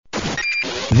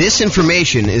This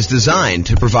information is designed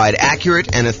to provide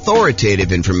accurate and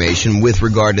authoritative information with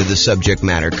regard to the subject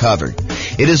matter covered.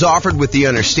 It is offered with the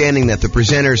understanding that the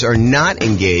presenters are not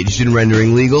engaged in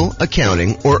rendering legal,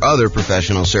 accounting, or other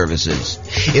professional services.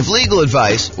 If legal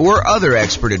advice or other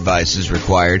expert advice is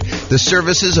required, the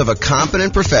services of a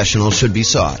competent professional should be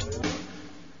sought.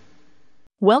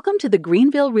 Welcome to the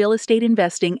Greenville Real Estate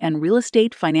Investing and Real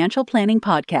Estate Financial Planning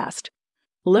Podcast.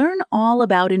 Learn all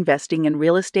about investing in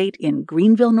real estate in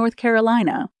Greenville, North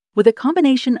Carolina, with a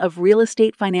combination of real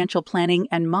estate financial planning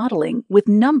and modeling with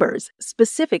numbers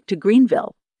specific to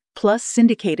Greenville, plus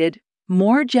syndicated,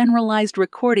 more generalized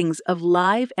recordings of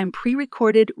live and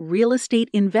pre-recorded real estate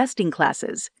investing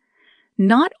classes,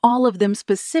 not all of them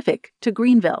specific to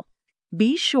Greenville.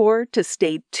 Be sure to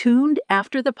stay tuned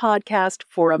after the podcast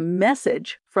for a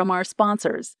message from our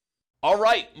sponsors. All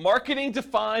right, marketing to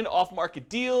find off-market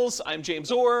deals. I'm James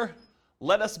Orr.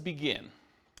 Let us begin.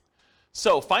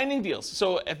 So, finding deals.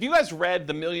 So, have you guys read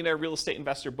the Millionaire Real Estate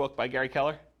Investor book by Gary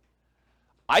Keller?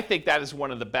 I think that is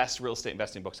one of the best real estate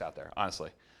investing books out there,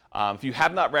 honestly. If you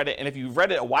have not read it, and if you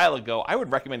read it a while ago, I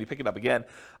would recommend you pick it up again.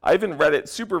 I haven't read it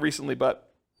super recently,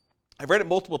 but I've read it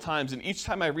multiple times, and each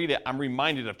time I read it, I'm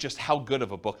reminded of just how good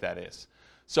of a book that is.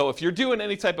 So, if you're doing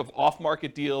any type of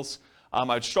off-market deals, I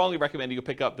would strongly recommend you go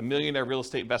pick up The Millionaire Real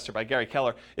Estate Investor by Gary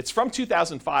Keller. It's from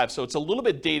 2005, so it's a little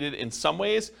bit dated in some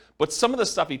ways, but some of the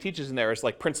stuff he teaches in there is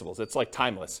like principles. It's like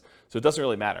timeless, so it doesn't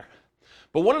really matter.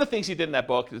 But one of the things he did in that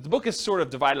book, the book is sort of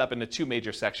divided up into two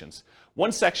major sections.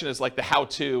 One section is like the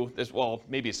how-to. Well,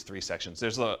 maybe it's three sections.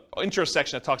 There's an intro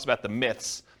section that talks about the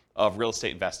myths of real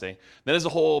estate investing. Then there's a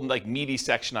whole like meaty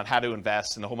section on how to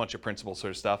invest and a whole bunch of principles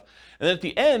sort of stuff. And then at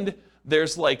the end,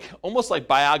 there's like almost like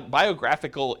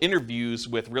biographical interviews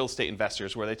with real estate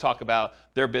investors where they talk about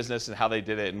their business and how they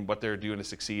did it and what they're doing to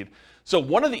succeed. So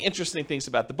one of the interesting things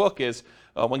about the book is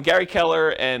when Gary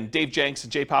Keller and Dave Jenks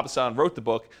and Jay Papasan wrote the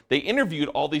book, they interviewed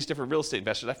all these different real estate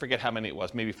investors. I forget how many it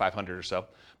was, maybe 500 or so.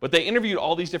 But they interviewed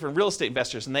all these different real estate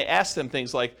investors and they asked them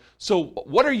things like, so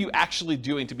what are you actually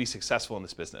doing to be successful in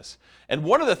this business? And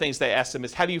one of the things they asked them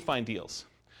is, how do you find deals?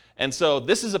 And so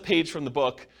this is a page from the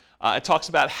book. It talks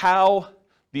about how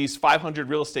these 500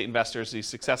 real estate investors, these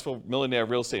successful millionaire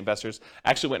real estate investors,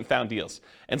 actually went and found deals.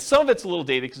 And some of it's a little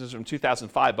dated because it's from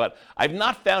 2005, but I've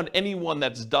not found anyone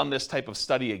that's done this type of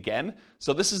study again.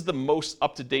 So this is the most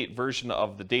up-to-date version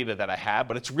of the data that I have,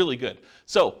 but it's really good.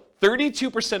 So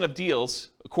 32% of deals,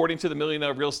 according to the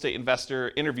Millionaire Real Estate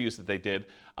Investor interviews that they did,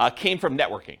 came from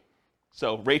networking.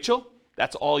 So Rachel,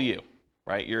 that's all you.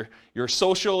 Right? You're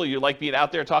social, you like being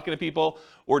out there talking to people,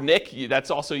 or Nick,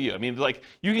 that's also you. I mean, like,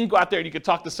 you can go out there and you could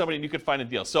talk to somebody and you could find a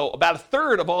deal. So about a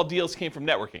third of all deals came from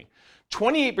networking.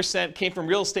 28% came from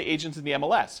real estate agents in the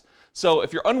MLS. So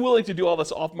if you're unwilling to do all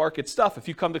this off-market stuff, if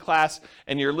you come to class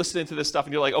and you're listening to this stuff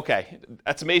and you're like, okay,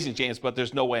 that's amazing, James, but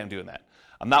there's no way I'm doing that.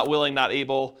 I'm not willing, not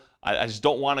able. I just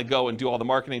don't want to go and do all the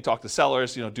marketing, talk to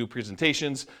sellers, do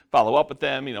presentations, follow up with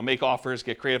them, make offers,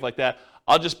 get creative like that.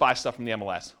 I'll just buy stuff from the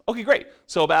MLS. Okay, great.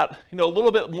 So about, a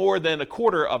little bit more than a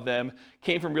quarter of them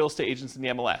came from real estate agents in the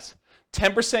MLS.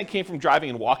 10% came from driving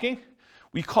and walking.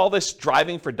 We call this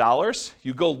driving for dollars.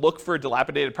 You go look for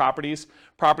dilapidated properties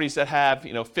that have,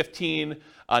 15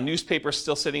 newspapers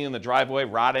still sitting in the driveway,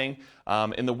 rotting.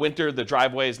 In the winter, the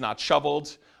driveway is not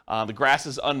shoveled. The grass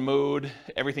is unmowed.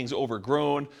 Everything's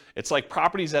overgrown. It's like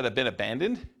properties that have been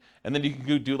abandoned. And then you can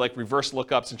go do like reverse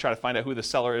lookups and try to find out who the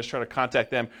seller is, try to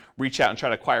contact them, reach out and try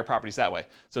to acquire properties that way.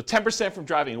 So 10% from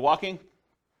driving and walking,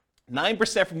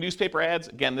 9% from newspaper ads.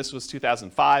 Again, this was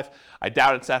 2005. I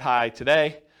doubt it's that high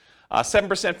today.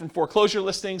 7% from foreclosure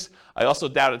listings. I also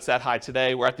doubt it's that high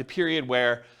today. We're at the period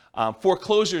where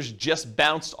foreclosures just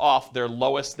bounced off their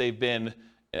lowest they've been,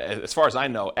 as far as I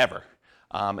know, ever.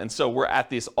 And so we're at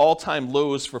these all-time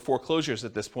lows for foreclosures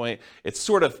at this point. It's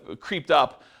sort of creeped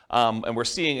up. And we're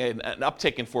seeing an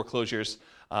uptick in foreclosures,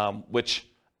 which,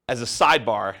 as a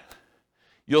sidebar,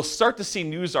 you'll start to see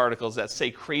news articles that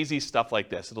say crazy stuff like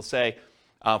this. It'll say,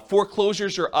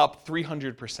 foreclosures are up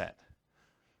 300%.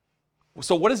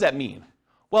 So what does that mean?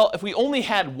 Well, if we only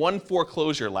had one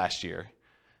foreclosure last year,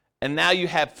 and now you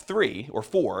have 3 or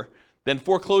 4, then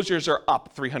foreclosures are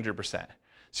up 300%.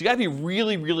 So you got to be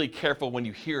really, really careful when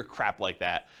you hear crap like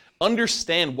that.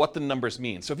 Understand what the numbers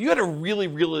mean. So if you had a really,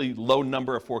 really low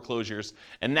number of foreclosures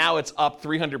and now it's up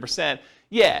 300%,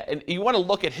 yeah, and you want to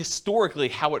look at historically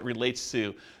how it relates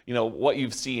to, what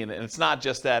you've seen. And it's not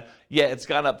just that, yeah, it's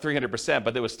gone up 300%,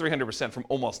 but there was 300% from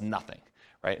almost nothing,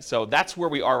 right? So that's where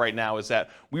we are right now, is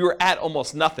that we were at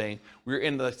almost nothing. We were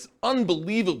in this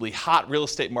unbelievably hot real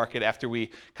estate market after we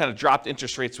kind of dropped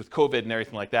interest rates with COVID and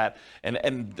everything like that.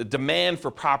 And the demand for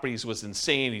properties was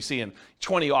insane. You see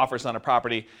 20 offers on a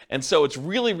property. And so it's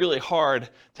really, really hard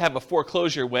to have a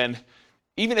foreclosure when,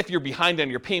 even if you're behind on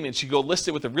your payments, you go list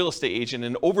it with a real estate agent,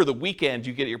 and over the weekend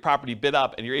you get your property bid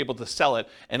up and you're able to sell it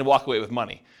and walk away with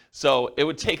money. So it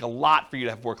would take a lot for you to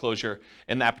have foreclosure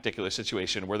in that particular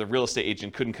situation where the real estate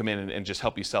agent couldn't come in and just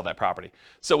help you sell that property.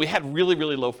 So we had really,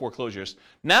 really low foreclosures.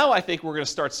 Now I think we're going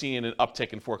to start seeing an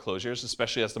uptick in foreclosures,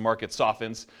 especially as the market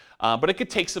softens. But it could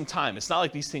take some time. It's not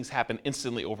like these things happen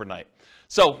instantly overnight.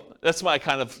 So that's my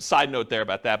kind of side note there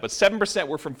about that. But 7%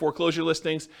 were from foreclosure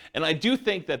listings, and I do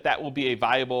think that that will be a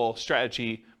viable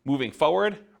strategy moving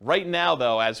forward. Right now,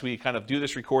 though, as we kind of do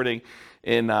this recording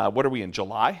in, what are we in,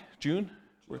 July? June?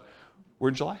 We're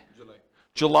in July?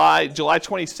 July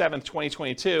 27th,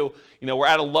 2022, we're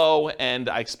at a low, and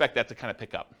I expect that to kind of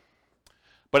pick up.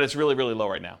 But it's really, really low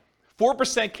right now.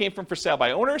 4% came from for sale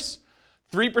by owners,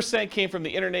 3% came from the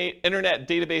internet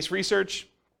database research,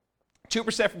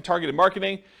 2% from targeted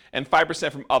marketing, and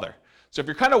 5% from other. So if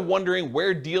you're kind of wondering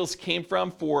where deals came from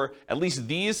for at least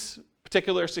these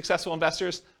particular successful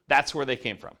investors, that's where they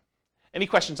came from. Any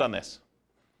questions on this?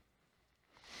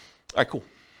 All right, cool.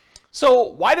 So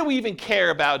why do we even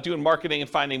care about doing marketing and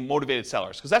finding motivated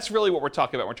sellers? Because that's really what we're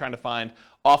talking about. We're trying to find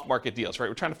off-market deals, right?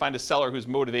 We're trying to find a seller who's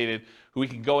motivated, who we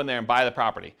can go in there and buy the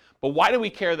property. But why do we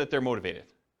care that they're motivated?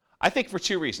 I think for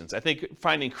two reasons. I think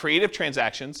finding creative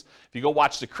transactions. If you go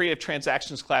watch the creative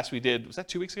transactions class we did, was that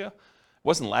 2 weeks ago? It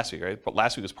wasn't last week, right? But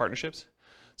last week was partnerships.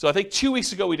 So I think 2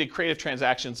 weeks ago we did creative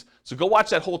transactions. So go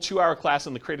watch that whole 2-hour class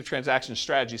on the creative transaction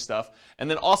strategy stuff. And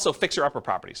then also fixer-upper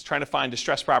properties, trying to find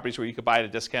distressed properties where you could buy at a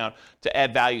discount to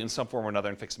add value in some form or another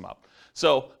and fix them up.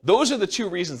 So those are the two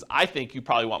reasons I think you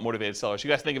probably want motivated sellers.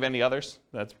 You guys think of any others?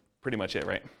 That's pretty much it,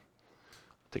 right?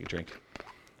 Take a drink.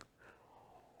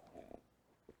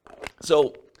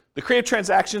 So the creative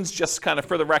transactions, just kind of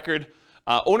for the record,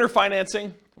 owner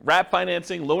financing, wrap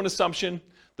financing, loan assumption,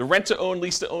 the rent-to-own,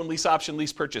 lease-to-own, lease option,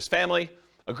 lease purchase family,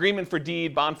 agreement for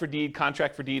deed, bond for deed,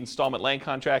 contract for deed, installment land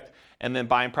contract, and then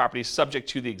buying properties subject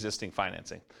to the existing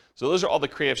financing. So those are all the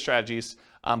creative strategies.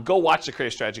 Go watch the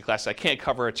creative strategy class. I can't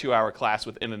cover a 2-hour class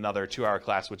within another 2-hour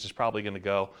class, which is probably going to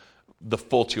go the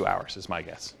full 2 hours, is my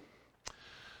guess.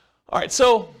 All right,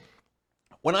 so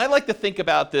when I like to think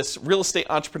about this real estate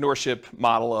entrepreneurship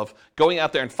model of going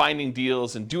out there and finding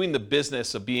deals and doing the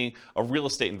business of being a real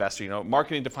estate investor,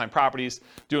 marketing to find properties,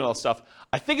 doing all this stuff,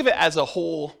 I think of it as a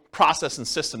whole process and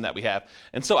system that we have.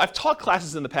 And so I've taught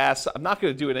classes in the past. I'm not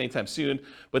going to do it anytime soon,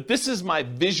 but this is my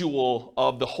visual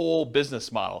of the whole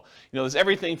business model. There's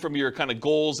everything from your kind of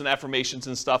goals and affirmations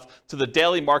and stuff to the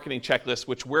daily marketing checklist,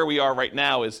 which where we are right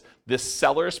now is this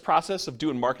seller's process of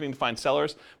doing marketing to find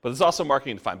sellers, but there's also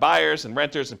marketing to find buyers and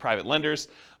renters and private lenders.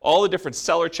 All the different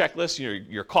seller checklists,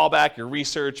 your callback, your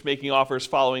research, making offers,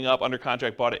 following up, under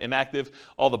contract, bought it, inactive,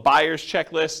 all the buyers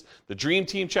checklists, the dream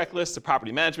team checklist, the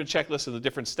property management checklist, and the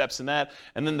different steps in that,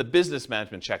 and then the business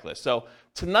management checklist. So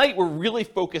tonight we're really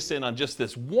focused in on just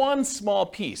this one small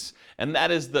piece, and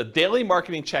that is the daily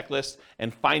marketing checklist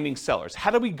and finding sellers. How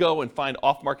do we go and find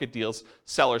off-market deals,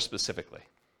 sellers specifically?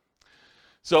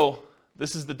 So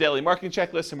this is the daily marketing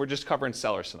checklist, and we're just covering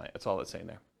sellers tonight. That's all it's saying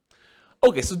there.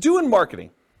 Okay, so doing marketing.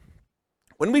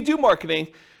 When we do marketing,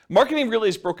 marketing really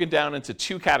is broken down into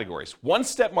two categories: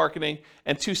 one-step marketing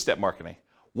and two-step marketing.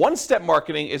 One-step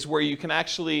marketing is where you can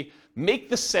actually make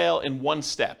the sale in one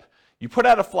step. You put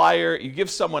out a flyer, you give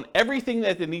someone everything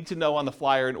that they need to know on the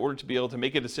flyer in order to be able to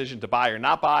make a decision to buy or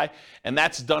not buy, and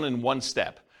that's done in one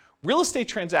step. Real estate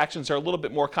transactions are a little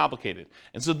bit more complicated,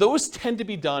 and so those tend to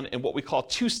be done in what we call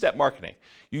two-step marketing.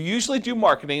 You usually do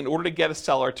marketing in order to get a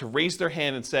seller to raise their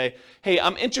hand and say, hey,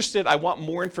 I'm interested, I want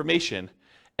more information,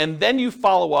 and then you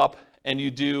follow up and you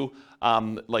do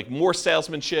like more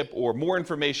salesmanship or more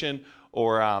information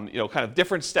or kind of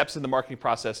different steps in the marketing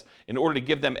process in order to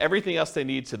give them everything else they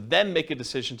need to then make a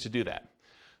decision to do that.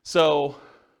 So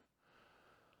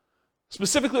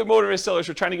specifically with motivated sellers,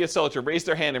 we're trying to get a seller to raise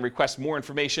their hand and request more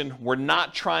information. We're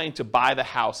not trying to buy the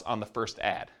house on the first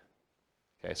ad.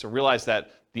 Okay, so realize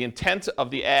that the intent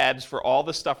of the ads for all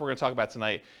the stuff we're going to talk about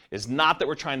tonight is not that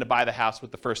we're trying to buy the house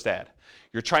with the first ad.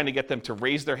 You're trying to get them to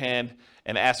raise their hand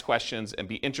and ask questions and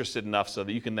be interested enough so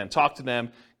that you can then talk to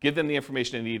them, give them the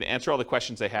information they need, answer all the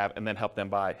questions they have, and then help them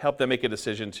buy, help them make a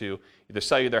decision to either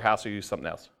sell you their house or use something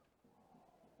else.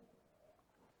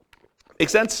 Make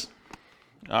sense?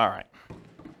 All right.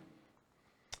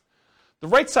 The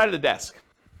right side of the desk.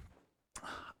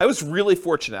 I was really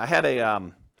fortunate. I had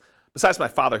besides my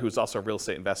father, who's also a real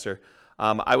estate investor,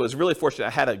 I was really fortunate.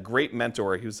 I had a great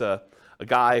mentor. He was a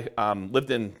guy, lived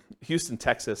in Houston,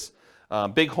 Texas,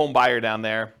 big home buyer down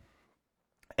there.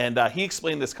 And he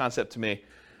explained this concept to me.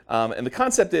 And the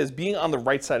concept is being on the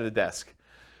right side of the desk.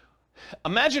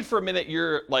 Imagine for a minute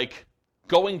you're like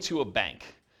going to a bank.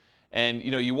 And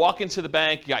you walk into the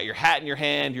bank, you got your hat in your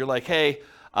hand, you're like, hey,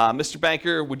 Mr.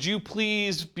 Banker, would you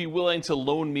please be willing to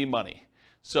loan me money?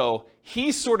 So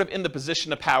he's sort of in the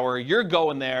position of power. You're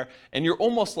going there, and you're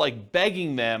almost like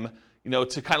begging them,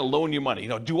 to kind of loan you money.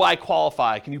 Do I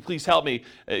qualify? Can you please help me?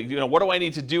 What do I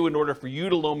need to do in order for you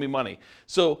to loan me money?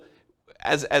 So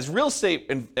as real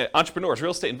estate entrepreneurs,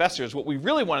 real estate investors, what we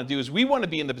really want to do is we want to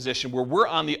be in the position where we're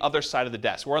on the other side of the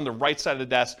desk. We're on the right side of the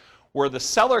desk, where the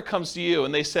seller comes to you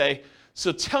and they say,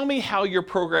 so tell me how your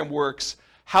program works.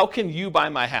 How can you buy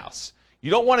my house? You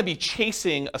don't want to be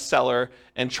chasing a seller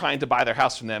and trying to buy their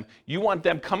house from them. You want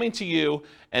them coming to you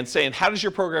and saying, how does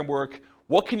your program work?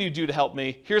 What can you do to help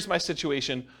me? Here's my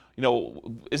situation.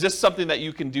 Is this something that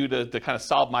you can do to kind of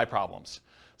solve my problems?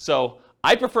 So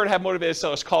I prefer to have motivated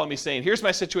sellers calling me saying, here's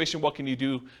my situation. What can you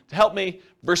do to help me?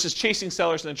 Versus chasing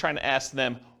sellers and then trying to ask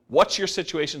them, what's your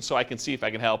situation so I can see if I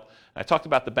can help? And I talked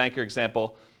about the banker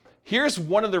example. Here's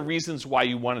one of the reasons why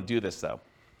you want to do this, though.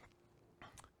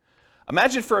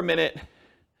 Imagine for a minute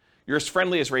you're as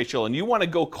friendly as Rachel and you want to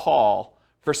go call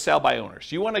for sale by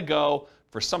owners. You want to go,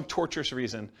 for some torturous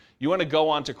reason, you want to go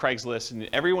onto Craigslist and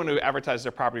everyone who advertises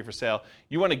their property for sale,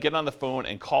 you want to get on the phone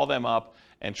and call them up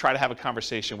and try to have a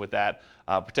conversation with that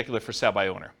particular for sale by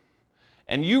owner.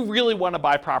 And you really want to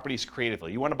buy properties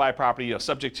creatively. You want to buy property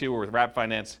subject to or with wrap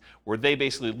finance where they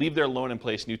basically leave their loan in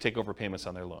place and you take over payments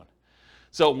on their loan.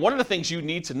 So one of the things you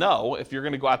need to know if you're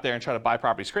going to go out there and try to buy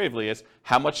properties creatively is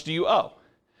how much do you owe?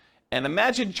 And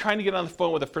imagine trying to get on the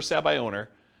phone with a for sale by owner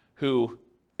who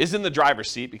is in the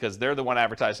driver's seat because they're the one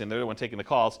advertising, they're the one taking the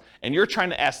calls, and you're trying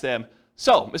to ask them,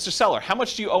 so, Mr. Seller, how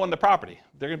much do you owe on the property?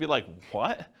 They're going to be like,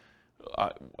 what?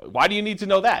 Why do you need to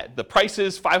know that? The price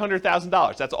is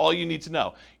 $500,000. That's all you need to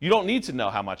know. You don't need to know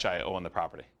how much I owe on the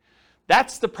property.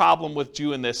 That's the problem with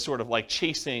doing this sort of like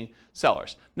chasing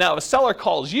sellers. Now, if a seller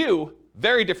calls you,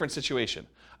 very different situation.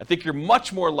 I think you're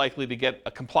much more likely to get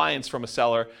a compliance from a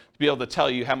seller to be able to tell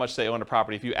you how much they own a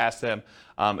property if you ask them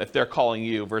if they're calling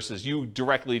you versus you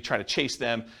directly try to chase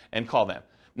them and call them.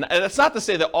 Now, that's not to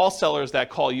say that all sellers that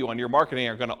call you on your marketing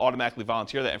are going to automatically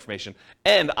volunteer that information.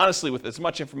 And honestly, with as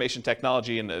much information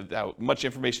technology and how much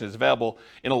information is available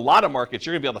in a lot of markets,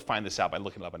 you're going to be able to find this out by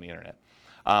looking it up on the internet.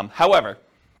 However,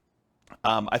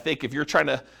 I think if you're trying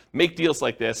to make deals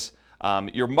like this,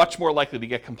 you're much more likely to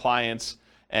get compliance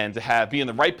and to be in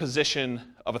the right position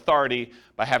of authority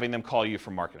by having them call you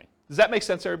for marketing. Does that make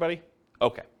sense, everybody?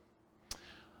 Okay.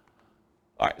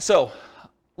 All right, so a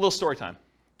little story time.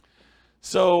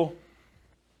 So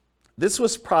this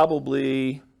was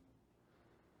probably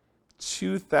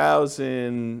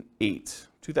 2008,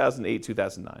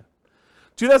 2009.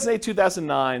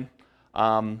 2009,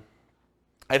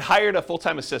 I'd hired a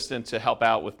full-time assistant to help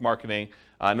out with marketing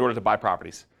in order to buy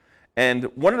properties. And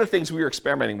one of the things we were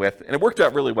experimenting with, and it worked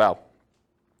out really well,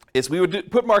 is we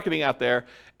would put marketing out there,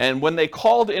 and when they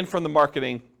called in from the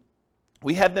marketing,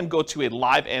 we had them go to a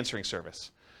live answering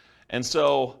service. And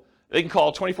so they can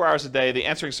call 24 hours a day. The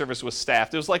answering service was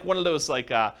staffed. It was like one of those, like,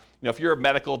 if you're a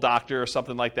medical doctor or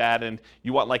something like that, and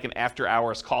you want like an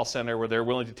after-hours call center where they're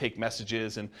willing to take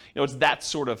messages, and it's that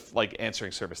sort of like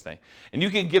answering service thing. And you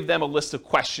can give them a list of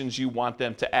questions you want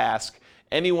them to ask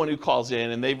anyone who calls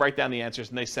in, and they write down the answers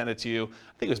and they send it to you.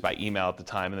 I think it was by email at the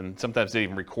time, and then sometimes they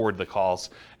even record the calls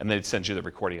and they'd send you the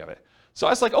recording of it. So I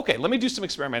was like, okay, let me do some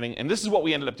experimenting, and this is what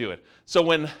we ended up doing. So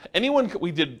when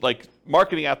we did like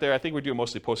marketing out there, I think we were doing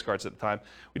mostly postcards at the time.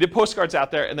 We did postcards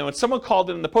out there, and then when someone called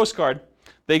in the postcard,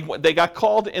 they got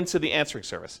called into the answering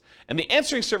service. And the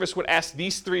answering service would ask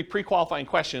these 3 pre-qualifying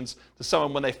questions to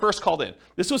someone when they first called in.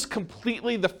 This was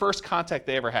completely the first contact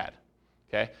they ever had.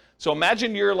 Okay? So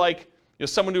imagine you're like,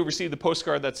 someone who received the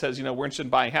postcard that says, we're interested in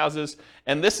buying houses,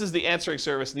 and this is the answering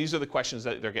service, and these are the questions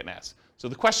that they're getting asked. So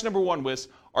the question number 1 was,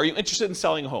 are you interested in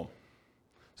selling a home?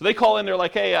 So they call in, they're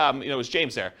like, hey, is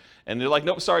James there? And they're like,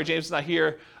 nope, sorry, James is not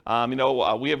here. Are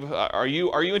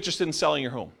you interested in selling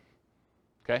your home?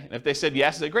 Okay, and if they said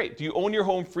yes, they said, great. Do you own your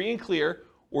home free and clear,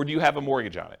 or do you have a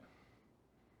mortgage on it?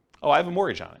 Oh, I have a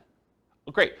mortgage on it.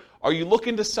 Well, great. Are you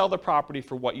looking to sell the property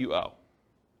for what you owe?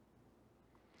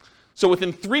 So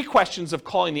within 3 questions of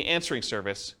calling the answering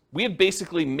service, we had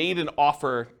basically made an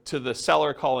offer to the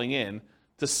seller calling in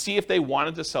to see if they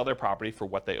wanted to sell their property for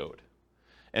what they owed.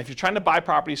 And if you're trying to buy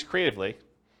properties creatively,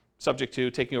 subject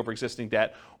to taking over existing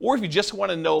debt, or if you just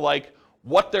want to know like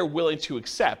what they're willing to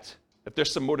accept if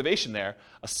there's some motivation there,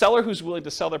 a seller who's willing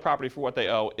to sell their property for what they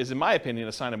owe is, in my opinion,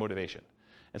 a sign of motivation.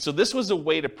 And so this was a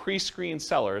way to pre-screen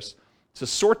sellers to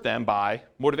sort them by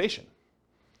motivation.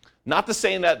 Not to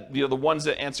say that the ones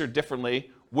that answered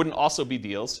differently wouldn't also be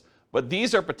deals, but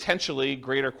these are potentially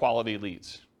greater quality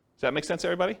leads. Does that make sense,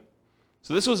 everybody?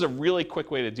 So this was a really quick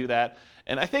way to do that.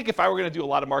 And I think if I were going to do a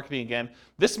lot of marketing again,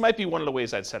 this might be one of the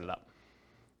ways I'd set it up.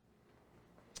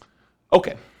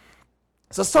 Okay,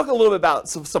 so let's talk a little bit about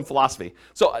some philosophy.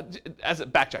 So as a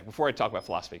backtrack, before I talk about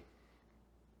philosophy,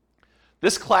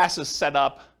 this class is set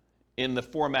up in the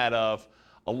format of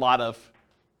a lot of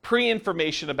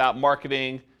pre-information about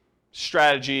marketing,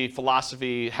 strategy,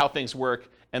 philosophy, how things work.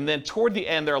 And then toward the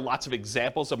end, there are lots of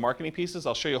examples of marketing pieces.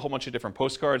 I'll show you a whole bunch of different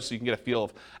postcards so you can get a feel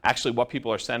of actually what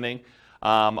people are sending.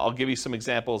 I'll give you some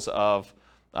examples of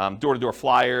door-to-door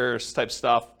flyers type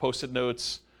stuff, post-it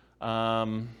notes.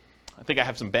 I think I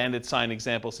have some bandit sign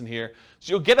examples in here.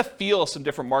 So you'll get a feel of some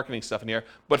different marketing stuff in here.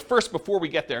 But first, before we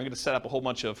get there, I'm going to set up a whole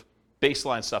bunch of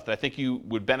baseline stuff that I think you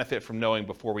would benefit from knowing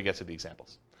before we get to the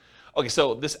examples. Okay,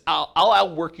 so this I'll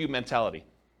outwork you mentality.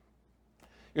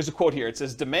 Here's a quote here. It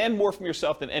says, demand more from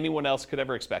yourself than anyone else could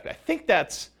ever expect. I think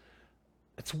it's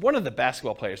one of the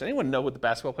basketball players. Anyone know what the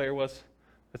basketball player was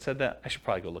that said that? I should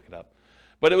probably go look it up.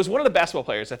 But it was one of the basketball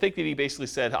players. I think that he basically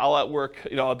said, I'll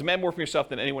demand more from yourself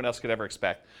than anyone else could ever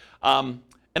expect.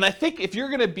 And I think if you're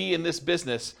going to be in this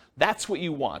business, that's what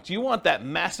you want. You want that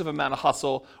massive amount of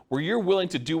hustle where you're willing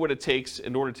to do what it takes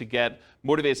in order to get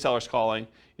motivated sellers calling,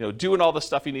 doing all the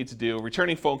stuff you need to do,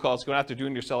 returning phone calls, going out there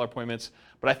doing your seller appointments.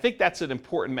 But I think that's an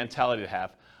important mentality to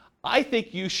have. I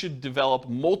think you should develop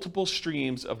multiple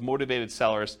streams of motivated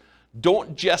sellers.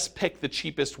 Don't just pick the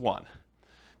cheapest one.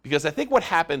 Because I think what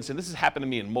happens, and this has happened to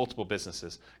me in multiple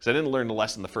businesses, because I didn't learn the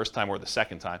lesson the first time or the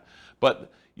second time,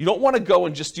 but you don't want to go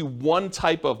and just do one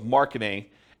type of marketing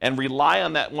and rely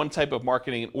on that one type of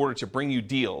marketing in order to bring you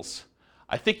deals.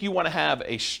 I think you want to have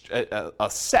a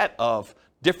set of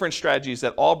different strategies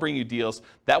that all bring you deals.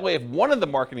 That way, if one of the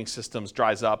marketing systems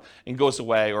dries up and goes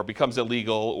away or becomes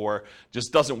illegal or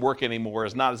just doesn't work anymore,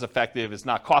 is not as effective, is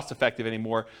not cost effective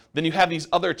anymore, then you have these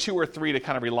other 2 or 3 to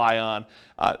kind of rely on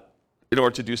in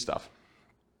order to do stuff.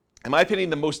 In my opinion,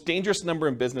 the most dangerous number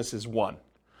in business is 1.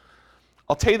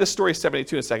 I'll tell you the story of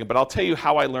 72 in a second, but I'll tell you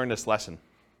how I learned this lesson.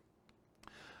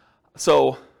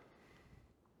 So,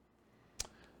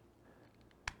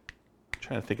 I'm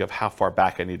trying to think of how far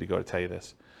back I need to go to tell you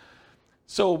this.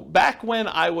 So back when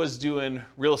I was doing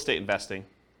real estate investing,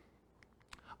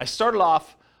 I started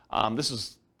off, this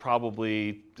is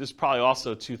probably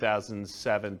also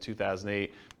 2007,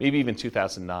 2008, maybe even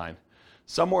 2009.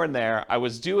 Somewhere in there, I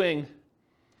was doing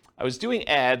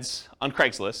ads on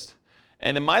Craigslist,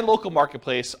 and in my local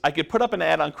marketplace, I could put up an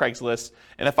ad on Craigslist,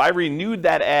 and if I renewed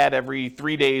that ad every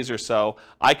 3 days or so,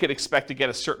 I could expect to get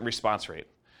a certain response rate.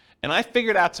 And I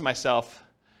figured out to myself,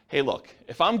 hey, look,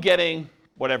 if I'm getting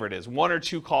whatever it is, 1 or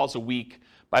 2 calls a week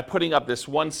by putting up this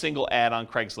one single ad on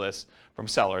Craigslist from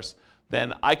sellers,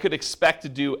 then I could expect to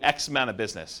do X amount of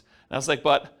business. And I was like,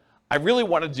 but I really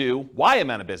want to do Y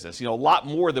amount of business, a lot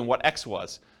more than what X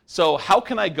was. So how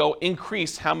can I go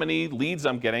increase how many leads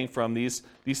I'm getting from these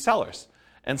sellers?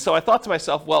 And so I thought to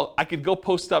myself, well, I could go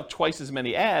post up twice as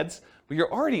many ads, but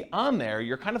you're already on there.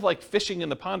 You're kind of like fishing in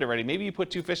the pond already. Maybe you put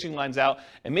 2 fishing lines out,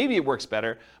 and maybe it works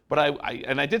better. But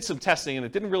I did some testing, and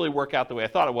it didn't really work out the way I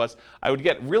thought it was. I would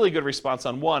get really good response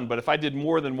on one, but if I did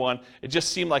more than one, it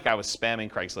just seemed like I was spamming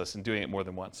Craigslist and doing it more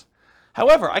than once.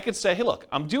 However, I could say, hey, look,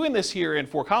 I'm doing this here in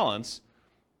Fort Collins.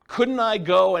 Couldn't I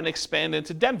go and expand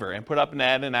into Denver and put up an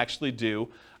ad and actually do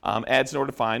ads in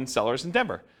order to find sellers in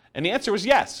Denver? And the answer was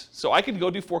yes. So I could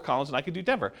go do Fort Collins and I could do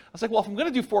Denver. I was like, well, if I'm going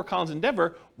to do Fort Collins and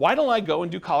Denver, why don't I go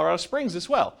and do Colorado Springs as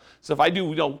well? So if I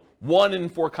do, 1 in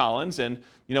Fort Collins and,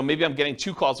 maybe I'm getting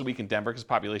 2 calls a week in Denver because the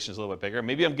population is a little bit bigger.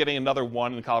 Maybe I'm getting another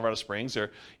 1 in Colorado Springs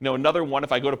or, another 1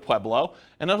 if I go to Pueblo.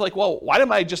 And I'm like, well, why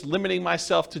am I just limiting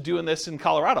myself to doing this in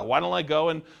Colorado? Why don't I go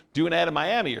and do an ad in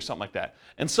Miami or something like that?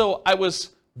 And so I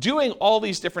was doing all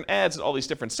these different ads in all these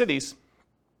different cities.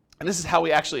 And this is how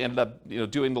we actually ended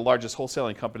up doing the largest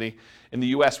wholesaling company in the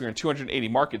US. We were in 280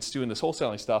 markets doing this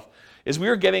wholesaling stuff. Is we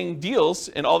were getting deals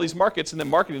in all these markets and then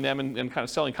marketing them and kind of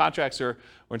selling contracts or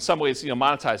in some ways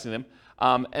monetizing them.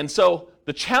 And so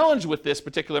the challenge with this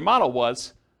particular model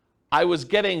was I was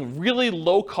getting really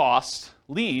low cost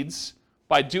leads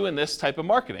by doing this type of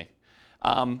marketing.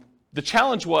 The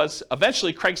challenge was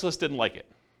eventually Craigslist didn't like it,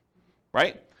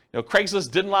 right?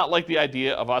 Craigslist did not like the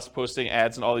idea of us posting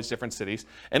ads in all these different cities,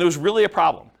 and it was really a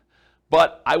problem.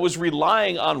 But I was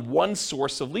relying on one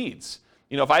source of leads.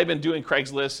 if I had been doing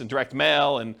Craigslist and direct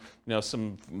mail and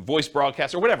some voice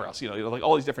broadcast or whatever else, like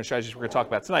all these different strategies we're going to talk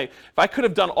about tonight, if I could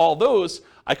have done all those,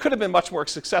 I could have been much more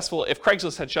successful if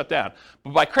Craigslist had shut down.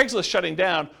 But by Craigslist shutting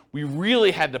down, we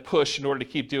really had to push in order to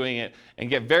keep doing it and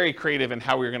get very creative in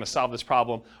how we were going to solve this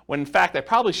problem, when in fact I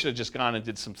probably should have just gone and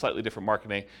did some slightly different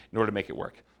marketing in order to make it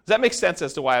work. Does that make sense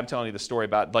as to why I'm telling you the story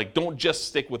about, don't just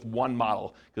stick with one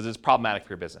model because it's problematic for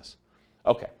your business?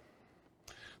 Okay.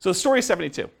 So the story is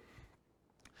 72.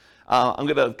 I'm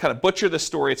going to kind of butcher this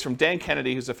story. It's from Dan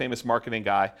Kennedy, who's a famous marketing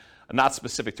guy, not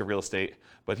specific to real estate,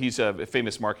 but he's a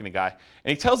famous marketing guy. And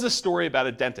he tells this story about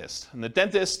a dentist. And the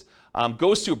dentist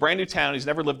goes to a brand new town. He's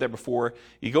never lived there before.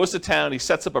 He goes to town. He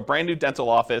sets up a brand new dental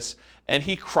office, and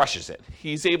he crushes it.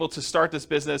 He's able to start this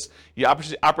business. He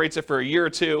operates it for a year or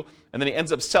two, and then he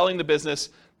ends up selling the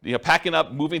business, packing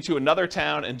up, moving to another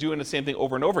town, and doing the same thing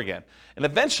over and over again. And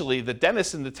eventually, the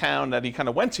dentists in the town that he kind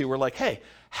of went to were like, hey,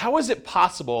 how is it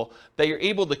possible that you're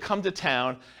able to come to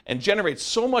town and generate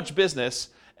so much business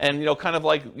and,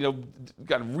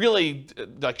 really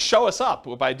show us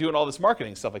up by doing all this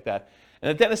marketing, stuff like that? And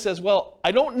the dentist says, well,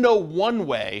 I don't know one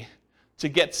way to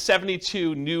get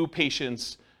 72 new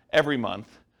patients every month,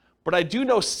 but I do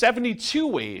know 72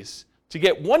 ways to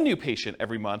get one new patient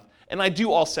every month, and I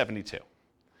do all 72.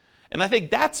 And I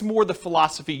think that's more the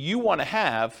philosophy you want to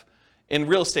have in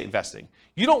real estate investing.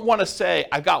 You don't want to say,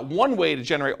 I've got one way to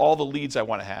generate all the leads I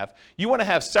want to have. You want to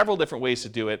have several different ways to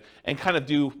do it and kind of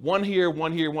do one here,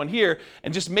 one here, one here,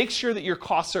 and just make sure that your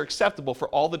costs are acceptable for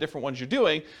all the different ones you're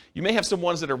doing. You may have some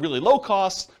ones that are really low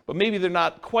cost, but maybe they're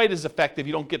not quite as effective.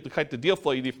 You don't get the deal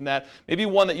flow you need from that. Maybe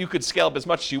one that you could scale up as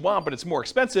much as you want, but it's more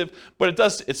expensive, but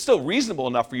it's still reasonable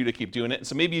enough for you to keep doing it. And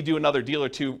so maybe you do another deal or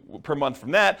two per month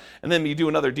from that, and then you do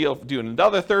another deal, do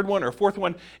another third one or fourth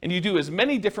one, and you do as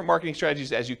many different marketing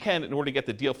strategies as you can in order to get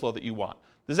the deal flow that you want.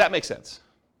 Does that make sense?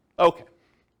 Okay.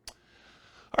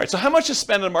 All right, so how much to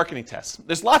spend on a marketing test?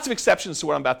 There's lots of exceptions to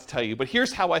what I'm about to tell you, but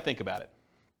here's how I think about it.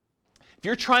 If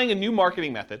you're trying a new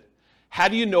marketing method, how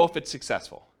do you know if it's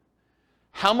successful?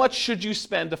 How much should you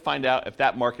spend to find out if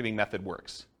that marketing method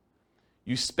works?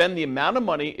 You spend the amount of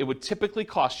money it would typically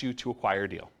cost you to acquire a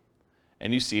deal,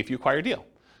 and you see if you acquire a deal.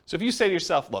 So if you say to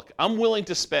yourself, look, I'm willing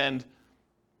to spend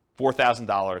 $4,000,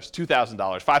 $2,000,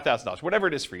 $5,000, whatever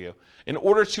it is for you, in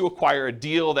order to acquire a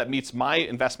deal that meets my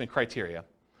investment criteria,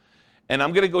 and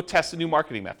I'm going to go test a new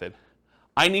marketing method,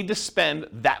 I need to spend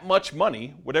that much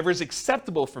money, whatever is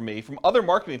acceptable for me from other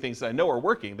marketing things that I know are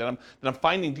working, that I'm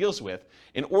finding deals with,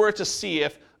 in order to see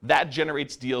if that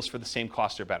generates deals for the same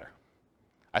cost or better.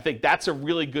 I think that's a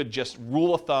really good just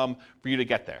rule of thumb for you to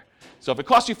get there. So if it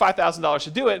costs you $5,000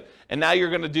 to do it, and now you're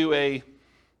going to do a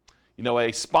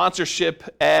sponsorship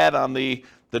ad on the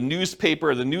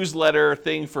newspaper, the newsletter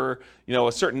thing for,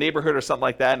 a certain neighborhood or something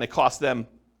like that, and it costs them,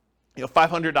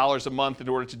 $500 a month in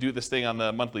order to do this thing on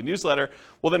the monthly newsletter,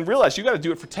 well, then realize you got to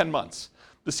do it for 10 months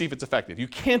to see if it's effective. You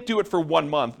can't do it for 1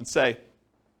 month and say,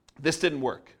 this didn't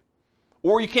work.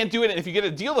 Or you can't do it, and if you get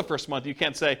a deal the first month, you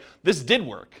can't say, this did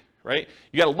work, right?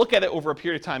 You got to look at it over a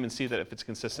period of time and see that if it's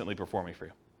consistently performing for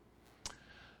you.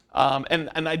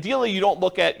 And ideally, you don't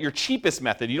look at your cheapest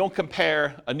method. You don't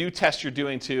compare a new test you're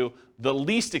doing to the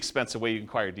least expensive way you can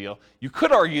acquire a deal. You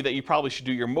could argue that you probably should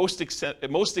do your most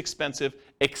expensive,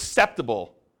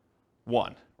 acceptable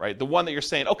one, right? The one that you're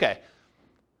saying, okay,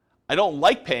 I don't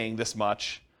like paying this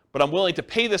much, but I'm willing to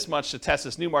pay this much to test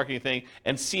this new marketing thing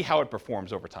and see how it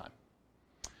performs over time.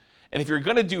 And if you're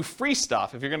going to do free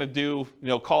stuff, if you're going to do,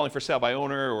 calling for sale by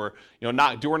owner or,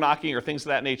 door knocking or things of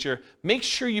that nature, make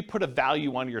sure you put a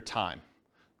value on your time.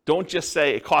 Don't just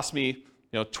say it cost me,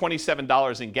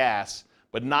 $27 in gas,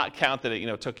 but not count that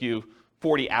it, took you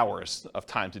 40 hours of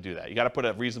time to do that. You got to put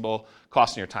a reasonable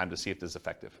cost on your time to see if this is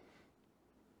effective.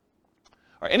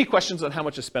 All right, any questions on how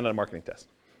much to spend on a marketing test?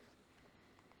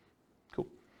 Cool.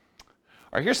 All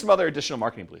right, here's some other additional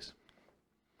marketing beliefs.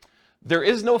 There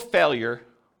is no failure,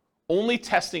 only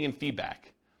testing and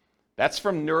feedback. That's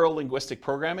from neuro-linguistic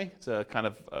programming. It's a kind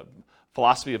of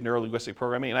philosophy of neuro-linguistic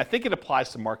programming, and I think it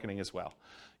applies to marketing as well.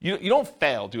 You don't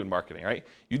fail doing marketing, right?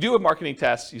 You do a marketing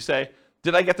test, you say,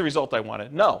 did I get the result I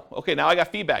wanted? No. Okay, now I got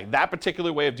feedback. That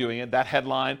particular way of doing it, that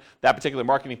headline, that particular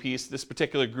marketing piece, this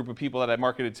particular group of people that I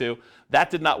marketed to, that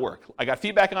did not work. I got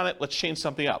feedback on it, let's change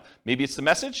something up. Maybe it's the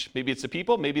message, maybe it's the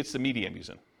people, maybe it's the media I'm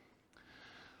using.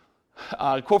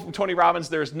 Quote from Tony Robbins,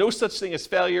 there is no such thing as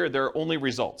failure, there are only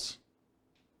results.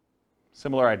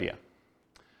 Similar idea.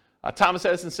 Thomas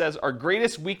Edison says, our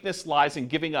greatest weakness lies in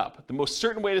giving up. The most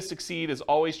certain way to succeed is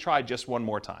always try just one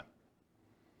more time.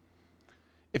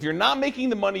 If you're not making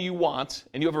the money you want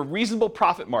and you have a reasonable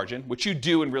profit margin, which you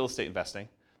do in real estate investing,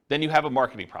 then you have a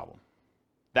marketing problem.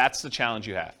 That's the challenge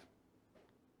you have.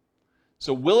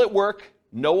 So will it work?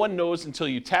 No one knows until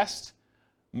you test.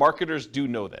 Marketers do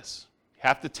know this. You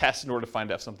have to test in order to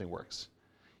find out if something works.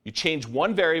 You change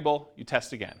one variable, you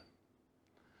test again.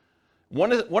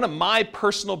 One of my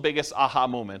personal biggest aha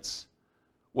moments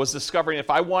was discovering if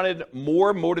I wanted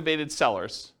more motivated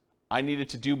sellers, I needed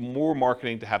to do more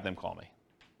marketing to have them call me.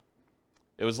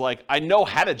 It was like, I know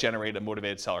how to generate a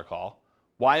motivated seller call.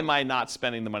 Why am I not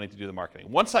spending the money to do the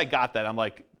marketing? Once I got that, I'm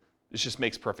like, this just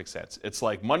makes perfect sense. It's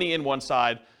like money in one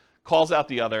side, calls out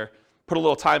the other, put a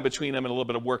little time between them and a little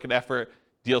bit of work and effort,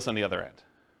 deals on the other end.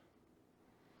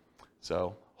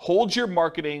 So hold your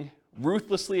marketing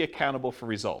ruthlessly accountable for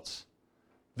results.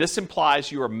 This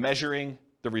implies you are measuring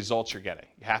the results you're getting.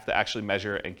 You have to actually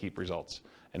measure and keep results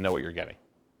and know what you're getting.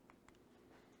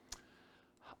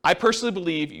 I personally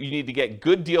believe you need to get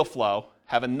good deal flow,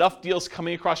 have enough deals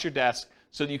coming across your desk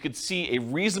so that you can see a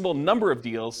reasonable number of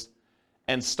deals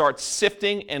and start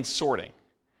sifting and sorting.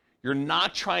 You're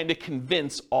not trying to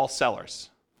convince all sellers.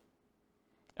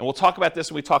 And we'll talk about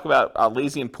this when we talk about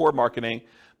lazy and poor marketing,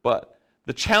 but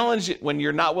the challenge when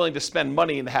you're not willing to spend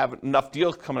money and have enough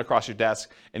deals coming across your desk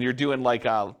and you're doing like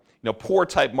poor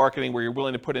type marketing where you're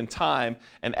willing to put in time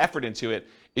and effort into it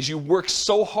is you work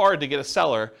so hard to get a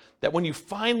seller that when you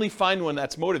finally find one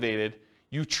that's motivated,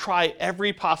 you try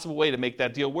every possible way to make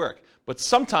that deal work. But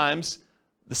sometimes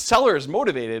the seller is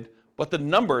motivated, but the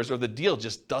numbers or the deal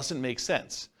just doesn't make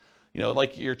sense.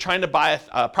 Like you're trying to buy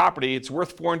a property, it's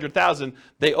worth $400,000,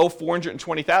 they owe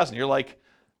 $420,000. You're like,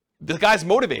 the guy's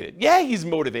motivated. Yeah, he's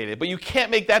motivated, but you can't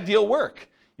make that deal work.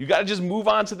 You got to just move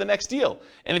on to the next deal.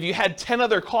 And if you had 10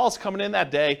 other calls coming in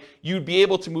that day, you'd be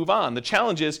able to move on. The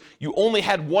challenge is you only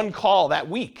had one call that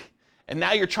week, and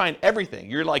now you're trying everything.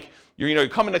 You're like, you're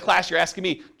coming to class, you're asking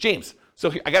me, James,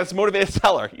 so I got this motivated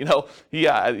seller.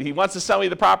 He wants to sell me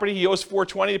the property. He owes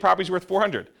 $420. The property's worth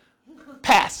 $400.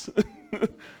 Pass.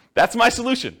 That's my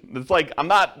solution. It's like I'm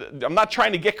not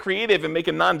trying to get creative and make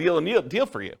a non-deal a deal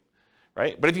for you,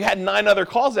 right? But if you had 9 other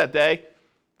calls that day,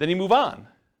 then you move on.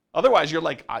 Otherwise, you're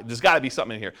like, there's got to be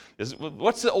something in here.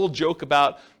 What's the old joke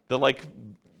about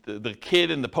the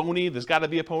kid and the pony? There's got to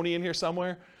be a pony in here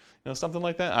somewhere, something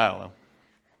like that. I don't know.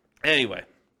 Anyway,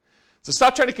 so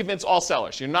stop trying to convince all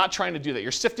sellers. You're not trying to do that.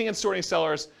 You're sifting and sorting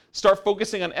sellers. Start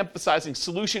focusing on emphasizing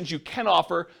solutions you can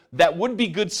offer that would be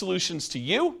good solutions to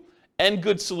you and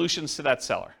good solutions to that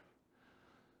seller.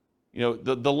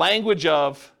 The language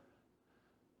of,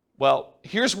 well,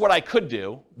 here's what I could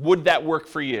do. Would that work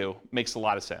for you? Makes a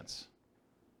lot of sense.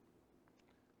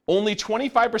 Only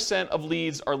 25% of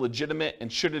leads are legitimate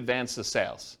and should advance to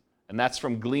sales. And that's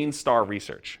from Gleanstar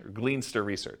Research.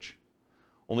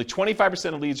 Only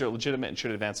 25% of leads are legitimate and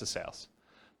should advance to sales.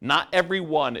 Not every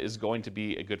one is going to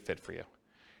be a good fit for you.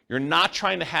 You're not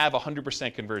trying to have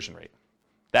 100% conversion rate.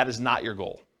 That is not your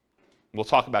goal. We'll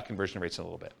talk about conversion rates in a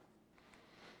little bit.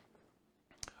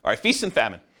 All right, feast and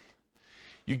famine.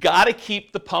 You got to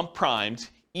keep the pump primed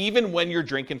even when you're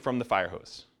drinking from the fire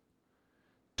hose.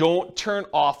 Don't turn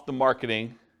off the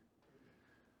marketing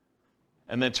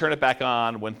and then turn it back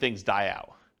on when things die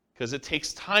out, because it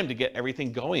takes time to get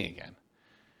everything going again.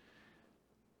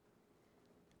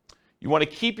 You want to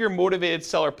keep your motivated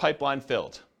seller pipeline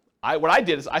filled. What I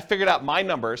did is I figured out my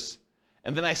numbers,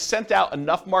 and then I sent out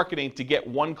enough marketing to get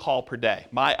 1 call per day,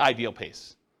 my ideal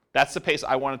pace. That's the pace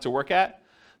I wanted to work at.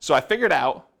 So I figured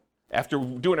out, after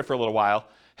doing it for a little while,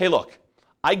 hey, look,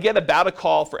 I get about a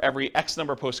call for every X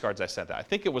number of postcards I sent out. I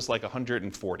think it was like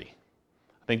 140.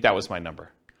 I think that was my number.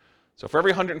 So for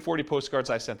every 140 postcards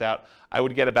I sent out, I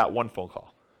would get about 1 phone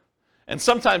call. And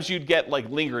sometimes you'd get like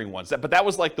lingering ones, but that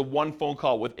was like the 1 phone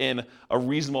call within a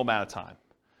reasonable amount of time.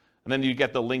 And then you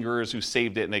get the lingerers who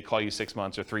saved it and they call you 6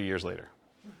 months or 3 years later.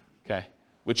 Okay?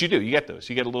 Which you do, you get those.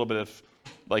 You get a little bit of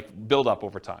like build up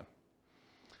over time.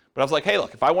 But I was like, hey,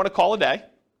 look, if I want to call a day,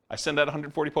 I send out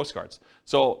 140 postcards.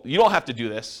 So you don't have to do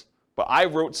this, but I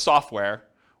wrote software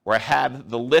where I had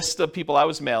the list of people I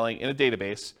was mailing in a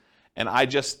database, and I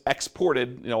just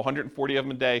exported 140 of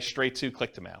them a day straight to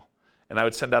Click-to-Mail. And I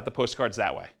would send out the postcards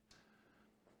that way.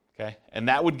 Okay? And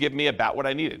that would give me about what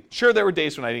I needed. Sure, there were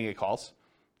days when I didn't get calls.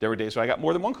 There were days when I got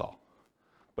more than 1 call.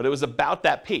 But it was about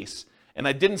that pace. And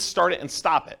I didn't start it and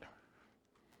stop it.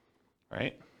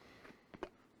 Right?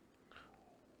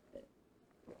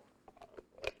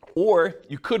 Or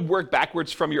you could work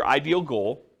backwards from your ideal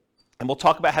goal, and we'll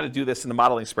talk about how to do this in the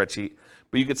modeling spreadsheet,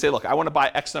 but you could say, look, I want to buy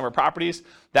X number of properties.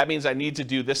 That means I need to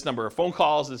do this number of phone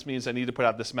calls. This means I need to put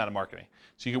out this amount of marketing.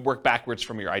 So you can work backwards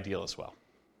from your ideal as well.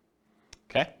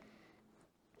 Okay?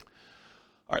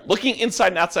 All right, looking inside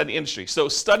and outside the industry. So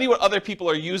study what other people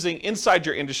are using inside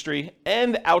your industry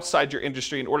and outside your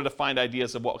industry in order to find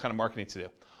ideas of what kind of marketing to do.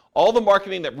 All the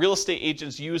marketing that real estate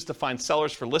agents use to find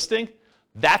sellers for listing,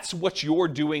 that's what you're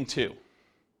doing too.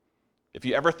 If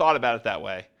you ever thought about it that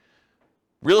way,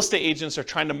 real estate agents are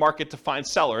trying to market to find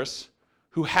sellers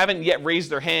who haven't yet raised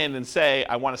their hand and say,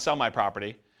 I want to sell my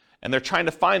property. And they're trying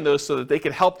to find those so that they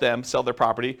can help them sell their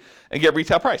property and get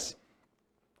retail price.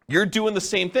 You're doing the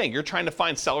same thing. You're trying to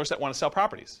find sellers that want to sell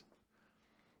properties.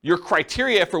 Your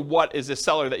criteria for what is a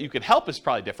seller that you could help is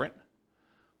probably different,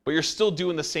 but you're still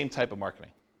doing the same type of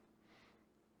marketing.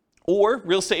 Or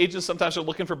real estate agents sometimes are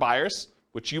looking for buyers,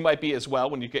 which you might be as well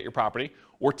when you get your property,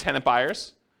 or tenant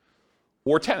buyers,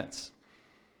 or tenants.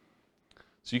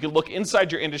 So you can look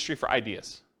inside your industry for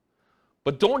ideas.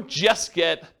 But don't just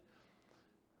get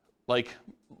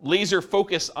laser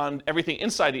focus on everything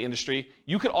inside the industry.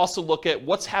 You can also look at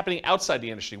what's happening outside the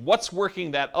industry, what's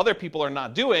working that other people are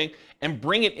not doing, and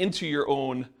bring it into your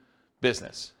own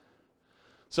business.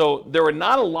 So there were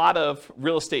not a lot of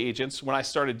real estate agents when I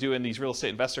started doing these real estate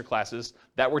investor classes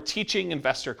that were teaching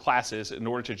investor classes in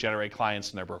order to generate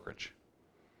clients in their brokerage.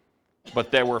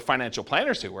 But there were financial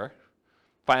planners who were.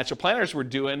 Financial planners were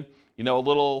doing, a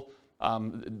little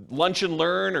lunch and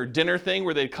learn or dinner thing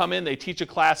where they'd come in, they teach a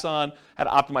class on how to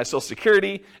optimize Social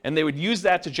Security, and they would use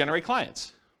that to generate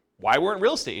clients. Why weren't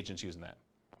real estate agents using that?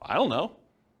 I don't know.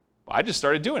 I just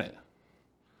started doing it.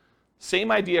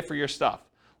 Same idea for your stuff.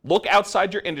 Look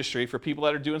outside your industry for people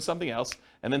that are doing something else,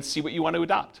 and then see what you want to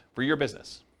adopt for your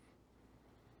business.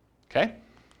 Okay?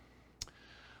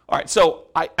 All right, so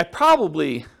I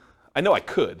know I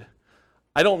could.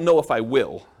 I don't know if I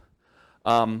will,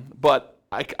 but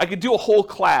I could do a whole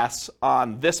class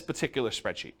on this particular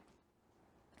spreadsheet.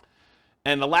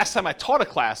 And the last time I taught a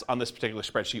class on this particular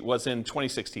spreadsheet was in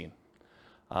 2016.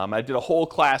 I did a whole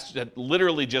class that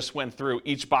literally just went through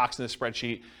each box in the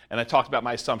spreadsheet, and I talked about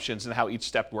my assumptions and how each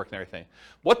step worked and everything.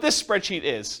 What this spreadsheet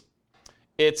is,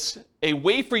 it's a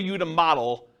way for you to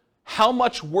model how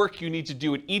much work you need to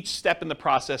do at each step in the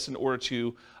process in order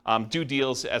to do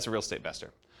deals as a real estate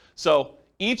investor. So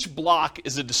each block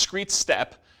is a discrete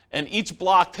step, and each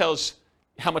block tells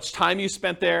how much time you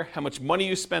spent there, how much money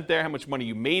you spent there, how much money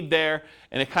you made there,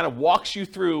 and it kind of walks you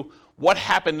through what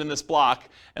happened in this block,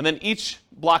 and then each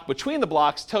block between the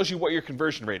blocks tells you what your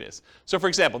conversion rate is. So for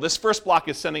example, this first block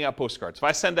is sending out postcards. If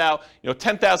I send out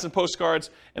 10,000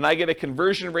 postcards and I get a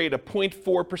conversion rate of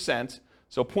 0.4%,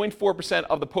 so 0.4%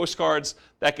 of the postcards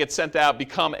that get sent out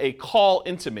become a call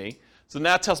into me. So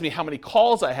now it tells me how many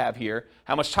calls I have here,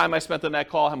 how much time I spent on that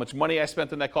call, how much money I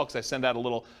spent on that call, because I send out a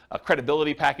little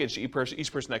credibility package to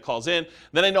each person that calls in.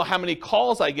 Then I know how many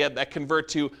calls I get that convert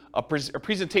to a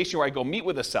presentation where I go meet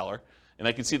with a seller, and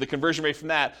I can see the conversion rate from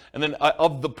that. And then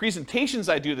of the presentations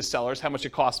I do to sellers, how much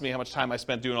it costs me, how much time I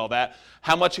spent doing all that,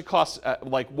 how much it costs,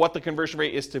 what the conversion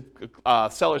rate is to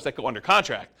sellers that go under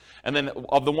contract. And then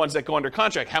of the ones that go under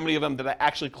contract, how many of them did I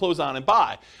actually close on and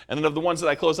buy? And then of the ones that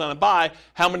I close on and buy,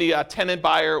 how many tenant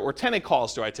buyer or tenant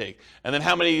calls do I take? And then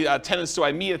how many tenants do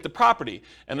I meet at the property?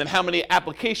 And then how many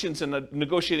applications and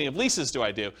negotiating of leases do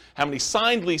I do? How many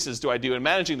signed leases do I do in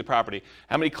managing the property?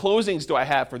 How many closings do I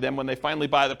have for them when they finally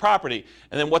buy the property?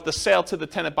 And then what the sale to the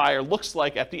tenant buyer looks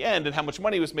like at the end, and how much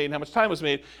money was made and how much time was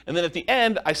made. And then at the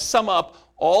end, I sum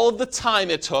up all of the time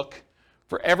it took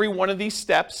for every one of these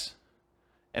steps,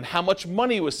 and how much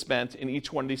money was spent in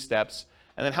each one of these steps,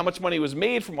 and then how much money was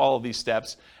made from all of these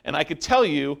steps. And I could tell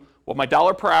you what my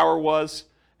dollar per hour was,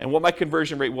 and what my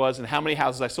conversion rate was, and how many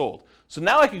houses I sold. So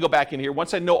now I can go back in here,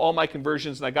 once I know all my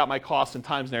conversions and I got my costs and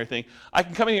times and everything, I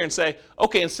can come in here and say,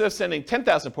 okay, instead of sending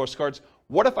 10,000 postcards,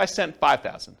 what if I sent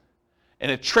 5,000? And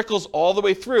it trickles all the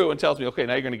way through and tells me, okay,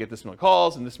 now you're going to get this many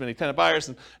calls and this many tenant buyers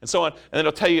and so on. And then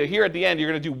it'll tell you here at the end, you're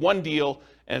going to do one deal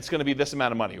and it's going to be this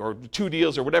amount of money, or 2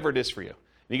 deals, or whatever it is for you. And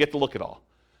you get to look at all.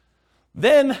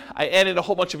 Then I added a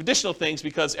whole bunch of additional things,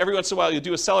 because every once in a while you'll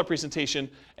do a seller presentation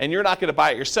and you're not going to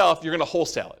buy it yourself, you're going to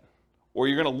wholesale it. Or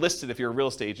you're going to list it if you're a real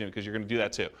estate agent, because you're going to do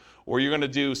that too. Or you're going to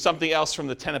do something else from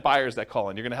the tenant buyers that call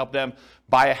in. You're going to help them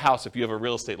buy a house if you have a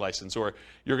real estate license. Or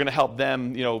you're going to help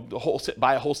them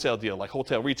buy a wholesale deal, like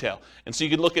wholesale retail. And so you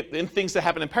can look at things that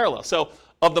happen in parallel. So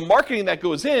of the marketing that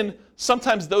goes in,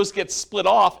 sometimes those get split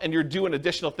off and you're doing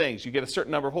additional things. You get a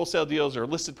certain number of wholesale deals or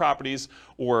listed properties,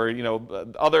 or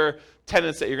other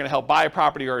tenants that you're going to help buy a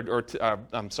property,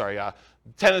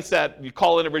 tenants that you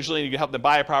call in originally and you can help them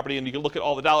buy a property, and you can look at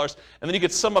all the dollars, and then you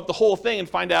could sum up the whole thing and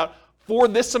find out, for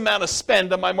this amount of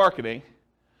spend on my marketing,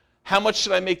 how much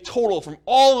should I make total from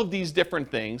all of these different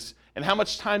things, and how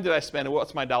much time did I spend, and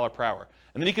what's my dollar per hour?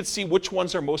 And then you can see which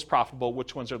ones are most profitable,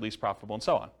 which ones are least profitable, and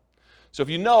so on. So if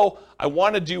you know, I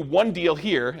want to do one deal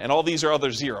here, and all these are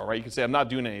other 0, right? You can say, I'm not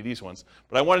doing any of these ones,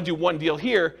 but I want to do one deal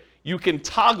here. You can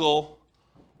toggle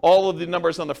all of the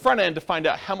numbers on the front end to find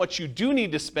out how much you do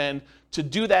need to spend to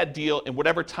do that deal in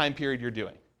whatever time period you're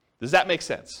doing. Does that make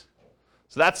sense?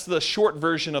 So that's the short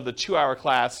version of the 2-hour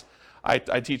class I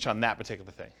teach on that particular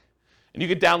thing. And you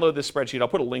can download this spreadsheet. I'll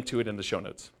put a link to it in the show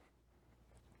notes.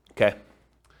 Okay.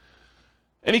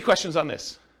 Any questions on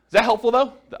this? Is that helpful,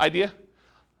 though, the idea?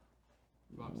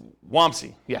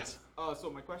 Wamsi, yes. So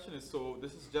my question is, so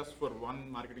this is just for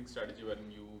one marketing strategy when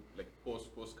you like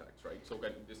post postcards, right? So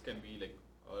this can be like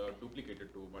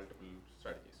duplicated to multiple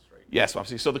strategies, right? Yes,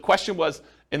 Wamsi. So the question was,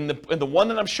 in the one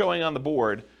that I'm showing on the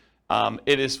board,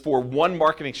 it is for one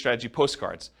marketing strategy,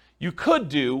 postcards. You could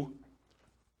do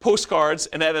postcards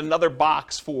and add another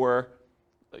box for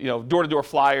door-to-door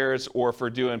flyers or for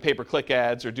doing pay-per-click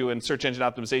ads or doing search engine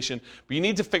optimization. But you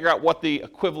need to figure out what the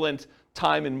equivalent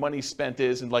time and money spent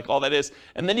is and like all that is.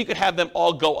 And then you could have them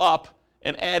all go up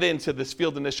and add into this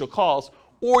field initial calls.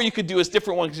 Or you could do a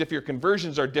different one, because if your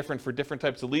conversions are different for different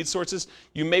types of lead sources,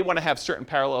 you may want to have certain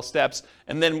parallel steps,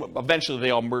 and then eventually they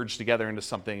all merge together into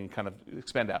something and kind of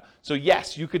expand out. So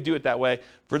yes, you could do it that way.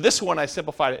 For this one, I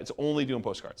simplified it. It's only doing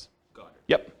postcards. Got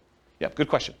it. Yep, good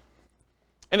question.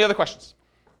 Any other questions?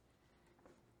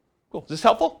 Cool. Is this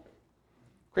helpful?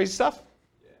 Crazy stuff?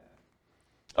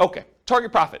 Yeah. Okay,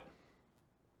 target profit.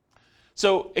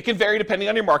 So it can vary depending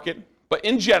on your market, but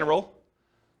in general,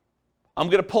 I'm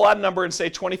going to pull out a number and say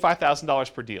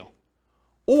 $25,000 per deal,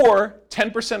 or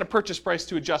 10% of purchase price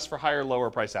to adjust for higher, lower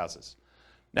price houses.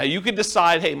 Now you could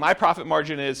decide, hey, my profit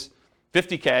margin is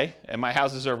 $50K and my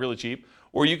houses are really cheap,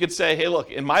 or you could say, hey,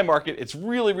 look, in my market, it's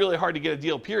really, really hard to get a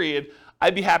deal, period.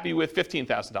 I'd be happy with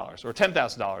 $15,000 or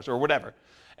 $10,000 or whatever.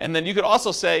 And then you could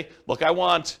also say, look, I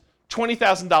want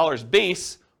 $20,000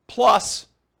 base plus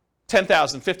 $10,000,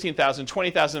 $15,000,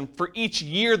 $20,000 for each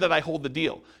year that I hold the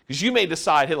deal. Because you may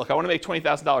decide, hey, look, I want to make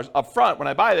 $20,000 up front when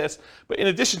I buy this, but in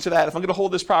addition to that, if I'm going to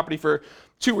hold this property for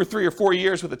 2 or 3 or 4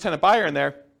 years with a tenant buyer in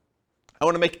there, I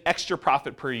want to make extra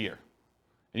profit per year.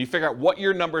 And you figure out what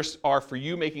your numbers are for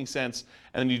you making sense,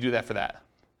 and then you do that for that.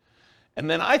 And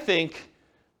then I think,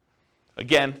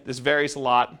 again, this varies a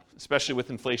lot, especially with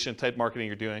inflation type marketing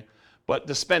you're doing, but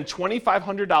to spend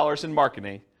 $2,500 in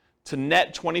marketing to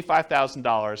net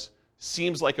 $25,000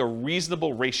 seems like a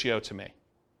reasonable ratio to me.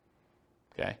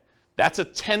 Okay? That's a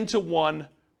 10-to-1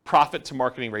 profit to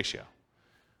marketing ratio.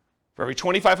 For every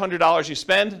 $2,500 you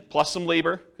spend, plus some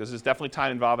labor, because there's definitely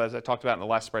time involved, as I talked about in the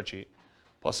last spreadsheet,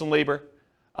 plus some labor.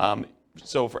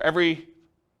 So for every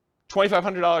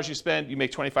 $2,500 you spend, you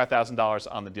make $25,000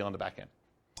 on the deal on the back end.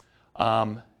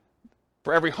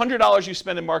 For every $100 you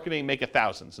spend in marketing, make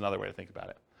 $1,000 is another way to think about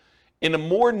it. In a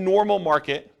more normal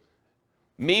market,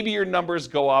 maybe your numbers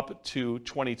go up to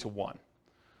 20-to-1.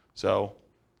 So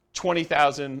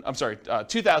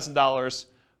 $2,000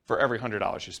 for every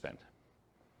 $100 you spend.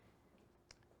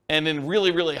 And in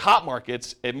really, really hot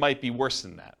markets, it might be worse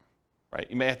than that, right?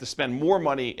 You may have to spend more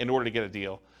money in order to get a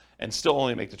deal and still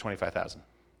only make the $25,000.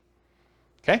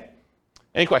 Okay?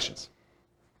 Any questions?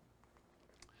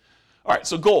 All right,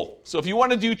 so goal. So if you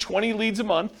want to do 20 leads a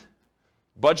month,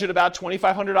 budget about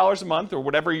 $2,500 a month or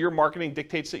whatever your marketing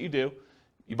dictates that you do.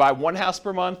 You buy one house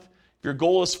per month. If your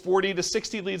goal is 40 to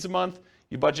 60 leads a month,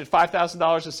 you budget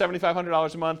 $5,000 to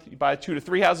 $7,500 a month. You buy 2 to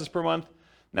 3 houses per month.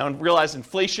 Now realize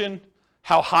inflation,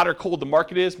 how hot or cold the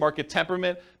market is, market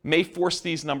temperament, may force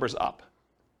these numbers up.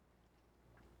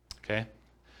 Okay?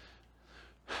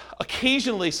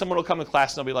 Occasionally, someone will come to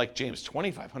class and they'll be like, James,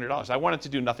 $2,500. I wanted to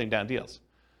do nothing down deals.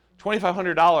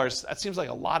 $2,500, that seems like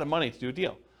a lot of money to do a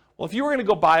deal. Well, if you were going to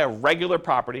go buy a regular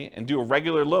property and do a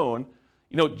regular loan,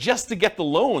 just to get the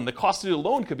loan, the cost to do the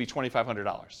loan could be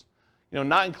 $2,500.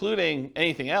 Not including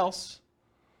anything else.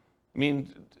 I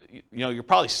mean, you're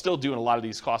probably still doing a lot of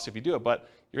these costs if you do it, but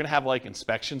you're going to have like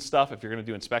inspection stuff if you're going to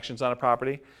do inspections on a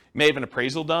property. You may have an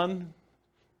appraisal done.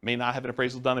 May not have an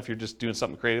appraisal done if you're just doing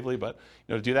something creatively, but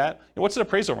to do that, what's an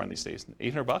appraisal run these days?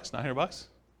 $800, $900,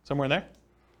 somewhere in there,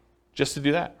 just to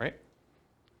do that, right?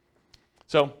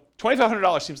 So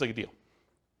 $2,500 seems like a deal.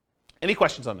 Any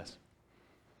questions on this?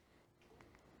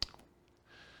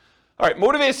 All right,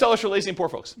 motivated sellers for lazy and poor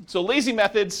folks. So lazy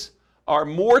methods are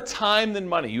more time than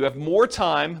money. You have more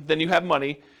time than you have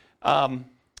money. I'm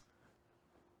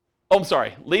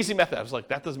sorry, lazy method. I was like,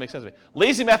 that doesn't make sense to me.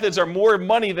 Lazy methods are more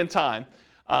money than time.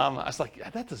 I was like,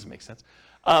 yeah, that doesn't make sense.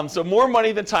 So more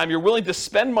money than time. You're willing to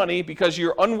spend money because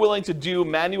you're unwilling to do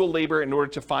manual labor in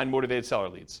order to find motivated seller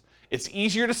leads. It's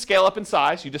easier to scale up in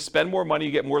size. You just spend more money,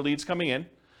 you get more leads coming in.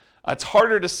 It's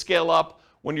harder to scale up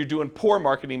when you're doing poor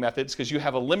marketing methods because you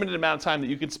have a limited amount of time that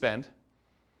you can spend.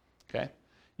 Okay?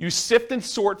 You sift and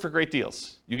sort for great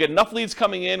deals. You get enough leads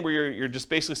coming in where you're just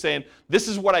basically saying, this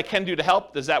is what I can do to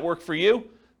help. Does that work for you?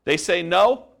 They say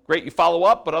no. Great, you follow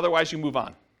up, but otherwise you move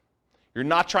on. You're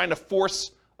not trying to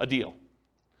force a deal.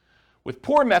 With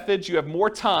poor methods, you have more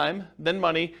time than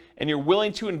money, and you're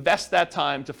willing to invest that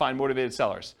time to find motivated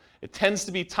sellers. It tends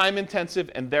to be time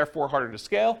intensive and therefore harder to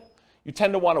scale. You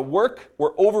tend to want to work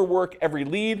or overwork every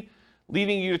lead,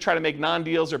 leading you to try to make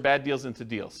non-deals or bad deals into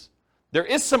deals. There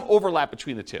is some overlap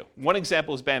between the two. One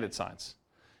example is bandit signs.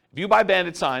 If you buy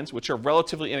bandit signs, which are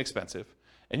relatively inexpensive,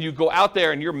 and you go out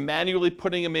there and you're manually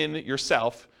putting them in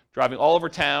yourself, driving all over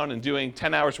town and doing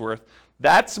 10 hours worth,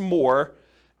 that's more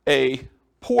a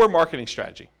poor marketing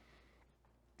strategy.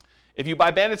 If you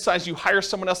buy bandit signs, you hire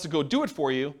someone else to go do it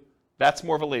for you, that's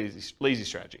more of a lazy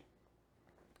strategy.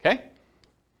 Okay?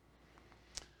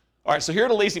 All right, so here are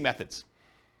the lazy methods.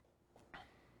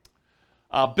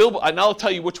 And I'll tell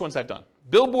you which ones I've done.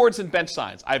 Billboards and bench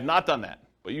signs. I have not done that.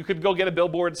 But you could go get a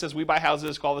billboard that says, we buy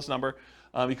houses, call this number.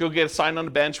 You could go get a sign on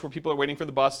the bench where people are waiting for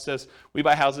the bus that says, we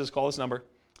buy houses, call this number.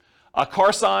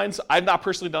 Car signs, I've not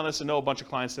personally done this. I know a bunch of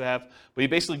clients that have. But you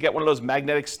basically get one of those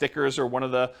magnetic stickers or one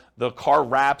of the car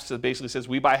wraps that basically says,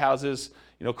 we buy houses,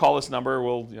 call this number,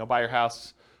 we'll buy your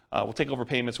house. We'll take over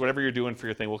payments, whatever you're doing for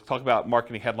your thing. We'll talk about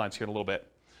marketing headlines here in a little bit.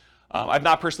 I've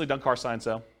not personally done car signs,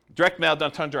 though. Direct mail,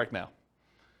 done a ton of direct mail.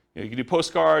 You can do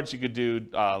postcards, you could do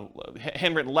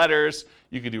handwritten letters,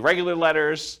 you could do regular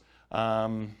letters,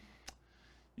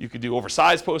 you could do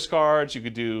oversized postcards, you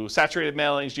could do saturated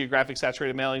mailings, geographic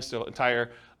saturated mailings to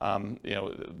entire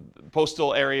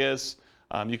postal areas.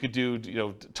 You could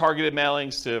do targeted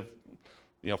mailings to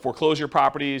foreclosure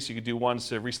properties. You could do ones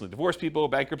to recently divorced people,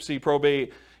 bankruptcy,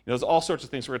 probate. There's all sorts of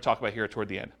things we're going to talk about here toward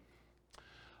the end.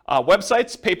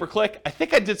 Websites, pay-per-click. I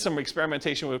think I did some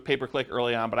experimentation with pay-per-click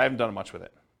early on, but I haven't done much with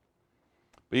it.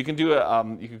 But you can do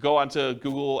you could go onto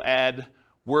Google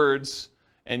AdWords,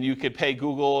 and you could pay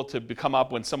Google to come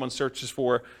up when someone searches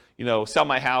for, sell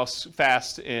my house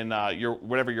fast in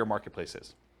whatever your marketplace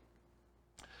is.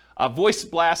 Voice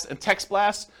blast and text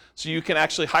blast, so you can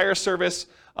actually hire a service,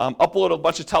 upload a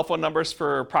bunch of telephone numbers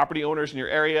for property owners in your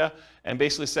area, and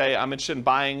basically say, I'm interested in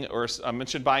buying, or I'm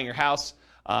interested in buying your house.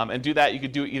 And do that. You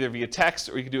could do it either via text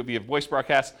or you could do it via voice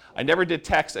broadcast. I never did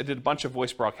text. I did a bunch of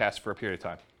voice broadcasts for a period of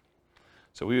time.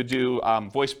 So we would do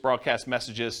voice broadcast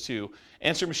messages to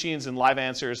answer machines and live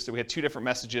answers. So we had 2 different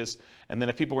messages. And then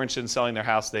if people were interested in selling their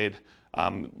house, they'd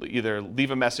either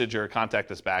leave a message or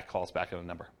contact us back, call us back on a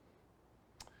number.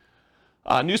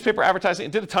 Newspaper advertising. I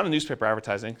did a ton of newspaper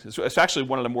advertising. It's actually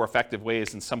one of the more effective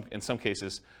ways in some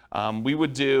cases. We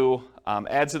would do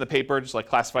ads in the paper, just like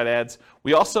classified ads.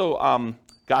 We also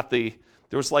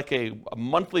there was like a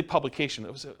monthly publication.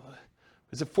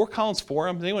 Is it Fort Collins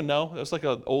Forum? Does anyone know? It was like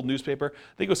an old newspaper.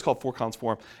 I think it was called Fort Collins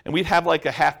Forum. And we'd have like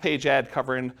a half-page ad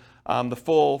covering the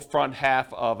full front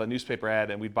half of a newspaper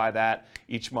ad, and we'd buy that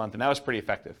each month. And that was pretty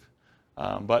effective.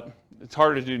 But it's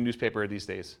harder to do newspaper these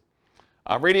days.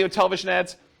 Radio and television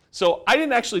ads. So I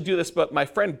didn't actually do this, but my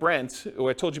friend Brent, who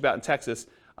I told you about in Texas,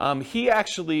 he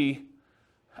actually,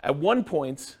 at one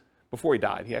point, before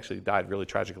he actually died really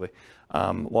tragically,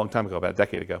 a long time ago, about a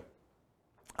decade ago.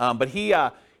 But he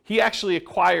actually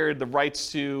acquired the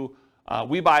rights to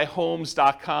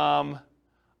WeBuyHomes.com.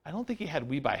 I don't think he had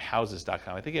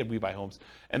WeBuyHouses.com. I think he had WeBuyHomes.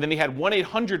 And then he had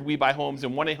 1-800-WeBuyHomes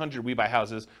and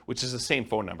 1-800-WeBuyHouses, which is the same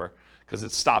phone number because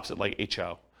it stops at like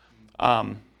HO.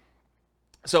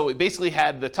 So it basically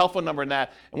had the telephone number and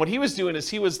that. And what he was doing is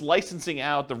he was licensing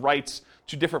out the rights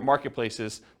to different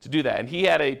marketplaces to do that. And he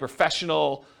had a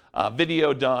professional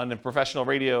video done and professional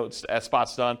radio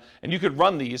spots done. And you could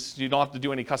run these. You don't have to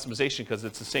do any customization because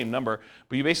it's the same number.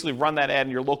 But you basically run that ad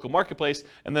in your local marketplace,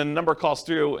 and then the number calls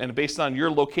through. And based on your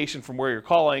location from where you're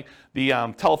calling, the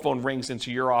telephone rings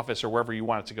into your office or wherever you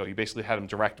want it to go. You basically had them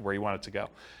direct where you want it to go.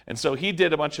 And so he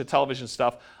did a bunch of television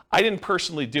stuff. I didn't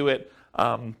personally do it.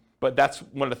 But that's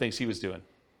one of the things he was doing.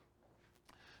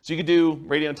 So you could do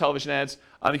radio and television ads.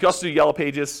 You can also do Yellow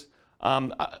Pages.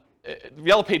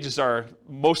 Yellow Pages are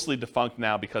mostly defunct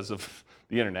now because of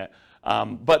the internet.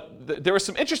 But there were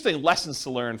some interesting lessons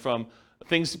to learn from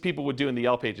things that people would do in the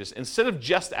Yellow Pages. Instead of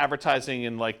just advertising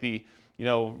in like the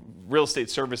real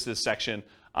estate services section,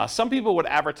 some people would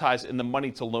advertise in the money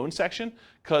to loan section.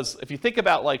 Because if you think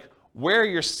about like where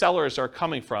your sellers are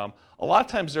coming from, a lot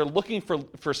of times they're looking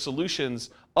for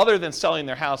solutions other than selling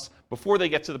their house before they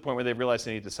get to the point where they realize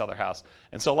they need to sell their house.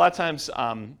 And so a lot of times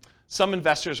some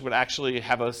investors would actually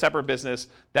have a separate business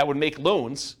that would make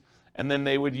loans, and then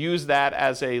they would use that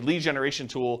as a lead generation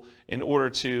tool in order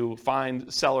to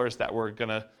find sellers that were going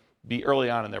to be early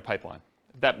on in their pipeline.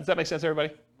 Does that make sense,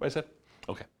 everybody, what I said?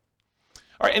 Okay.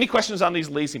 All right, any questions on these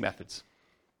lazy methods?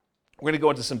 We're going to go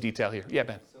into some detail here. Yeah,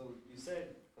 Ben. So you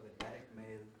said for the direct mail,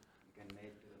 you can mail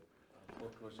to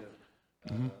foreclosure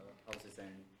houses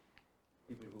and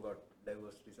people who got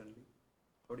divorced recently.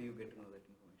 How do you get to know that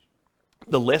information?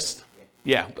 The list?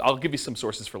 Yeah, I'll give you some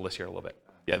sources for lists here in a little bit.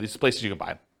 Yeah, these are places you can buy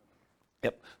them.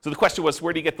 Yep. So the question was,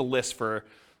 where do you get the list for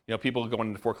people going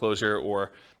into foreclosure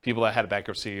or people that had a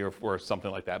bankruptcy or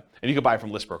something like that? And you can buy it from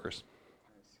list brokers.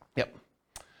 Yep.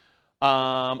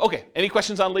 Okay, any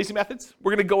questions on lazy methods?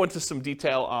 We're going to go into some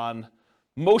detail on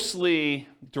mostly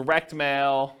direct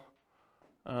mail.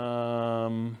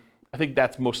 I think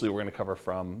that's mostly what we're going to cover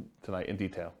from tonight in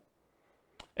detail.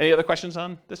 Any other questions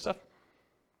on this stuff?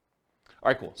 All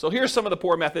right, cool. So here's some of the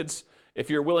poor methods. If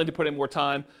you're willing to put in more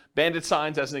time, bandit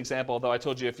signs as an example, although I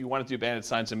told you if you want to do bandit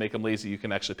signs and make them lazy, you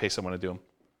can actually pay someone to do them.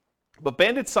 But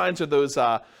bandit signs are those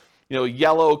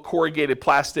yellow corrugated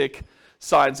plastic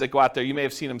signs that go out there. You may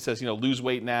have seen them, says, lose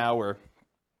weight now, or,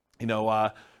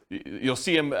 you'll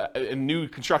see them in new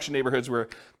construction neighborhoods where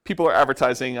people are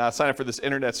advertising, sign up for this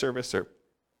internet service or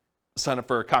sign up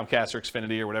for Comcast or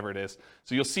Xfinity or whatever it is.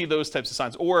 So you'll see those types of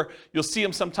signs, or you'll see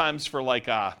them sometimes for like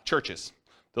churches.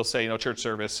 They'll say, church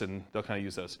service, and they'll kind of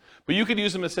use those. But you could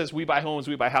use them that says, we buy homes,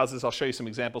 we buy houses. I'll show you some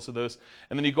examples of those.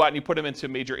 And then you go out and you put them into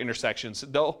major intersections.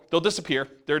 They'll disappear.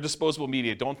 They're disposable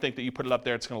media. Don't think that you put it up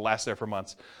there, it's going to last there for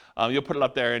months. You'll put it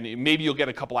up there, and maybe you'll get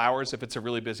a couple hours if it's a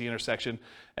really busy intersection,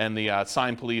 and the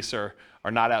sign police are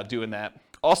not out doing that.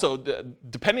 Also,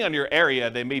 depending on your area,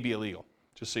 they may be illegal,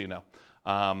 just so you know.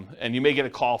 And you may get a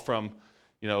call from,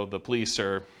 the police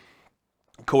or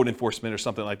code enforcement or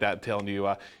something like that telling you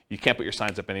you can't put your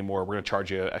signs up anymore. We're going to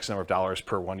charge you X number of dollars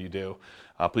per one you do.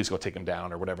 Please go take them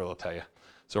down or whatever they'll tell you.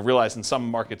 So realize in some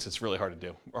markets it's really hard to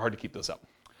do or hard to keep those up.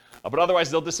 But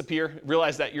otherwise they'll disappear.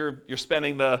 Realize that you're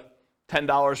spending the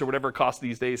 $10 or whatever it costs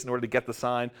these days in order to get the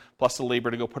sign plus the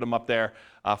labor to go put them up there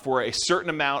for a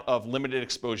certain amount of limited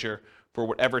exposure for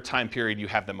whatever time period you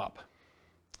have them up.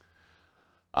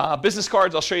 Business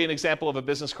cards, I'll show you an example of a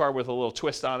business card with a little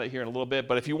twist on it here in a little bit.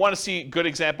 But if you want to see good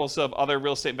examples of other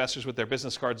real estate investors with their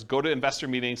business cards, go to investor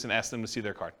meetings and ask them to see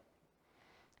their card.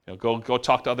 Go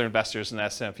talk to other investors and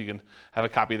ask them if you can have a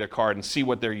copy of their card and see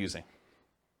what they're using.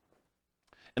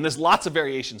 And there's lots of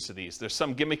variations to these. There's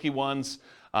some gimmicky ones.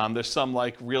 There's some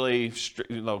like really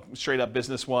straight up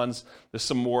business ones. There's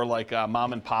some more like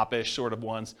mom and pop-ish sort of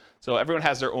ones. So everyone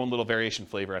has their own little variation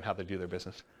flavor on how they do their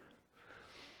business.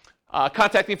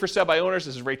 Contacting for sale by owners,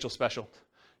 this is Rachel's special.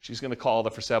 She's going to call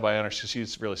the for sale by owners.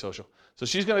 She's really social. So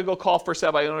she's going to go call for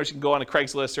sale by owners. You can go on a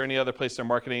Craigslist or any other place they're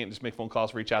marketing and just make phone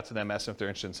calls, reach out to them, ask them if they're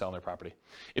interested in selling their property.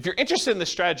 If you're interested in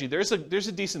this strategy, there's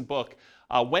a decent book.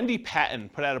 Wendy Patton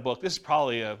put out a book. This is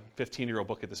probably a 15-year-old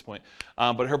book at this point.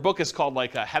 But her book is called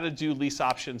How to Do Lease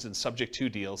Options and Subject to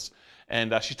Deals.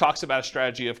 And she talks about a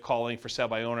strategy of calling for sale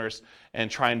by owners and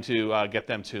trying to get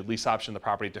them to lease option the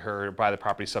property to her or buy the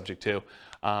property subject to.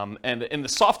 And in the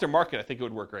softer market, I think it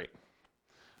would work great.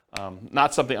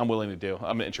 Not something I'm willing to do.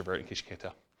 I'm an introvert, in case you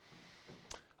can't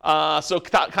tell. So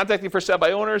contacting for sale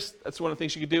by owners, that's one of the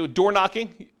things you could do. Door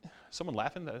knocking. Someone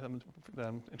laughing that I'm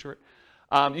an introvert?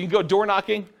 You can go door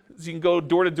knocking. So you can go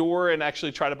door to door and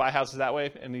actually try to buy houses that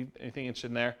way. Anything interested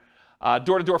in there?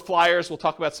 Door to door flyers. We'll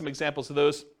talk about some examples of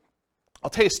those. I'll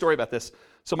tell you a story about this.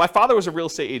 So my father was a real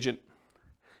estate agent,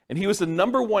 and he was the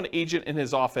 #1 agent in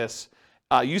his office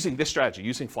using this strategy,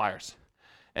 using flyers.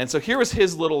 And so here was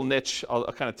his little niche. I'll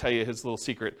kind of tell you his little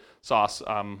secret sauce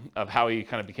of how he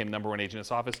kind of became #1 agent in his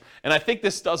office. And I think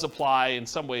this does apply in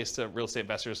some ways to real estate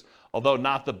investors, although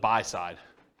not the buy side.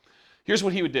 Here's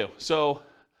what he would do. So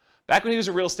back when he was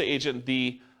a real estate agent,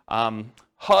 the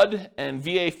HUD and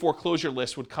VA foreclosure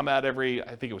list would come out every,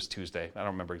 I think it was Tuesday. I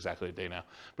don't remember exactly the day now.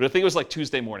 But I think it was like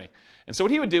Tuesday morning. And so what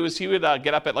he would do is he would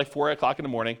get up at like 4 o'clock in the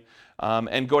morning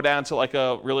and go down to like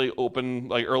a really open,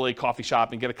 like early coffee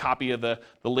shop and get a copy of the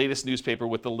latest newspaper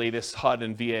with the latest HUD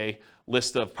and VA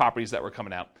list of properties that were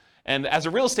coming out. And as a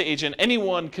real estate agent,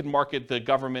 anyone could market the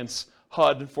government's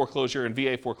HUD foreclosure and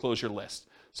VA foreclosure list.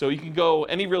 So you can go,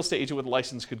 any real estate agent with a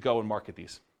license could go and market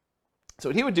these. So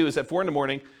what he would do is at 4 in the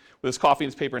morning, with his coffee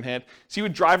and his paper in hand, so he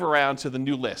would drive around to the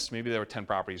new list. Maybe there were 10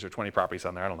 properties or 20 properties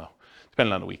on there, I don't know,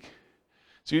 depending on the week.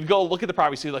 So you'd go look at the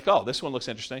properties, see like, oh, this one looks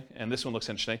interesting, and this one looks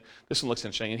interesting, this one looks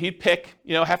interesting. And he'd pick,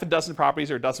 half a dozen properties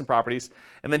or a dozen properties,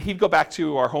 and then he'd go back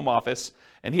to our home office,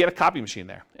 and he had a copy machine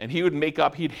there. And he would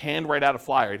he'd hand write out a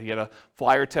flyer. He had a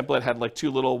flyer template, had like 2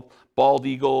 little bald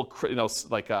eagle,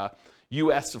 like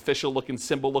U.S. official-looking,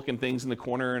 symbol-looking things in the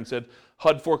corner and said,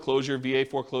 HUD foreclosure, VA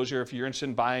foreclosure, if you're interested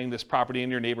in buying this property in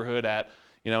your neighborhood at,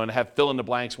 and have fill in the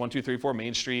blanks, 1, 2, 3, 4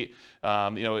 Main Street.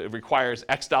 It requires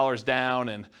X dollars down,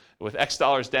 and with X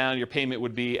dollars down, your payment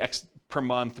would be X per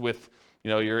month with,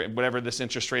 your whatever this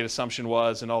interest rate assumption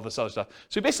was and all this other stuff.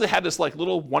 So he basically had this like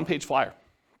little one-page flyer.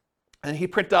 And he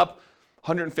printed up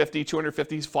 150,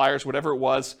 250 flyers, whatever it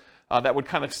was, that would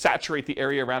kind of saturate the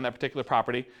area around that particular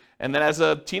property. And then as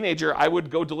a teenager, I would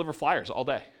go deliver flyers all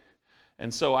day.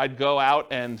 And so I'd go out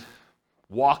and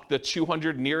walk the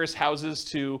 200 nearest houses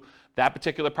to that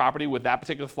particular property with that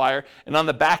particular flyer. And on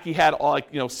the back, he had all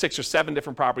 6 or 7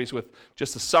 different properties with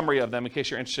just a summary of them in case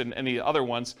you're interested in any other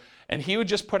ones. And he would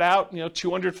just put out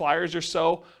 200 flyers or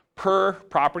so per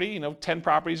property, 10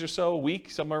 properties or so a week,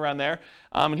 somewhere around there.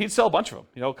 And he'd sell a bunch of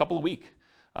them, a couple a week,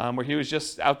 where he was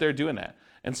just out there doing that.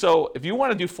 And so if you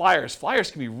want to do flyers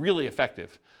can be really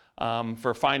effective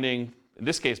for finding, in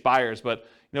this case, buyers, but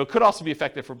it could also be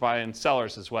effective for buying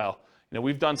sellers as well.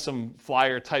 We've done some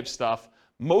flyer type stuff.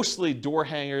 Mostly door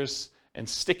hangers and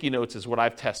sticky notes is what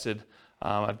I've tested.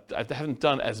 I haven't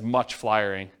done as much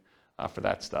flyering for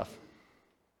that stuff.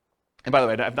 And by the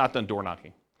way, I've not done door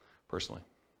knocking, personally.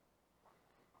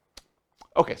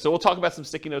 Okay, so we'll talk about some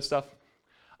sticky note stuff.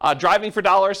 Driving for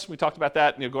dollars, we talked about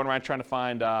that, going around trying to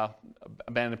find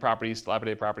abandoned properties,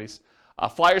 dilapidated properties.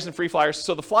 Flyers and free flyers.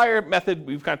 So the flyer method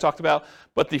we've kind of talked about,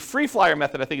 but the free flyer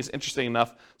method I think is interesting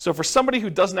enough. So for somebody who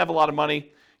doesn't have a lot of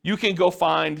money, you can go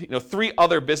find 3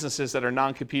 other businesses that are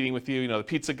non-competing with you, the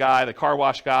pizza guy, the car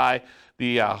wash guy,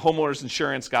 the homeowner's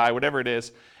insurance guy, whatever it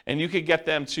is, and you could get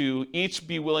them to each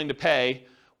be willing to pay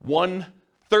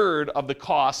 1/3 of the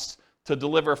cost to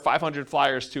deliver 500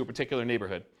 flyers to a particular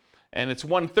neighborhood. And it's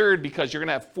 1/3 because you're going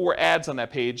to have 4 ads on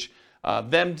that page,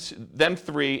 them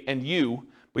 3 and you,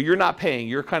 but you're not paying.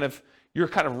 You're kind of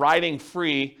riding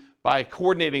free by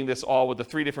coordinating this all with the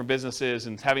 3 different businesses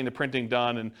and having the printing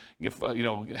done and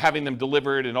having them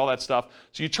delivered and all that stuff.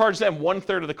 So you charge them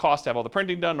 1/3 of the cost to have all the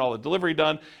printing done, all the delivery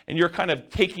done, and you're kind of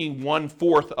taking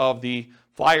 1/4 of the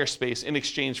flyer space in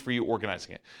exchange for you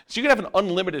organizing it. So you can have an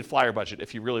unlimited flyer budget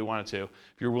if you really wanted to,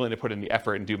 if you're willing to put in the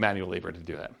effort and do manual labor to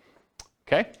do that.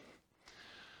 Okay?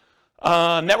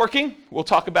 Networking, we'll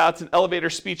talk about an elevator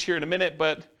speech here in a minute,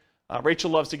 but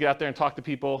Rachel loves to get out there and talk to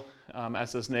people,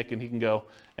 as does Nick, and he can go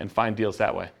and find deals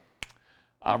that way.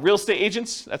 Real estate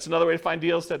agents, that's another way to find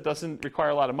deals that doesn't require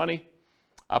a lot of money.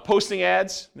 Posting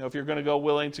ads, if you're going to go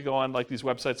willing to go on like these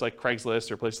websites like Craigslist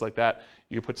or places like that,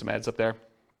 you can put some ads up there.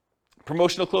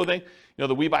 Promotional clothing,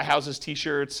 the We Buy Houses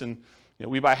t-shirts and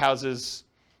We Buy Houses,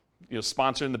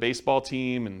 sponsoring the baseball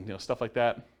team and stuff like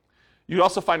that. You can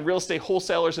also find real estate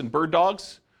wholesalers and bird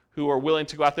dogs who are willing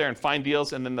to go out there and find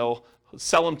deals, and then they'll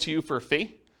sell them to you for a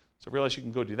fee. So realize you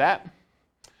can go do that.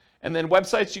 And then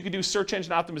websites, you can do search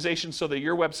engine optimization so that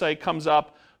your website comes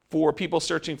up for people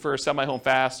searching for Sell My Home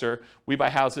Fast or We Buy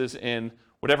Houses in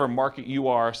whatever market you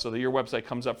are, so that your website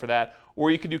comes up for that. Or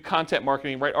you can do content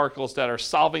marketing, write articles that are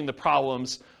solving the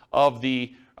problems of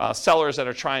the sellers that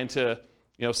are trying to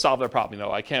solve their problem.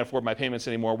 I can't afford my payments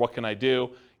anymore. What can I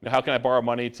do? How can I borrow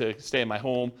money to stay in my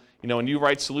home? And you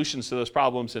write solutions to those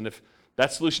problems. And if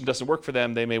that solution doesn't work for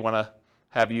them, they may want to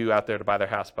have you out there to buy their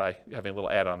house by having a little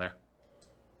ad on there.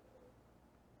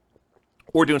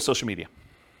 Or doing social media.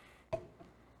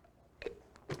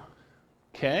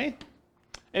 Okay.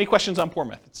 Any questions on poor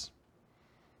methods?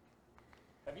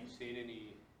 Have you seen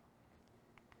any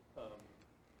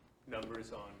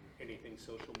numbers on anything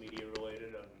social media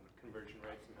related on conversion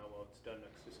rates and how well it's done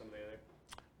next to some of the other?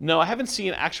 No, I haven't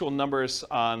seen actual numbers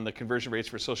on the conversion rates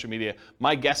for social media.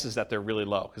 My guess is that they're really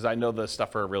low because I know the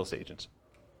stuff for real estate agents.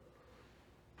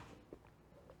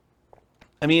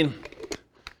 I mean,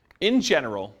 in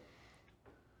general,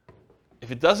 if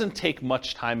it doesn't take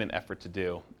much time and effort to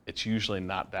do, it's usually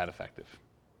not that effective,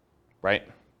 right?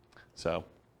 So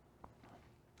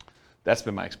that's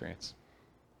been my experience.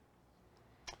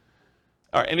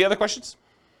 All right, any other questions?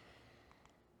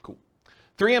 Cool.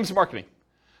 3 M's marketing.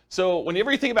 So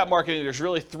whenever you think about marketing, there's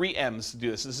really 3 M's to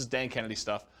do this. This is Dan Kennedy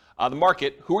stuff. The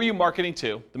market, who are you marketing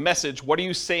to? The message, what are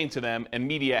you saying to them? And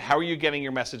media, how are you getting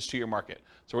your message to your market?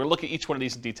 So we're going to look at each one of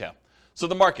these in detail. So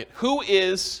the market, who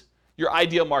is your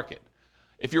ideal market?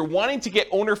 If you're wanting to get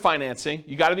owner financing,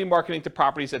 you got to be marketing to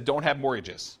properties that don't have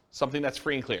mortgages, something that's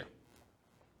free and clear.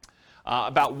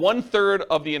 About 1/3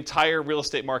 of the entire real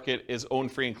estate market is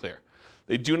owned free and clear.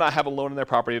 They do not have a loan in their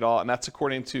property at all, and that's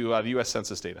according to the U.S.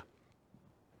 Census data.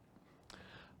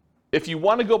 If you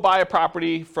want to go buy a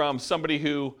property from somebody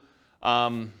who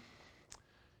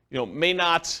may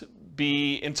not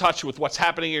be in touch with what's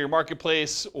happening in your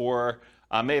marketplace or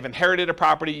may have inherited a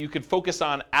property, you can focus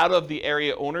on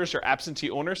out-of-the-area owners or absentee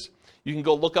owners. You can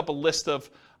go look up a list of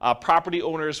property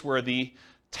owners where the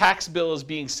tax bill is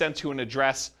being sent to an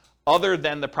address other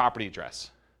than the property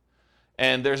address.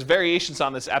 And there's variations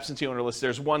on this absentee owner list.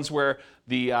 There's ones where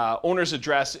the owner's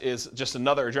address is just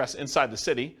another address inside the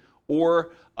city,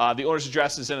 or the owner's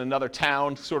address is in another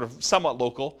town, sort of somewhat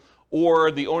local,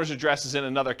 or the owner's address is in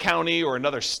another county or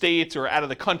another state or out of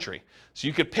the country. So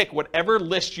you could pick whatever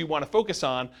list you want to focus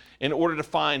on in order to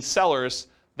find sellers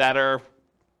that are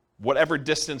whatever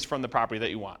distance from the property that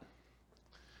you want.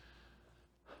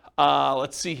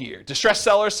 Let's see here. Distressed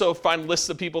sellers, so find lists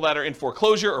of people that are in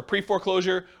foreclosure or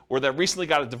pre-foreclosure, or that recently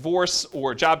got a divorce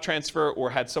or a job transfer or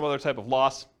had some other type of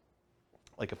loss,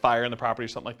 like a fire in the property or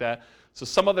something like that. So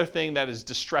some other thing that is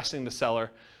distressing the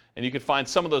seller, and you can find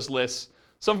some of those lists.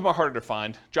 Some of them are harder to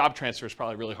find. Job transfer is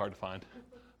probably really hard to find.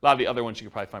 A lot of the other ones you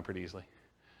can probably find pretty easily.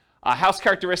 House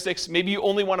characteristics, maybe you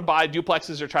only want to buy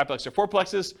duplexes or triplexes or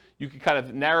fourplexes. You can kind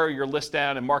of narrow your list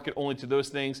down and market only to those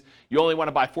things. You only want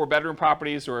to buy 4-bedroom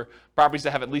properties, or properties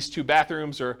that have at least 2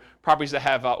 bathrooms, or properties that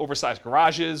have oversized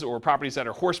garages, or properties that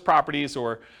are horse properties,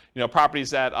 or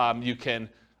properties that you can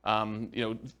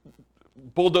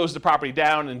bulldoze the property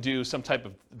down and do some type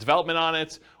of development on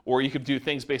it, or you could do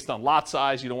things based on lot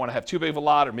size. You don't want to have too big of a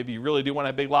lot, or maybe you really do want to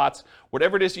have big lots.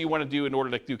 Whatever it is that you want to do in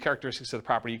order to do characteristics of the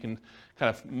property, you can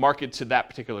kind of market to that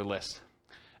particular list.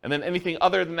 And then anything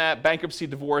other than that, bankruptcy,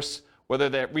 divorce, whether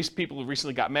they're people who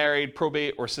recently got married,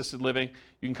 probate, or assisted living,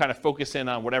 you can kind of focus in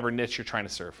on whatever niche you're trying to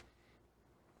serve.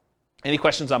 Any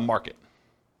questions on market?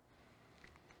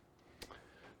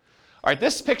 All right,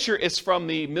 this picture is from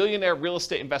the Millionaire Real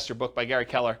Estate Investor book by Gary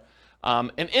Keller.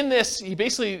 And in this, he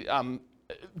basically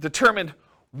determined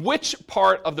which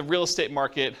part of the real estate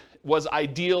market was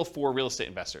ideal for real estate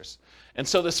investors. And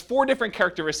so there's 4 different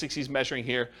characteristics he's measuring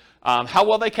here. How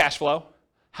well they cash flow,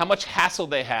 how much hassle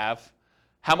they have,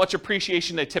 how much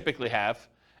appreciation they typically have,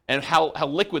 and how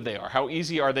liquid they are, how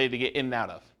easy are they to get in and out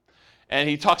of. And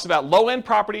he talks about low-end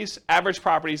properties, average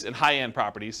properties, and high-end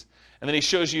properties. And then he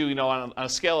shows you, on a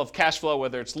scale of cash flow,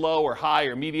 whether it's low or high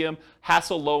or medium,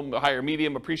 hassle, low, high or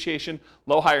medium, appreciation,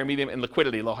 low, high or medium, and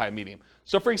liquidity, low, high, medium.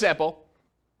 So for example,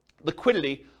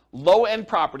 liquidity, low-end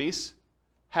properties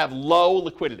have low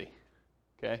liquidity.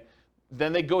 Okay?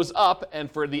 Then it goes up, and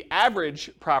for the average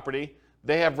property,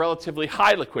 they have relatively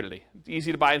high liquidity. It's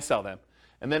easy to buy and sell them.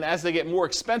 And then as they get more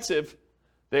expensive,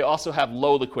 they also have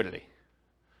low liquidity.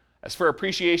 As for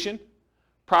appreciation,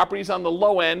 properties on the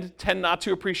low end tend not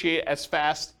to appreciate as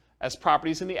fast as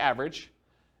properties in the average,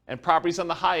 and properties on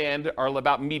the high end are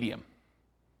about medium.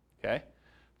 Okay?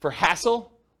 For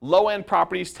hassle, low-end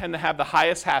properties tend to have the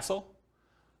highest hassle,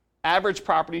 average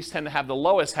properties tend to have the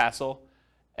lowest hassle,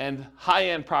 and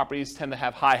high-end properties tend to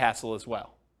have high hassle as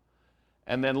well.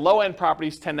 And then low-end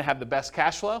properties tend to have the best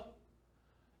cash flow,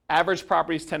 average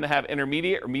properties tend to have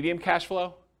intermediate or medium cash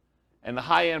flow, and the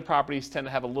high-end properties tend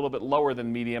to have a little bit lower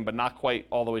than medium, but not quite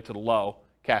all the way to the low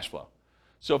cash flow.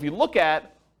 So if you look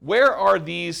at where are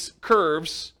these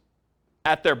curves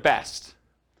at their best,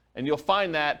 and you'll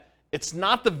find that it's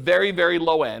not the very, very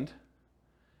low end,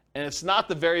 and it's not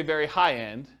the very, very high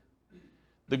end.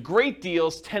 The great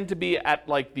deals tend to be at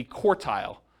like the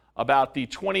quartile, about the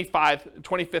 25th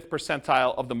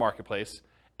percentile of the marketplace,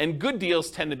 and good deals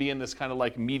tend to be in this kind of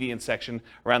like median section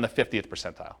around the 50th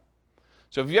percentile.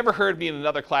 So if you ever heard me in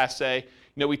another class say,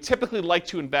 we typically like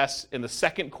to invest in the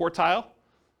second quartile.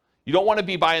 You don't want to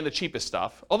be buying the cheapest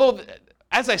stuff. Although,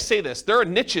 as I say this, there are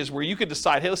niches where you could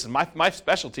decide, hey, listen, my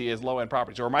specialty is low-end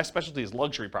properties, or my specialty is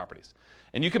luxury properties.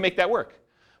 And you can make that work.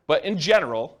 But in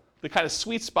general, the kind of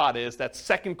sweet spot is that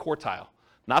second quartile.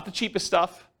 Not the cheapest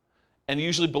stuff, and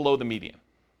usually below the median.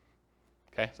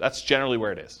 Okay, so that's generally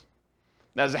where it is.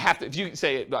 Now, does it have to, if you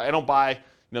say, I don't buy,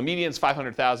 median's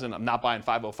 500,000, I'm not buying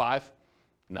 505.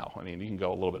 No, I mean, you can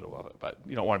go a little bit above it, but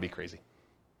you don't want to be crazy.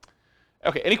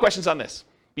 Okay, any questions on this?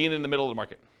 Being in the middle of the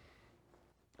market.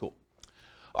 Cool.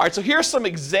 All right, so here's some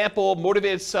example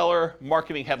motivated seller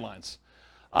marketing headlines.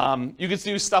 You can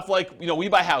do stuff like, we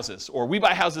buy houses, or we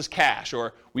buy houses cash,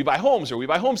 or we buy homes, or we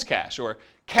buy homes cash, or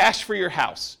cash for your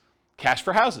house, cash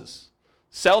for houses.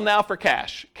 Sell now for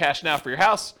cash, cash now for your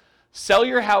house. Sell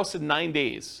your house in 9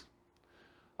 days.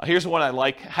 Here's one I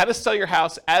like. How to sell your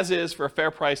house as is for a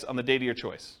fair price on the date of your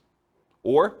choice.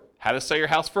 Or how to sell your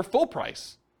house for full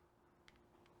price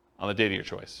on the date of your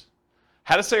choice.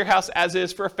 How to sell your house as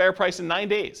is for a fair price in 9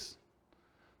 days.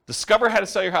 Discover how to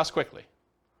sell your house quickly.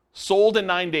 Sold in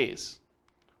 9 days.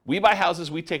 We buy houses,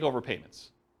 we take over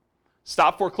payments.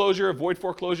 Stop foreclosure, avoid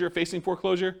foreclosure, facing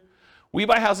foreclosure. We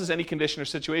buy houses any condition or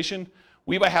situation.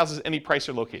 We buy houses any price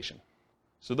or location.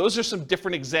 So those are some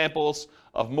different examples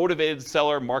of motivated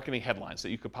seller marketing headlines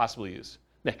that you could possibly use.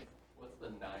 Nick? What's the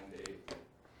 9 days?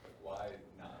 Why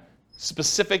 9?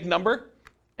 Specific number?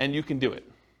 and you can do it.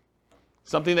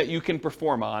 Something that you can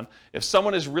perform on. If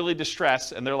someone is really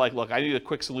distressed and they're like, look, I need a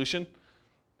quick solution,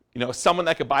 someone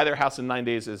that could buy their house in 9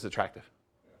 days is attractive.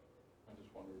 I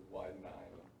just wondered why 9,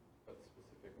 that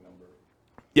specific number.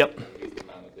 Yep. At least the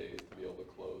amount of days to be able to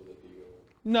close a deal.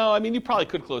 No, I mean, you probably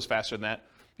could close faster than that.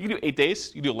 You can do 8 days.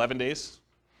 You can do 11 days.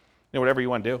 Whatever you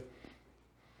want to do.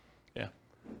 Yeah.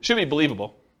 Should be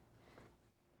believable.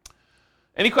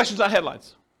 Any questions on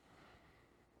headlines?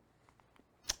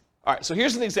 All right, so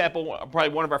here's an example, probably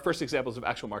one of our first examples of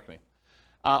actual marketing.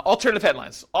 Alternative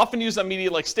headlines, often used on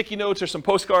media like sticky notes or some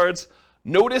postcards.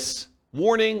 Notice,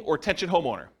 warning, or attention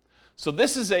homeowner. So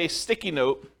this is a sticky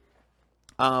note.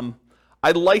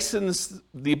 I licensed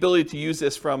the ability to use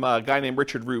this from a guy named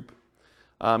Richard Roop.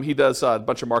 He does a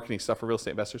bunch of marketing stuff for real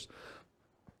estate investors.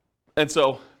 And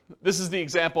so this is the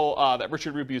example that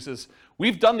Richard Roop uses.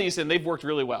 We've done these and they've worked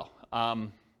really well.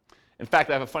 In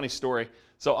fact, I have a funny story.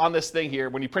 So on this thing here,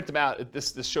 when you print them out,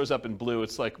 this shows up in blue.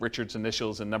 It's like Richard's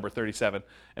initials and number 37.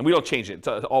 And we don't change it. It's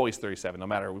always 37, no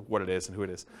matter what it is and who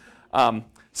it is.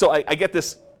 So I get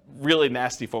this really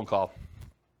nasty phone call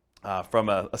from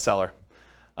a seller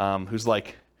who's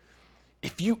like,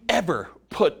 if you ever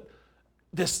put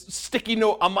this sticky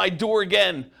note on my door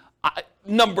again,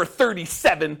 number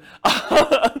 37.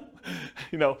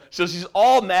 So she's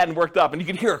all mad and worked up, and you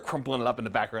can hear her crumpling it up in the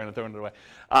background and throwing it away.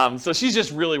 So she's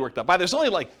just really worked up. There's only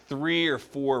like 3 or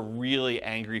 4 really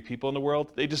angry people in the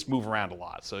world. They just move around a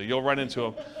lot, so you'll run into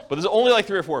them. But there's only like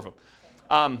 3 or 4 of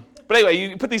them. But anyway,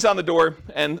 you put these on the door,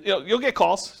 and you'll get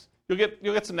calls. You'll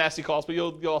get some nasty calls, but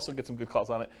you'll also get some good calls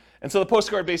on it. And so the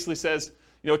postcard basically says,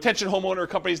 attention homeowner,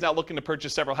 company's now looking to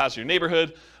purchase several houses in your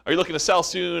neighborhood. Are you looking to sell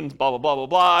soon? Blah, blah, blah,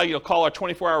 blah, blah. Call our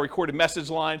 24-hour recorded message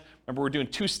line. Remember, we're doing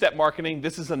 2-step marketing.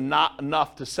 This is not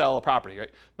enough to sell a property, right?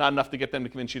 Not enough to get them to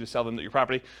convince you to sell them your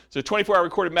property. So 24-hour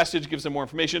recorded message gives them more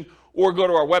information. Or go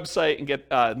to our website and get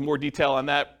more detail on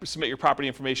that. Submit your property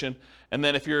information. And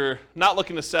then if you're not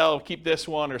looking to sell, keep this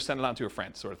one or send it on to a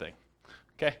friend, sort of thing.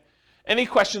 Okay? Any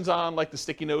questions on like the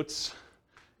sticky notes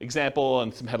example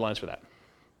and some headlines for that?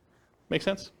 Make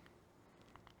sense?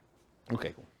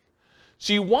 Okay, cool.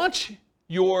 So you want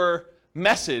your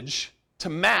message to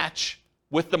match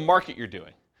with the market you're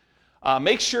doing.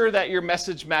 Make sure that your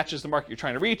message matches the market you're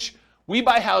trying to reach. We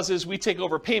buy houses, we take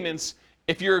over payments.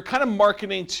 If you're kind of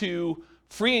marketing to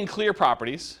free and clear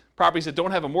properties that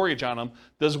don't have a mortgage on them,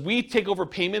 does we take over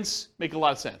payments make a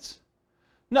lot of sense?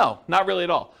 No, not really at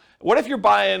all. What if you're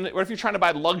trying to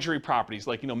buy luxury properties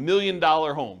like $1 million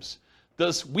homes?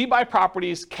 Does we buy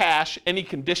properties cash, any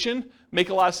condition, make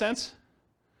a lot of sense?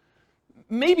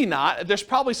 Maybe not. There's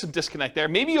probably some disconnect there.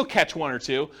 Maybe you'll catch 1 or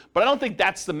 2, but I don't think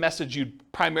that's the message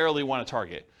you'd primarily want to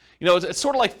target. It's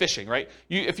sort of like fishing, right?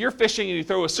 If you're fishing and you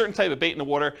throw a certain type of bait in the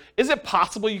water, is it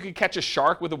possible you could catch a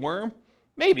shark with a worm?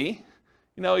 Maybe.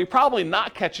 You're probably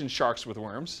not catching sharks with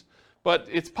worms, but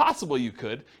it's possible you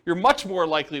could. You're much more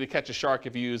likely to catch a shark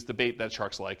if you use the bait that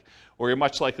sharks like, or you're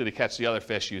much likely to catch the other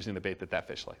fish using the bait that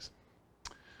fish likes.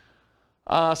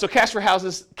 So cash for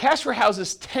houses. Cash for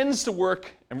houses tends to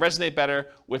work and resonate better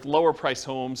with lower priced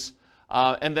homes.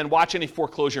 And then watch any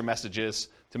foreclosure messages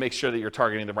to make sure that you're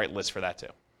targeting the right list for that too.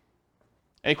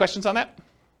 Any questions on that?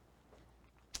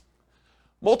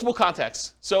 Multiple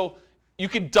contacts. So you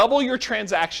can double your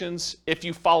transactions if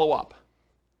you follow up.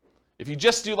 If you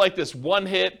just do like this one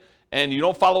hit and you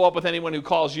don't follow up with anyone who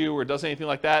calls you or does anything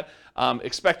like that,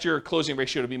 expect your closing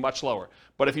ratio to be much lower.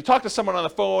 But if you talk to someone on the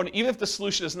phone, even if the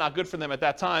solution is not good for them at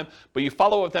that time, but you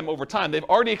follow up with them over time, they've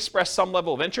already expressed some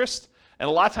level of interest, and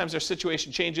a lot of times their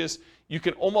situation changes. You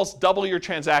can almost double your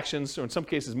transactions, or in some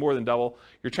cases more than double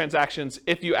your transactions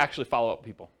if you actually follow up with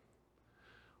people.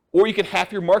 Or you can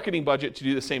half your marketing budget to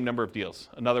do the same number of deals.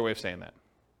 Another way of saying that.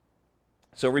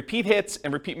 So repeat hits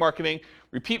and repeat marketing,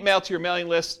 repeat mail to your mailing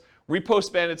list,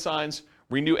 repost banded signs,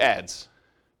 renew ads.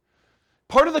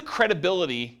 Part of the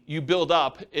credibility you build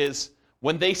up is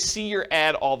when they see your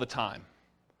ad all the time,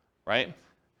 right?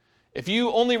 If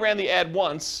you only ran the ad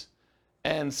once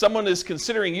and someone is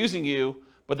considering using you,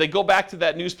 but they go back to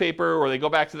that newspaper or they go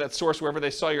back to that source wherever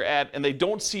they saw your ad and they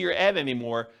don't see your ad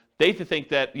anymore, they think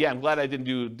that, yeah, I'm glad I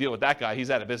didn't deal with that guy. He's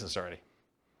out of business already.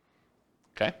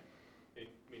 Okay?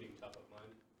 Meaning top of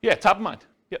mind? Yeah, top of mind.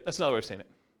 Yep, that's another way of saying it.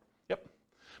 Yep.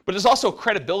 But there's also a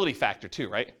credibility factor too,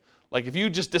 right? Like if you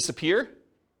just disappear,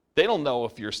 they don't know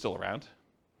if you're still around.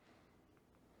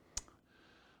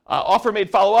 Offer made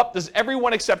follow-up. Does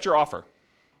everyone accept your offer?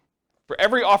 For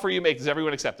every offer you make, does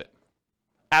everyone accept it?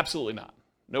 Absolutely not.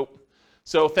 Nope.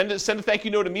 So send a thank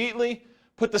you note immediately.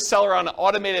 Put the seller on an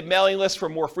automated mailing list for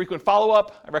more frequent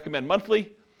follow-up. I recommend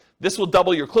monthly. This will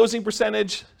double your closing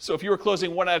percentage. So if you were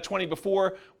closing 1 out of 20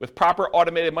 before, with proper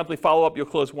automated monthly follow-up, you'll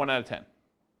close 1 out of 10.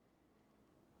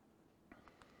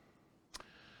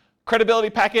 Credibility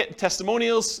packet and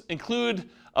testimonials include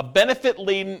a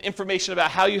benefit-laden information about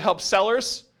how you help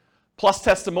sellers, plus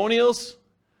testimonials.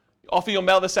 Often you'll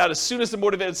mail this out as soon as the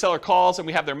motivated seller calls and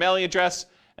we have their mailing address,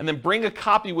 and then bring a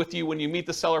copy with you when you meet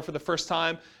the seller for the first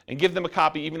time and give them a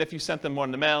copy even if you sent them one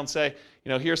in the mail and say,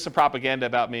 here's some propaganda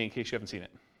about me in case you haven't seen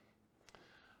it.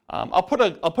 I'll put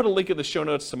a link in the show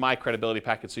notes to my credibility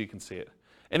packet so you can see it.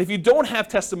 And if you don't have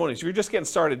testimonials, if you're just getting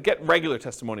started, get regular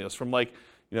testimonials from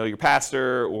your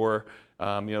pastor or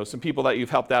some people that you've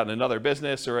helped out in another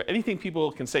business or anything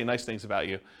people can say nice things about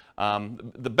you.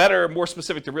 The better, more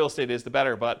specific to real estate is, the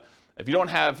better. But if you don't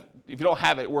have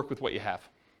it, work with what you have.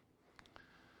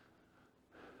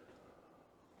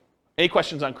 Any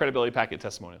questions on credibility packet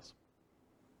testimonials?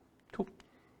 Cool.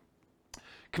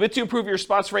 Commit to improve your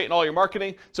response rate in all your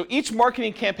marketing. So each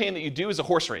marketing campaign that you do is a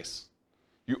horse race.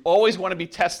 You always want to be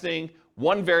testing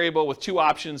one variable with 2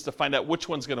 options to find out which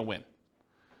one's going to win. It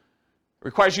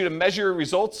requires you to measure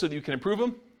results so that you can improve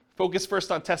them. Focus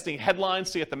first on testing headlines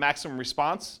to get the maximum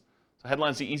response. So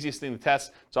headlines are the easiest thing to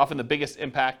test. It's often the biggest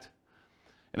impact.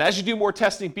 And as you do more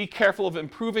testing, be careful of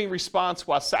improving response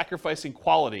while sacrificing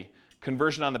quality,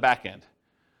 conversion on the back end.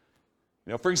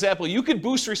 For example, you could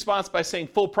boost response by saying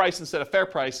full price instead of fair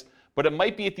price, but it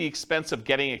might be at the expense of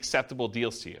getting acceptable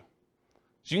deals to you.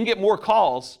 So you can get more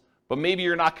calls, but maybe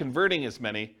you're not converting as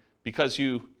many because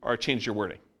you changed your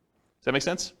wording. Does that make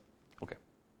sense? Okay.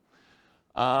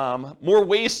 More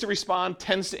ways to respond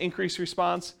tends to increase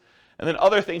response. And then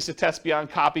other things to test beyond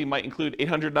copy might include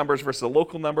 800 numbers versus a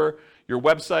local number, your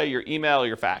website, your email, or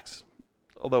your fax.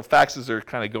 Although faxes are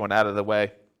kind of going out of the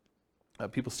way,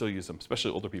 people still use them,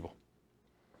 especially older people.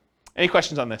 Any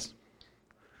questions on this?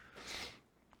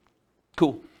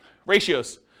 Cool.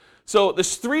 Ratios. So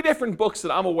there's 3 different books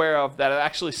that I'm aware of that have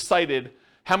actually cited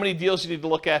how many deals you need to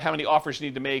look at, how many offers you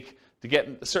need to make to get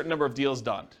a certain number of deals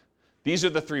done. These are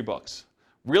the 3 books.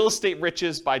 Real Estate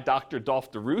Riches by Dr.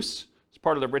 Dolph DeRoos. It's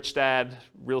part of the Rich Dad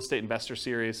Real Estate Investor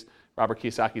series, Robert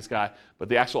Kiyosaki's guy. But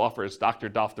the actual author is Dr.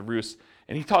 Dolph DeRoos.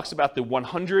 And he talks about the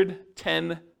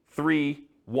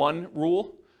 100-10-3-1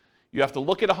 rule. You have to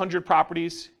look at 100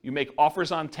 properties, you make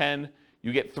offers on 10,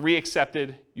 you get 3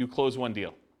 accepted, you close 1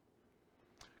 deal.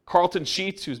 Carlton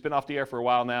Sheets, who's been off the air for a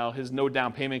while now, his no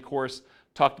down payment course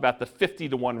talked about the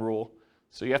 50-1 rule.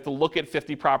 So you have to look at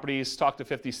 50 properties, talk to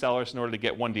 50 sellers in order to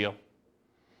get 1 deal.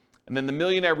 And then the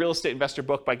Millionaire Real Estate Investor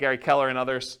book by Gary Keller and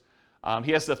others,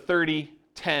 he has the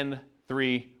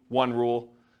 30-10-3-1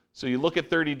 rule. So you look at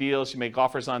 30 deals, you make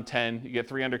offers on 10, you get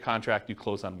 3 under contract, you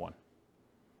close on 1.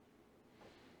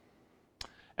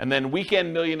 And then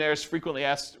Weekend Millionaires, Frequently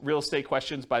Asked Real Estate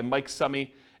Questions by Mike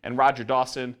Summey and Roger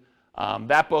Dawson.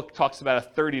 That book talks about a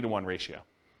 30-1 ratio.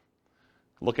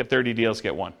 Look at 30 deals,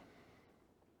 get 1.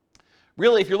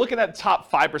 Really, if you're looking at the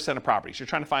top 5% of properties, you're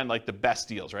trying to find the best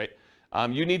deals, right?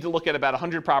 You need to look at about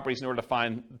 100 properties in order to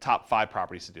find the top 5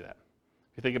 properties to do that.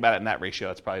 If you think about it in that ratio,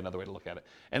 that's probably another way to look at it.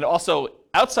 And also,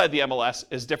 outside the MLS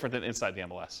is different than inside the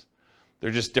MLS. They're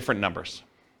just different numbers.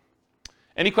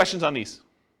 Any questions on these?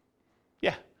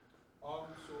 Yeah. So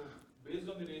based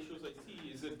on the ratios I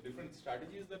see, is it different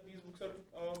strategies that these books are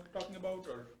talking about,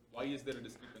 or why is there a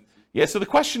discrepancy? Yeah, so the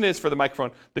question is, for the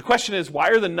microphone, the question is, why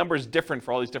are the numbers different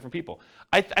for all these different people?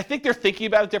 I think they're thinking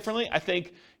about it differently. I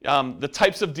think the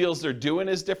types of deals they're doing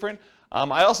is different.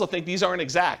 I also think these aren't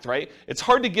exact, right? It's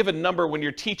hard to give a number when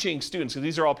you're teaching students, because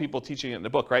these are all people teaching it in the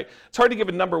book, right? It's hard to give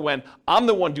a number when I'm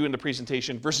the one doing the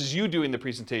presentation versus you doing the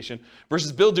presentation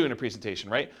versus Bill doing the presentation,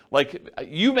 right?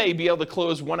 You may be able to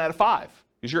close 1 out of 5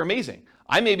 because you're amazing.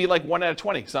 I may be 1 out of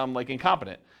 20 because I'm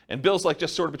incompetent. And Bill's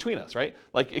just sort of between us, right?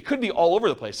 It could be all over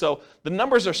the place. So the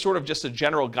numbers are sort of just a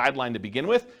general guideline to begin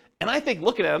with. And I think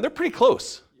looking at them, they're pretty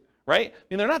close, right? I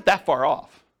mean, they're not that far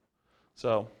off.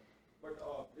 So. But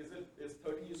is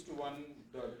 30:1,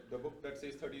 the book that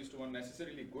says 30:1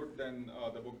 necessarily good than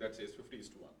the book that says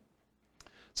 50:1?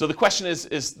 So the question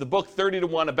is the book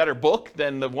 30:1 a better book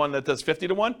than the one that does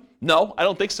 50:1? No, I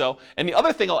don't think so. And the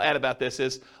other thing I'll add about this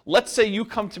is, let's say you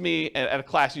come to me at a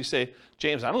class, you say,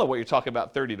 James, I don't know what you're talking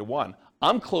about 30:1.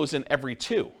 I'm closing every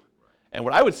 2. And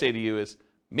what I would say to you is,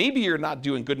 maybe you're not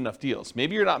doing good enough deals.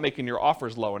 Maybe you're not making your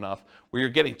offers low enough where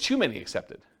you're getting too many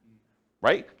accepted,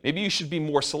 right? Maybe you should be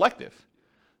more selective.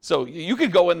 So you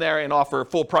could go in there and offer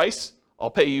full price. I'll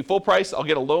pay you full price. I'll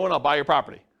get a loan. I'll buy your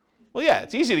property. Well, yeah,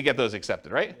 it's easy to get those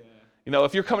accepted, right? Yeah.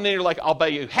 If you're coming in, you're like, I'll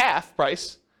pay you half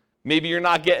price. Maybe you're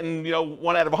not getting,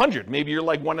 1 out of 100. Maybe you're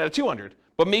 1 out of 200.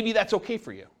 But maybe that's okay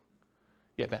for you.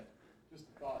 Yeah, Ben. Just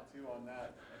a thought too on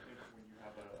that. I think when you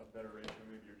have a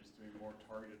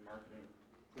targeted marketing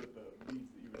so that the leads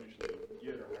that you initially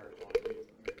get are higher quality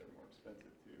leads and they're more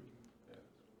expensive too. Yeah.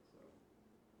 So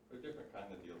they're different kind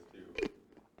of deals too.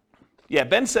 Yeah,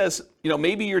 Ben says,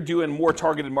 maybe you're doing more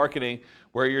targeted marketing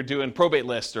where you're doing probate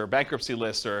lists or bankruptcy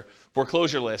lists or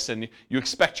foreclosure lists, and you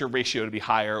expect your ratio to be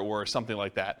higher or something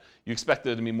like that. You expect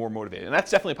it to be more motivated, and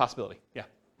that's definitely a possibility. Yeah.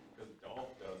 Because Dolph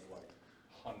does like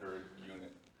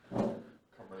 100-unit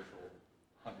commercial,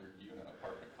 100-unit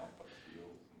apartment complex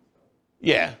deals and stuff.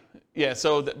 Yeah.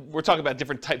 So we're talking about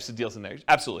different types of deals in there.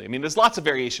 Absolutely. I mean, there's lots of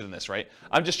variation in this, right?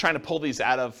 I'm just trying to pull these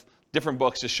out of different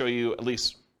books to show you at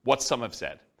least what some have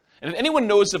said. And if anyone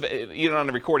knows of, even on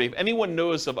the recording, if anyone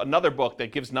knows of another book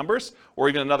that gives numbers, or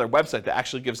even another website that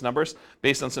actually gives numbers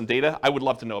based on some data, I would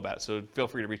love to know about it. So feel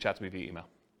free to reach out to me via email.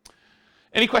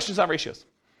 Any questions on ratios?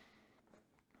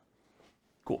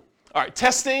 Cool. All right,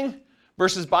 testing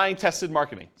versus buying tested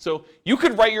marketing. So you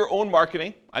could write your own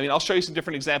marketing. I mean, I'll show you some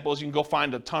different examples. You can go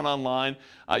find a ton online.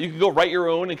 You can go write your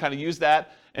own and kind of use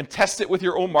that and test it with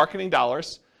your own marketing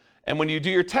dollars. And when you do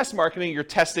your test marketing, you're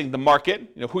testing the market,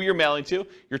 who you're mailing to.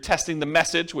 You're testing the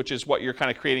message, which is what you're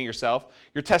kind of creating yourself.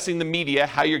 You're testing the media,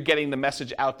 how you're getting the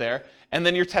message out there. And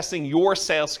then you're testing your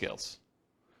sales skills.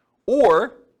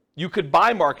 Or you could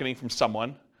buy marketing from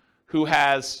someone who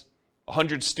has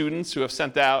 100 students who have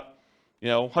sent out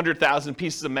 100,000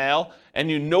 pieces of mail, and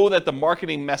you know that the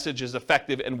marketing message is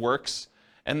effective and works,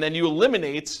 and then you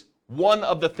eliminate one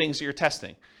of the things that you're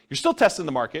testing. You're still testing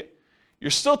the market. You're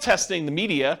still testing the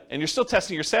media, and you're still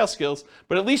testing your sales skills,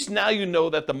 but at least now you know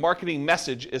that the marketing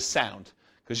message is sound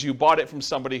because you bought it from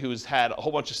somebody who's had a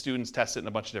whole bunch of students test it in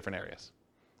a bunch of different areas.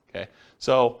 Okay,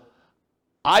 so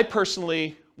I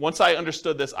personally, once I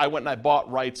understood this, I went and I bought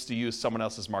rights to use someone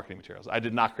else's marketing materials. I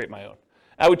did not create my own.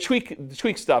 I would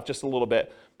tweak stuff just a little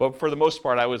bit, but for the most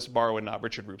part, I was borrowing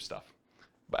Richard Roop stuff.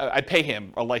 I'd pay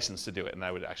him a license to do it, and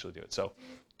I would actually do it. So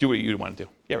do what you want to do.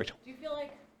 Yeah, Rachel. Do you feel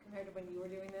like, compared to when you were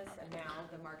doing this and now,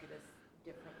 the market is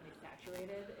differently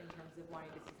saturated in terms of wanting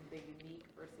to see something unique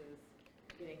versus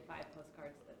getting 5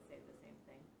 postcards that say the same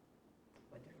thing?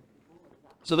 What different people?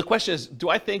 So the question is, do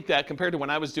I think that compared to when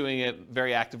I was doing it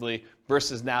very actively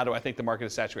versus now, do I think the market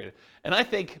is saturated? And I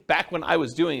think back when I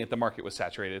was doing it, the market was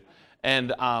saturated.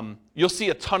 And you'll see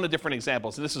a ton of different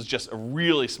examples. And this is just a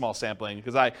really small sampling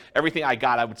because everything I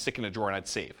got, I would stick in a drawer and I'd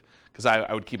save because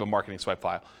I would keep a marketing swipe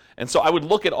file. And so I would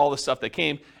look at all the stuff that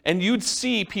came, and you'd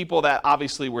see people that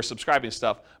obviously were subscribing to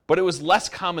stuff, but it was less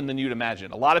common than you'd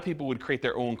imagine. A lot of people would create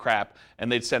their own crap,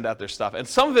 and they'd send out their stuff. And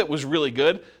some of it was really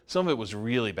good, some of it was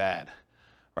really bad,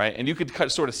 right? And you could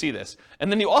sort of see this.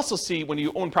 And then you also see, when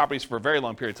you own properties for a very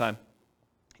long period of time,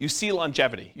 you see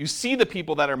longevity. You see the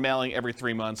people that are mailing every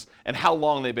 3 months and how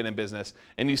long they've been in business.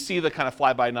 And you see the kind of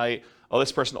fly-by-night, oh,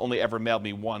 this person only ever mailed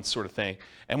me once sort of thing.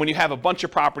 And when you have a bunch of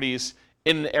properties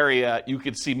in the area, you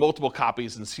could see multiple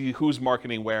copies and see who's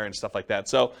marketing where and stuff like that.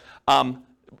 So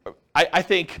I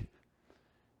think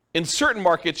in certain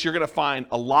markets, you're going to find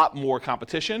a lot more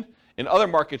competition. In other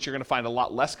markets, you're going to find a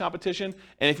lot less competition.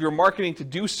 And if you're marketing to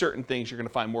do certain things, you're going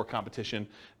to find more competition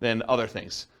than other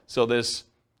things. So there's,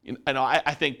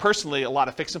 I think personally, a lot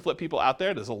of fix and flip people out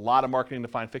there. There's a lot of marketing to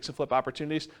find fix and flip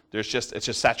opportunities. It's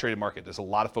just saturated market. There's a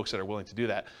lot of folks that are willing to do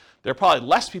that. There are probably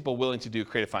less people willing to do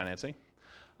creative financing.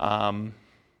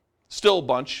 Still a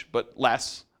bunch, but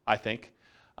less, I think.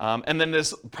 And then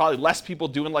there's probably less people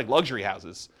doing like luxury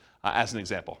houses, as an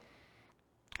example.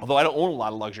 Although I don't own a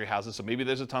lot of luxury houses, so maybe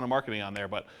there's a ton of marketing on there,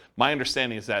 but my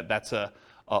understanding is that that's a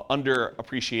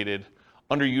underappreciated,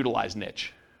 underutilized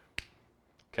niche.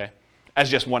 Okay? As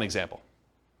just one example.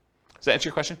 Does that answer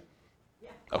your question? Yeah.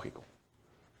 Okay, cool.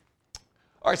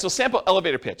 All right, so sample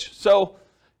elevator pitch. So,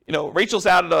 Rachel's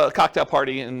out at a cocktail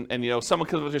party and someone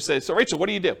comes up and says, so Rachel, what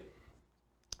do you do?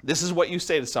 This is what you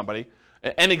say to somebody.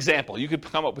 An example. You could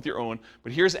come up with your own,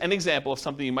 but here's an example of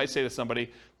something you might say to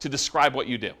somebody to describe what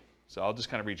you do. So I'll just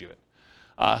kind of read you it.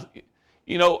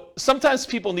 Sometimes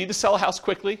people need to sell a house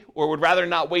quickly or would rather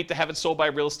not wait to have it sold by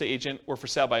a real estate agent or for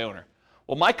sale by owner.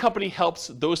 Well, my company helps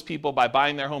those people by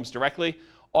buying their homes directly,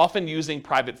 often using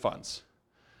private funds.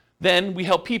 Then we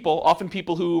help people, often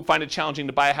people who find it challenging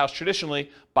to buy a house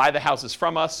traditionally, buy the houses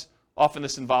from us. Often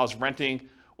this involves renting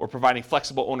or providing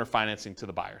flexible owner financing to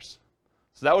the buyers.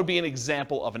 So that would be an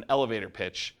example of an elevator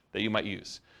pitch that you might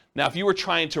use. Now, if you were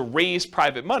trying to raise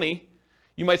private money,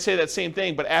 you might say that same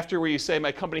thing, but after where you say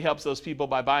my company helps those people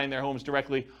by buying their homes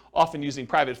directly, often using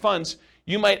private funds,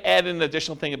 you might add an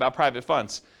additional thing about private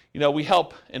funds. We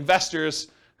help investors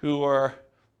who are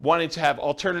wanting to have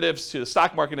alternatives to the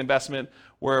stock market investment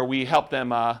where we help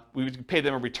them, we pay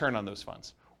them a return on those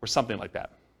funds or something like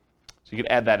that. So you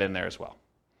could add that in there as well.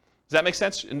 Does that make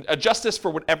sense? And adjust this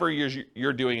for whatever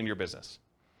you're doing in your business.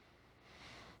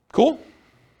 Cool?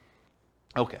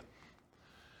 Okay.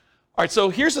 All right, so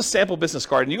here's a sample business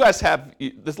card, and you guys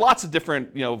there's lots of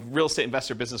different, real estate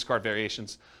investor business card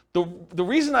variations. The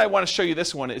reason I want to show you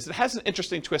this one is it has an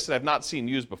interesting twist that I've not seen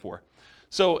used before.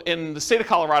 So in the state of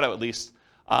Colorado, at least,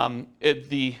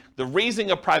 the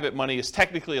raising of private money is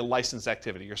technically a licensed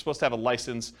activity. You're supposed to have a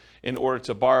license in order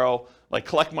to borrow, like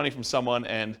collect money from someone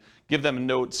and give them a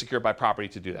note secured by property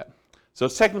to do that. So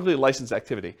it's technically a licensed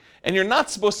activity. And you're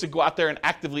not supposed to go out there and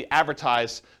actively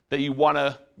advertise that you want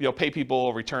to pay people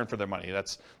a return for their money.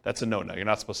 That's a no-no. You're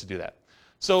not supposed to do that.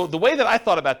 So the way that I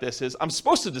thought about this is I'm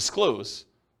supposed to disclose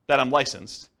that I'm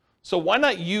licensed. So why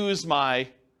not use my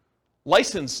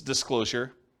license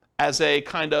disclosure as a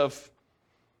kind of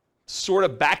sort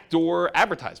of backdoor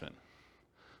advertisement?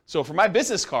 So for my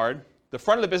business card, the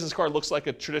front of the business card looks like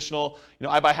a traditional,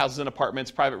 I buy houses and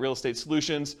apartments, private real estate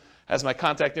solutions, has my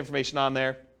contact information on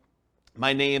there,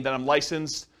 my name, that I'm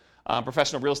licensed,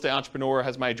 professional real estate entrepreneur,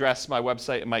 has my address, my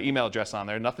website, and my email address on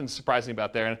there. Nothing surprising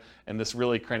about there, and this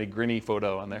really kind of grinny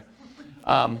photo on there,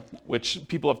 which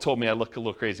people have told me I look a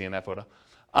little crazy in that photo,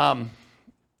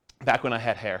 back when I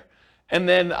had hair. And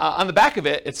then on the back of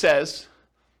it, it says,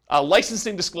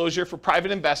 licensing disclosure for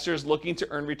private investors looking to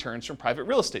earn returns from private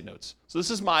real estate notes. So this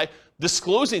is my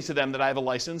disclosing to them that I have a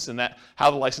license and that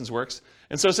how the license works.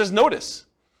 And so it says, notice,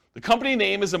 the company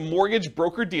name is a mortgage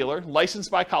broker-dealer licensed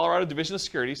by Colorado Division of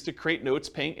Securities to create notes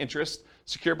paying interest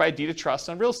secured by a deed of trust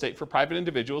on real estate for private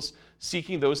individuals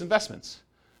seeking those investments.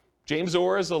 James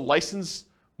Orr is a licensed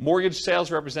mortgage sales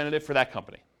representative for that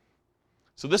company.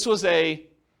 So this was a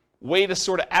way to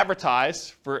sort of advertise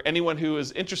for anyone who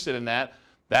is interested in that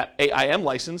I am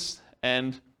licensed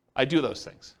and I do those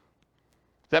things.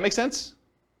 Does that make sense?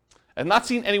 I've not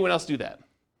seen anyone else do that.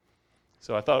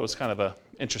 So I thought it was kind of an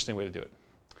interesting way to do it.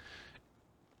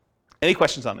 Any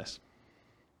questions on this?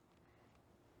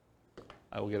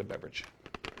 I will get a beverage.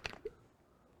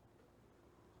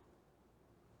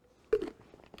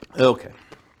 Okay.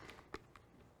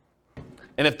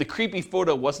 And if the creepy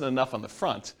photo wasn't enough on the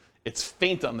front, it's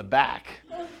faint on the back.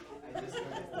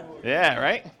 Yeah,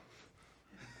 right?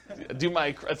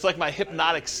 It's like my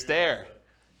hypnotic stare.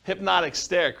 Hypnotic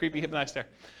stare, creepy hypnotic stare.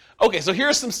 Okay, so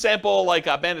here's some sample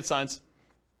bandit signs.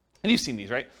 And you've seen these,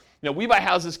 right? We buy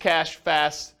houses cash,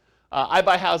 fast. I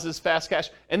buy houses fast,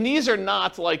 cash. And these are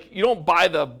not you don't buy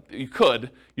you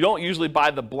don't usually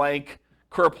buy the blank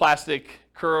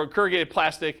corrugated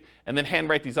plastic and then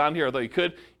handwrite these on here, although you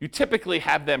could. You typically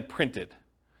have them printed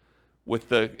with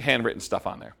the handwritten stuff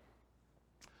on there.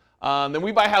 Then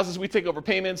we buy houses, we take over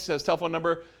payments, says telephone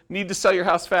number. Need to sell your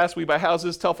house fast, we buy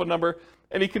houses, telephone number,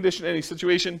 any condition, any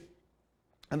situation.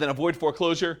 And then avoid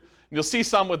foreclosure. And you'll see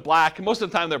some with black. Most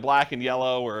of the time they're black and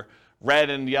yellow or red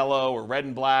and yellow or red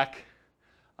and black,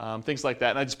 things like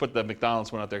that. And I just put the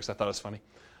McDonald's one out there because I thought it was funny.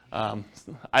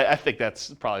 I think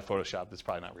that's probably Photoshop. That's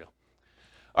probably not real.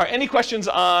 All right, any questions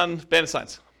on bandit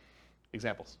signs?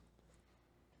 Examples?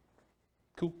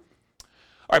 Cool.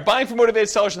 All right, buying for motivated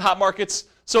sellers in hot markets.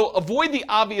 So avoid the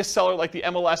obvious seller like the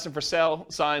MLS and for sale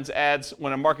signs ads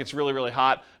when a market's really, really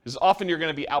hot, because often you're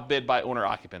going to be outbid by owner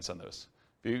occupants on those.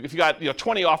 If you got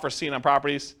 20 offers seen on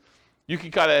properties, you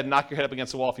can kind of knock your head up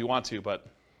against the wall if you want to, but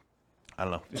I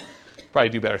don't know. Probably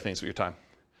do better things with your time.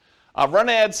 Run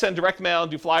ads, send direct mail,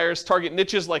 do flyers, target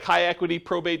niches like high equity,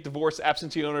 probate, divorce,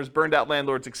 absentee owners, burned out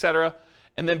landlords, etc.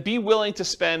 And then be willing to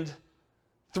spend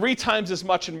 3 times as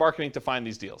much in marketing to find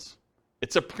these deals.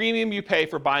 It's a premium you pay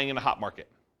for buying in a hot market.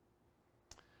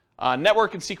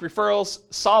 Network and seek referrals,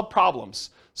 solve problems.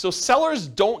 So sellers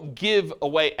don't give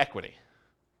away equity.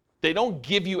 They don't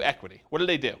give you equity. What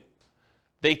do?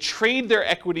 They trade their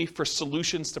equity for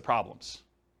solutions to problems.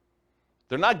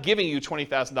 They're not giving you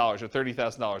 $20,000 or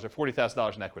 $30,000 or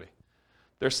 $40,000 in equity.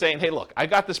 They're saying, hey, look, I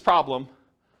got this problem.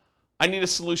 I need a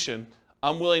solution.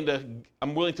 I'm willing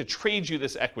to trade you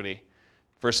this equity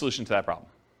for a solution to that problem.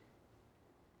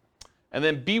 And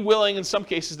then be willing, in some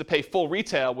cases, to pay full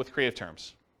retail with creative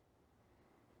terms.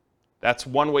 That's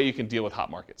one way you can deal with hot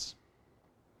markets.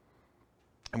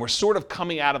 And we're sort of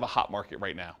coming out of a hot market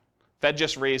right now. Fed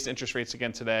just raised interest rates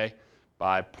again today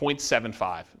by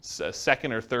 0.75. It's a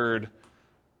second or third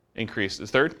increase.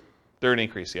 Is third? Third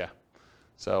increase, yeah.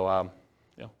 So,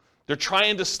 they're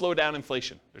trying to slow down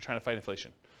inflation. They're trying to fight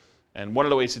inflation. And one of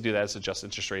the ways to do that is adjust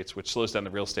interest rates, which slows down the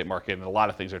real estate market, and a lot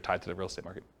of things are tied to the real estate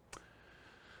market. All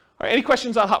right, any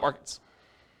questions on hot markets?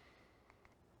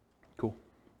 Cool.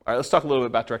 All right, let's talk a little bit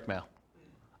about direct mail.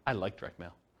 I like direct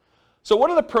mail. So what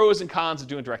are the pros and cons of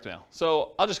doing direct mail?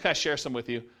 So I'll just kind of share some with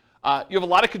you. You have a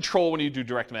lot of control when you do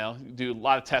direct mail. You do a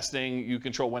lot of testing. You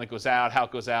control when it goes out, how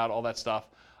it goes out, all that stuff.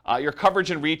 Your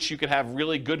coverage and reach, you can have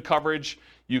really good coverage.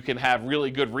 You can have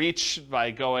really good reach by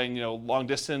going, long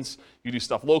distance. You do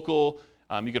stuff local.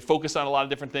 You can focus on a lot of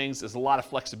different things. There's a lot of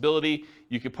flexibility.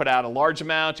 You can put out a large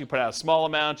amount. You can put out a small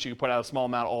amount. You can put out a small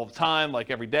amount all the time, like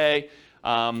every day.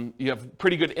 You have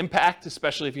pretty good impact,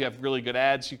 especially if you have really good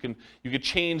ads. You could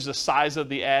change the size of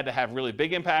the ad to have really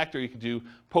big impact, or you could do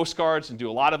postcards and do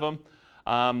a lot of them.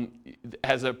 It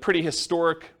has a pretty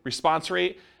historic response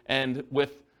rate, and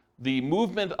with the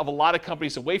movement of a lot of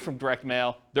companies away from direct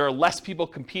mail, there are less people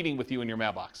competing with you in your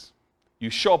mailbox.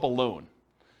 You show up alone.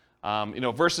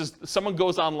 Versus someone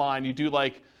goes online, you do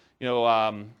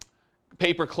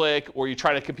pay-per-click, or you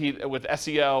try to compete with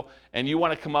SEO, and you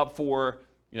want to come up for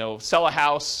sell a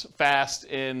house fast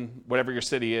in whatever your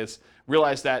city is.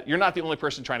 Realize that you're not the only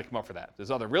person trying to come up for that.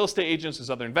 There's other real estate agents, there's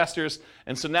other investors,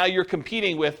 and so now you're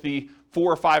competing with the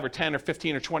 4 or 5 or 10 or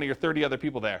 15 or 20 or 30 other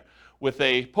people there. With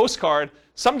a postcard,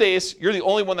 some days you're the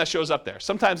only one that shows up there.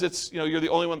 Sometimes it's you're the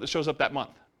only one that shows up that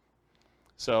month.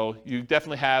 So you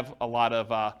definitely have a lot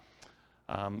of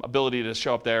ability to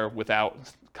show up there without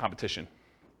competition.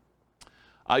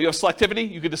 You have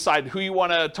selectivity. You can decide who you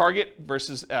want to target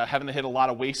versus having to hit a lot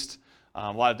of waste,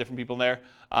 a lot of different people in there.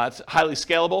 It's highly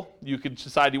scalable. You could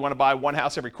decide you want to buy one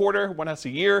house every quarter, one house a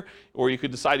year, or you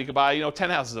could decide you could buy 10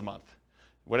 houses a month.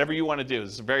 Whatever you want to do.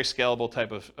 It's a very scalable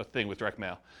type of thing with direct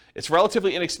mail. It's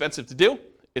relatively inexpensive to do.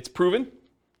 It's proven.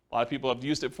 A lot of people have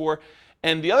used it for.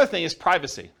 And the other thing is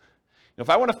privacy. If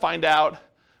I want to find out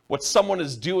what someone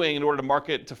is doing in order to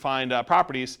market to find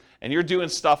properties, and you're doing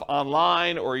stuff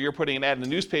online or you're putting an ad in the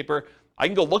newspaper, I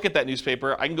can go look at that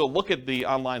newspaper, I can go look at the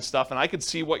online stuff, and I can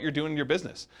see what you're doing in your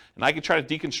business. And I can try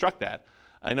to deconstruct that.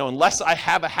 I know unless I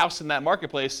have a house in that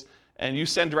marketplace and you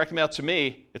send direct mail to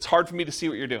me, it's hard for me to see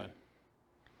what you're doing.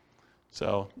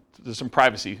 So there's some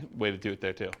privacy way to do it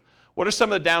there too. What are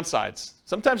some of the downsides?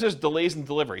 Sometimes there's delays in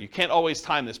delivery. You can't always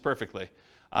time this perfectly.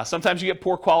 Sometimes you get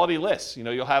poor quality lists.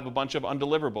 You'll have a bunch of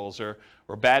undeliverables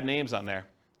or bad names on there.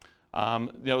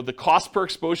 The cost per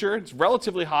exposure, it's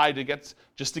relatively high to get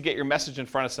your message in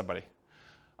front of somebody.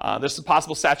 There's some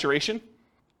possible saturation.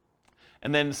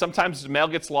 And then sometimes the mail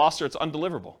gets lost or it's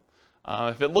undeliverable.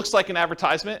 If it looks like an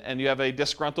advertisement and you have a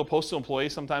disgruntled postal employee,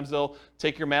 sometimes they'll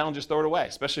take your mail and just throw it away,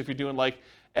 especially if you're doing like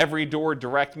every door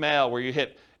direct mail where you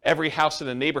hit every house in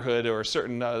a neighborhood or a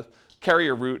certain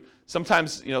carrier route.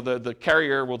 Sometimes the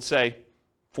carrier will say,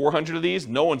 400 of these,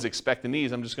 no one's expecting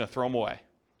these, I'm just going to throw them away.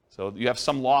 So you have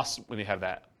some loss when you have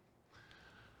that.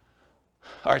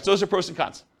 All right, so those are pros and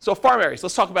cons. So farm areas,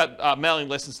 let's talk about mailing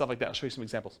lists and stuff like that. I'll show you some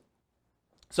examples.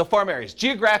 So farm areas,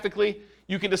 geographically,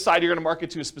 you can decide you're going to market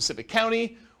to a specific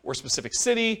county or a specific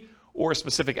city or a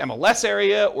specific MLS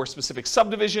area or a specific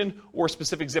subdivision or a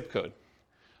specific zip code.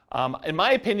 In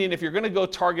my opinion, if you're going to go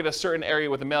target a certain area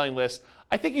with a mailing list,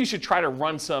 I think you should try to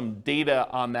run some data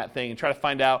on that thing and try to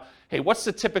find out, hey, what's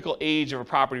the typical age of a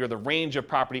property or the range of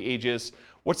property ages?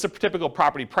 What's the typical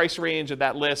property price range of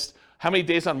that list? How many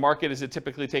days on market is it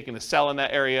typically taking to sell in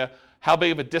that area? How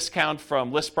big of a discount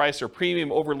from list price or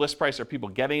premium over list price are people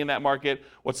getting in that market?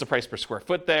 What's the price per square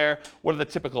foot there? What are the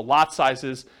typical lot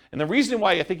sizes? And the reason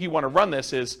why I think you want to run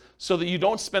this is so that you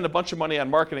don't spend a bunch of money on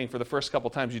marketing for the first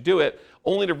couple times you do it,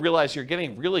 only to realize you're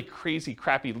getting really crazy,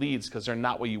 crappy leads because they're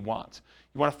not what you want.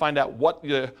 You want to find out what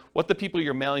the people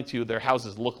you're mailing to, their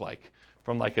houses look like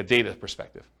from like a data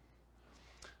perspective.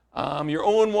 Your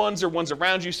own ones or ones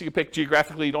around you, so you can pick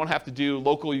geographically. You don't have to do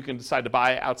local. You can decide to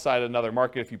buy outside another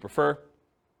market if you prefer.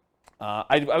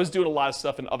 I was doing a lot of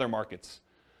stuff in other markets.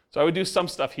 So I would do some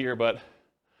stuff here, but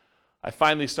I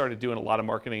finally started doing a lot of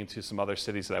marketing to some other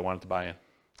cities that I wanted to buy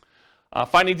in.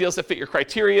 Finding deals that fit your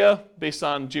criteria based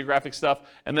on geographic stuff,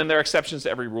 and then there are exceptions to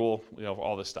every rule,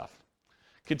 all this stuff.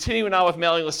 Continuing on with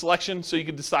mailing list selection, so you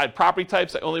can decide property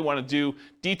types. I only want to do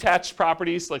detached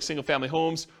properties like single-family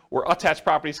homes or attached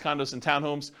properties, condos and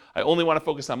townhomes. I only want to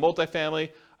focus on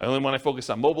multifamily. I only want to focus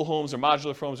on mobile homes or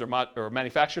modular homes or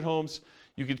manufactured homes.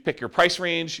 You can pick your price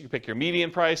range. You can pick your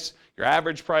median price, your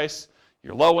average price,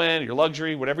 your low end, your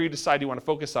luxury, whatever you decide you want to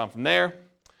focus on from there.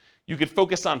 You could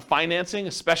focus on financing,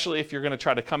 especially if you're going to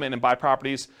try to come in and buy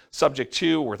properties subject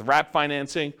to or with wrap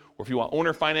financing, or if you want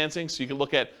owner financing. So you can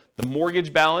look at the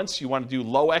mortgage balance. You want to do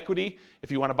low equity if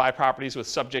you want to buy properties with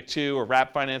subject to or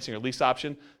wrap financing or lease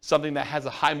option, something that has a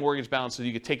high mortgage balance so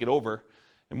you could take it over,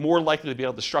 and more likely to be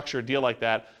able to structure a deal like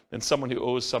that than someone who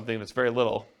owes something that's very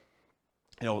little,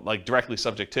 like directly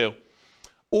subject to.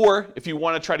 Or if you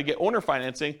want to try to get owner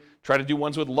financing, try to do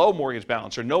ones with low mortgage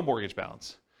balance or no mortgage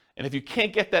balance. And if you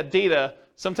can't get that data,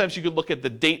 sometimes you could look at the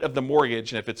date of the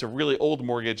mortgage, and if it's a really old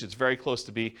mortgage, it's very close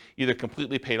to be either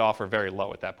completely paid off or very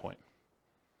low at that point.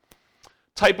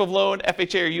 Type of loan,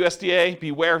 FHA or USDA,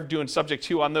 beware of doing subject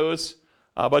to on those,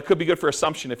 but it could be good for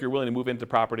assumption if you're willing to move into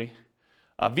property.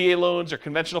 VA loans or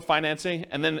conventional financing,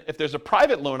 and then if there's a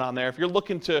private loan on there, if you're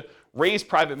looking to raise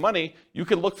private money, you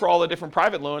can look for all the different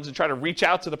private loans and try to reach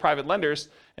out to the private lenders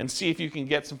and see if you can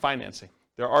get some financing.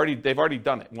 They've already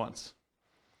done it once.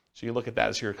 So you look at that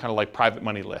as your kind of like private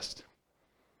money list.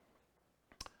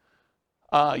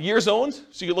 Years owned,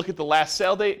 so you look at the last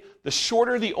sale date. The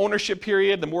shorter the ownership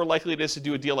period, the more likely it is to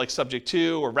do a deal like subject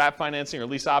to or wrap financing or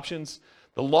lease options.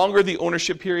 The longer the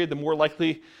ownership period, the more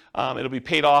likely it'll be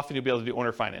paid off and you'll be able to do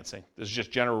owner financing. There's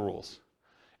just general rules.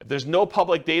 If there's no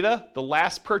public data, the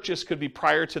last purchase could be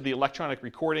prior to the electronic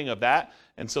recording of that,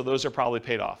 and so those are probably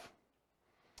paid off.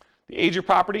 The age of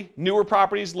property, newer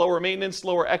properties, lower maintenance,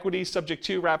 lower equity, subject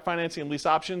to wrap financing and lease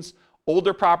options.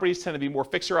 Older properties tend to be more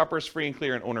fixer-uppers, free and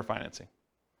clear, and owner financing.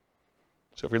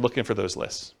 So if you're looking for those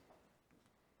lists.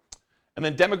 And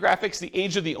then demographics, the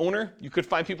age of the owner. You could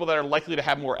find people that are likely to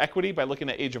have more equity by looking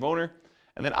at age of owner.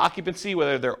 And then occupancy,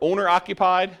 whether they're owner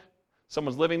occupied,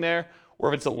 someone's living there,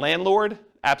 or if it's a landlord,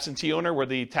 absentee owner, where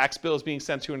the tax bill is being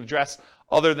sent to an address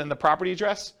other than the property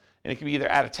address. And it can be either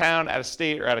out of town, out of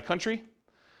state, or out of country.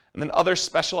 And then other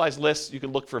specialized lists, you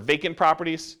can look for vacant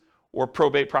properties or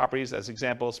probate properties as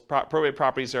examples. Probate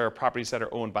properties are properties that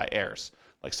are owned by heirs,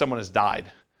 like someone has died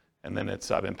and then it's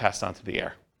been passed on to the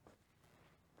heir.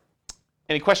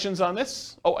 Any questions on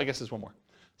this? Oh, I guess there's one more.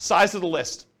 Size of the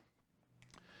list.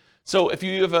 So if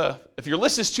your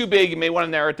list is too big, you may want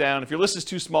to narrow it down. If your list is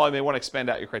too small, you may want to expand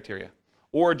out your criteria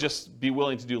or just be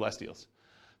willing to do less deals.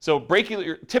 So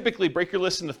typically break your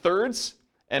list into thirds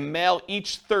and mail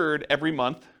each third every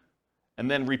month and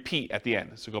then repeat at the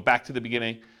end. So go back to the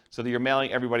beginning so that you're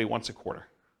mailing everybody once a quarter.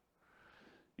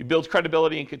 You build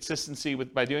credibility and consistency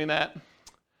by doing that.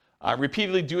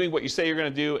 Repeatedly doing what you say you're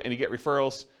going to do, and you get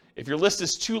referrals. If your list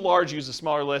is too large, use a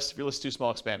smaller list. If your list is too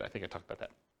small, expand. I think I talked about that.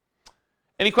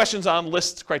 Any questions on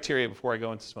list criteria before I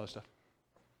go into some other stuff?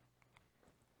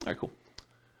 All right, cool.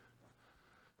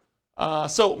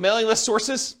 So mailing list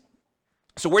sources.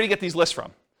 So where do you get these lists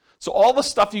from? So all the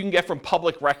stuff you can get from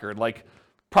public record, like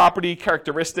property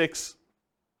characteristics,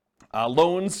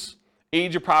 loans,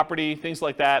 age of property, things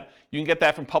like that. You can get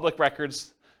that from public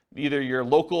records, either your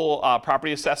local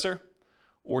property assessor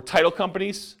or title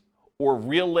companies or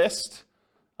RealList.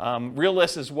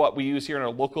 RealList is what we use here in our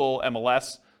local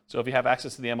MLS. So if you have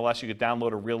access to the MLS, you could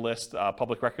download a RealList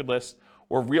public record list,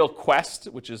 or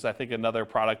RealQuest, which is, I think, another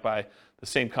product by the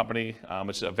same company,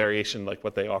 which is a variation like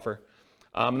what they offer.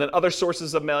 And then other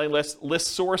sources of mailing lists: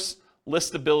 ListSource,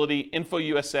 Listability,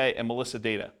 InfoUSA, and Melissa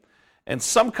Data. And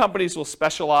some companies will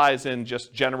specialize in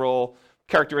just general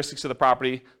characteristics of the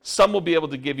property. Some will be able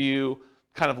to give you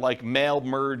kind of like mail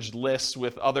merged lists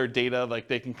with other data, like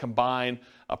they can combine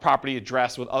a property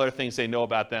address with other things they know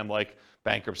about them, like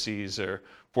bankruptcies or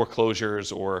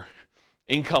foreclosures or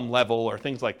income level or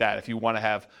things like that, if you want to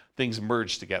have things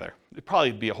merged together. It'd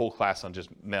probably be a whole class on just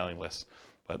mailing lists,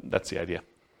 but that's the idea.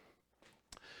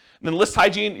 And then list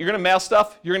hygiene, you're going to mail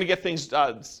stuff, you're going to get things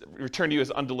returned to you as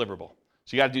undeliverable.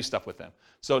 So you got to do stuff with them.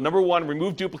 So number one,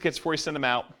 remove duplicates before you send them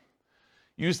out.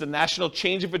 Use the National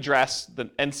Change of Address, the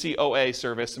NCOA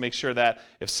service, to make sure that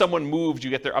if someone moved, you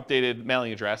get their updated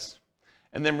mailing address.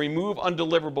 And then remove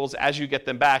undeliverables as you get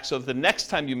them back so that the next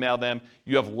time you mail them,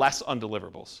 you have less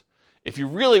undeliverables. If you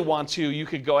really want to, you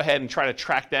could go ahead and try to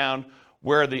track down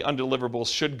where the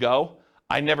undeliverables should go.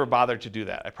 I never bothered to do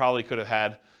that. I probably could have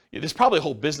had, there's probably a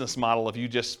whole business model of you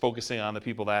just focusing on the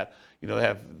people that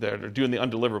that are doing the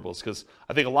undeliverables, because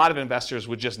I think a lot of investors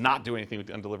would just not do anything with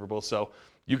the undeliverables, so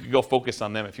you could go focus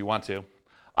on them if you want to.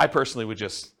 I personally would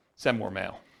just send more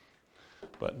mail,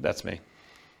 but that's me.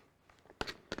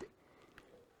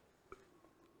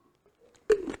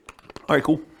 All right,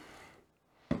 cool.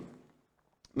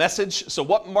 Message. So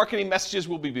what marketing messages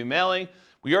will we be mailing?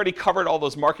 We already covered all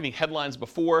those marketing headlines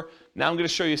before. Now I'm going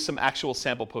to show you some actual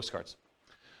sample postcards.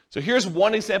 So here's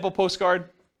one example postcard.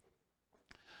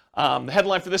 The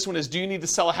headline for this one is, do you need to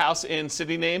sell a house in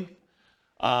city name?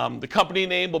 The company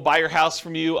name will buy your house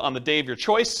from you on the day of your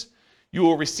choice. You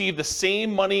will receive the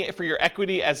same money for your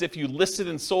equity as if you listed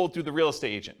and sold through the real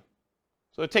estate agent.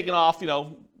 So they're taking off,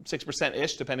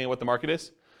 6%-ish, depending on what the market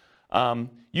is.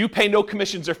 You pay no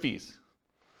commissions or fees.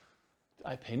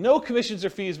 I pay no commissions or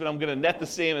fees, but I'm going to net the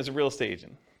same as a real estate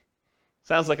agent.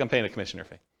 Sounds like I'm paying a commission or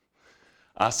fee.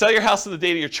 Sell your house on the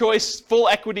date of your choice, full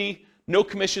equity, no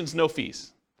commissions, no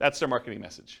fees. That's their marketing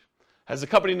message. Has the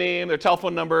company name, their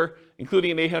telephone number,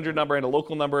 including an 800 number and a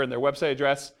local number and their website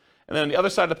address. And then on the other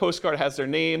side of the postcard has their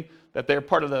name, that they're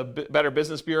part of the Better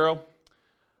Business Bureau,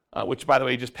 which, by the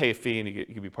way, you just pay a fee and you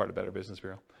can be part of Better Business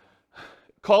Bureau.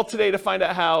 Call today to find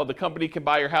out how the company can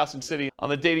buy your house and city on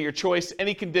the date of your choice.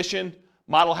 Any condition,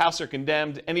 model house or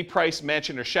condemned, any price,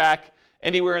 mansion or shack,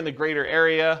 anywhere in the greater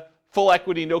area, full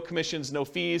equity, no commissions, no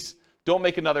fees. Don't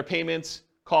make another payment.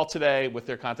 Call today with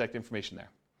their contact information there.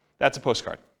 That's a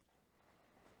postcard.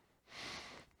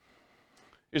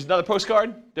 Here's another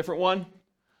postcard, different one.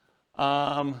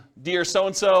 Dear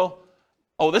so-and-so.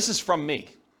 Oh, this is from me.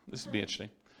 This would be interesting.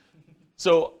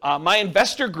 So my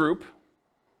investor group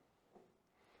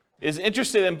is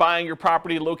interested in buying your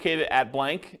property located at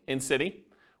blank in city.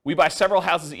 We buy several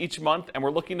houses each month, and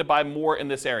we're looking to buy more in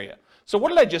this area. So what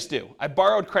did I just do? I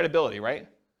borrowed credibility, right?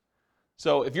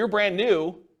 So if you're brand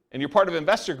new and you're part of an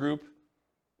investor group,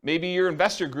 maybe your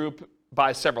investor group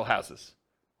buys several houses,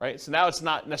 right? So now it's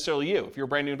not necessarily you. If you're a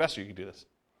brand new investor, you can do this.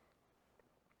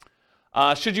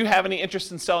 Should you have any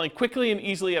interest in selling quickly and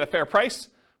easily at a fair price,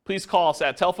 please call us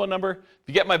at telephone number. If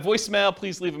you get my voicemail,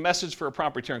 please leave a message for a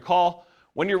prompt return call.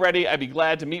 When you're ready, I'd be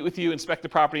glad to meet with you, inspect the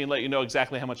property, and let you know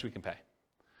exactly how much we can pay.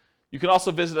 You can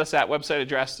also visit us at website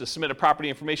address to submit a property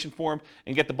information form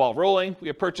and get the ball rolling. We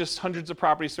have purchased hundreds of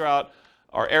properties throughout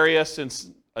our area since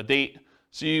a date,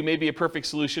 so you may be a perfect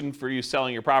solution for you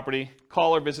selling your property.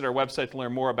 Call or visit our website to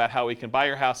learn more about how we can buy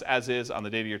your house as is on the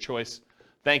date of your choice.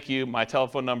 Thank you. My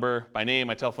telephone number, my name,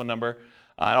 my telephone number.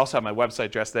 I also have my website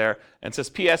address there. And it says,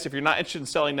 P.S. If you're not interested in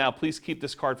selling now, please keep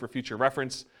this card for future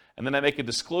reference. And then I make a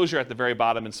disclosure at the very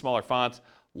bottom in smaller font.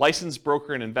 Licensed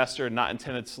broker and investor not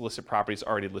intended to solicit properties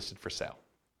already listed for sale.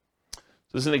 So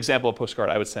this is an example of a postcard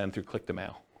I would send through Click to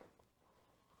Mail.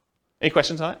 Any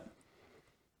questions on it?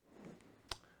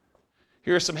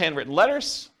 Here are some handwritten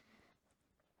letters.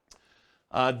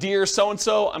 Dear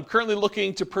so-and-so, I'm currently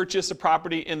looking to purchase a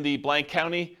property in the blank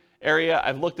county area.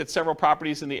 I've looked at several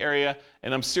properties in the area,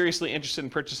 and I'm seriously interested in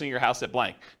purchasing your house at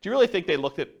blank. Do you really think they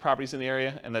looked at properties in the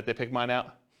area and that they picked mine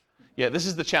out? Yeah, this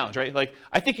is the challenge, right? Like,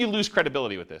 I think you lose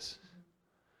credibility with this.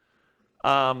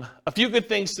 A few good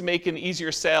things to make an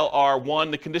easier sale are,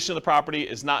 1, the condition of the property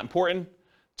is not important.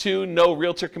 2, no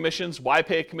realtor commissions. Why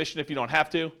pay a commission if you don't have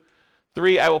to?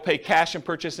 3, I will pay cash and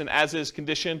purchase in as-is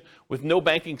condition with no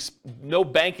bank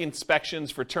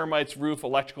inspections for termites, roof,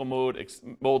 electrical mold,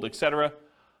 etc.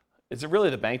 Is it really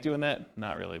the bank doing that?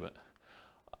 Not really, but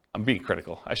I'm being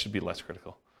critical. I should be less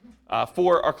critical.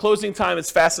 4, our closing time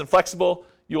is fast and flexible.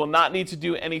 You will not need to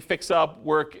do any fix-up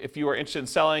work if you are interested in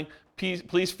selling.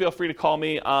 Please feel free to call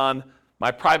me on my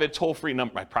private toll-free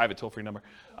number,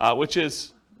 which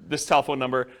is this telephone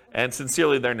number, and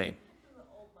sincerely their name.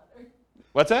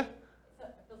 What's that?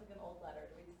 It feels like an old letter.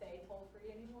 Do we say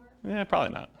toll-free anymore? Yeah,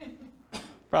 probably not.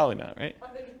 Probably not, right? I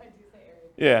do say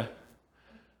area. Yeah.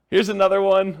 Here's another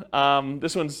one.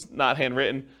 This one's not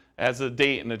handwritten. It has a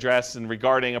date and address and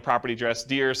regarding a property address.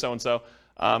 Dear so-and-so,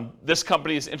 this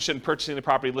company is interested in purchasing the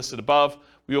property listed above.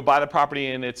 We will buy the property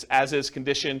in its as-is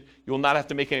condition. You will not have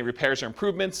to make any repairs or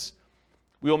improvements.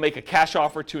 We will make a cash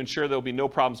offer to ensure there will be no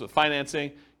problems with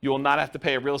financing. You will not have to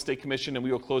pay a real estate commission, and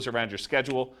we will close around your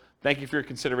schedule. Thank you for your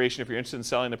consideration. If you're interested in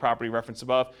selling the property referenced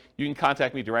above, you can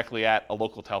contact me directly at a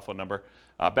local telephone number.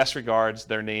 Best regards,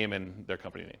 their name and their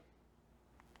company name.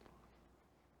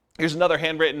 Here's another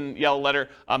handwritten yellow letter.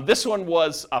 This one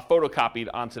was photocopied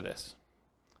onto this.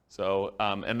 So,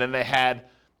 and then they had,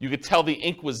 you could tell the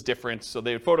ink was different, so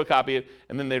they would photocopy it,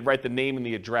 and then they'd write the name and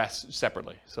the address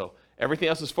separately. So everything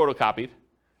else was photocopied,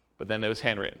 but then it was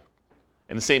handwritten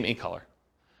in the same ink color.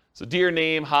 So dear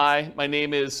name, hi, my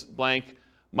name is blank.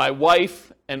 My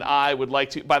wife and I would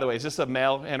like to, by the way, is this a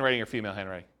male handwriting or female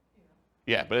handwriting?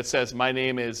 Yeah, but it says my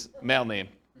name is male name,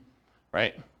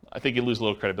 right? I think you lose a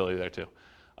little credibility there too.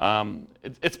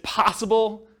 It's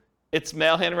possible it's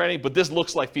male handwriting, but this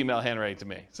looks like female handwriting to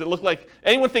me. Does it look like,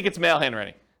 anyone think it's male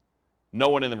handwriting? No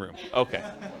one in the room. Okay.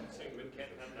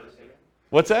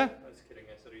 What's that? I was kidding.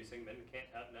 I said, are you saying men can't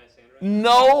have nice handwriting?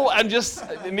 No, I'm just,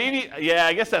 maybe, yeah,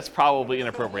 I guess that's probably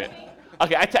inappropriate.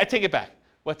 Okay, I take it back.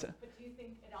 What's that? But do you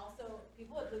think it also,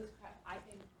 people would lose I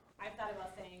think, I've thought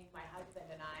about saying my husband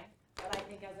and I, but I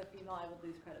think as a female I would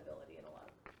lose credibility in a lot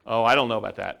of Oh, I don't know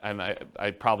about that, and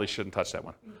I probably shouldn't touch that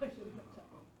one.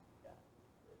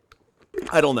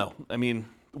 I don't know. I mean,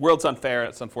 the world's unfair.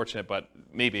 It's unfortunate, but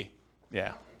maybe.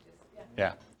 Yeah.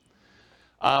 Yeah.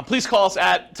 Please call us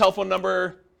at telephone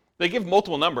number. They give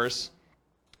multiple numbers.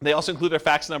 They also include their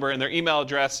fax number and their email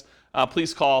address.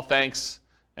 Please call. Thanks.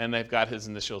 And they've got his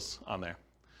initials on there.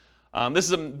 This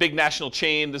is a big national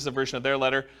chain. This is a version of their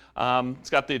letter. It's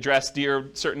got the address,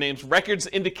 dear, certain names. Records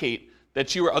indicate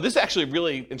that you are, this is actually a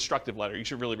really instructive letter. You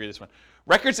should really read this one.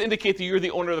 Records indicate that you're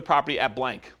the owner of the property at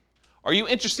blank. Are you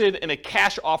interested in a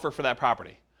cash offer for that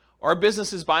property? Our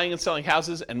business is buying and selling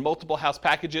houses and multiple house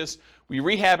packages. We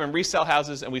rehab and resell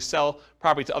houses, and we sell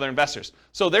property to other investors.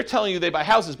 So they're telling you they buy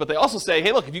houses, but they also say,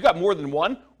 hey, look, if you got more than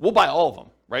one, we'll buy all of them,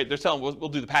 right? They're telling we'll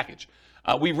do the package.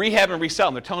 We rehab and resell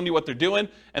them. They're telling you what they're doing,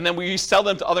 and then we sell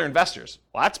them to other investors.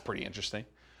 Well, that's pretty interesting.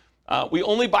 We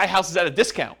only buy houses at a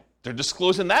discount. They're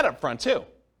disclosing that up front too,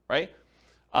 right?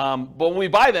 But when we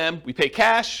buy them, we pay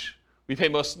cash. We pay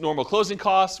most normal closing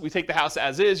costs. We take the house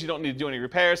as is. You don't need to do any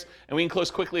repairs. And we can close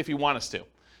quickly if you want us to. If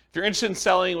you're interested in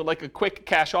selling with like a quick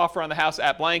cash offer on the house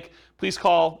at blank, please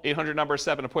call 800 number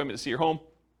 7 appointment to see your home.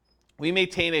 We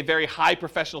maintain a very high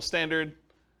professional standard.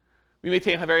 We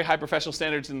maintain very high professional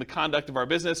standards in the conduct of our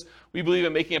business. We believe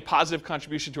in making a positive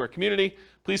contribution to our community.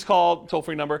 Please call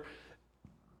toll-free number.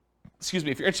 Excuse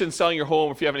me, if you're interested in selling your home,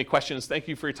 or if you have any questions, thank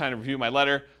you for your time to review my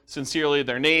letter. Sincerely,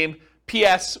 their name.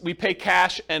 P.S. We pay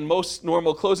cash and most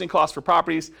normal closing costs for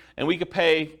properties, and we could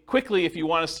pay quickly if you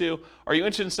want us to. Are you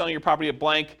interested in selling your property at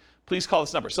blank? Please call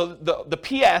this number. So the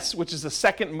P.S., which is the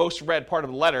second most read part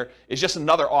of the letter, is just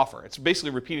another offer. It's basically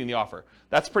repeating the offer.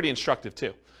 That's pretty instructive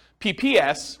too.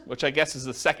 P.P.S., which I guess is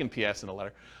the second P.S. in the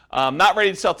letter, not ready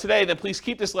to sell today, then please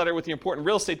keep this letter with the important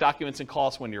real estate documents and call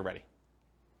us when you're ready.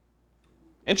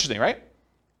 Interesting, right?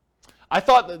 I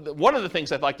thought that one of the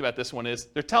things I liked about this one is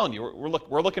they're telling you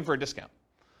we're looking for a discount.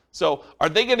 So are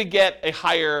they going to get a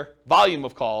higher volume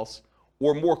of calls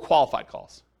or more qualified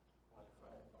calls?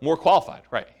 More qualified,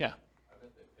 right? Yeah. I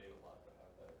bet they paid a lot to have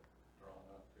that drawn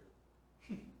up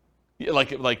too.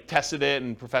 Yeah, like tested it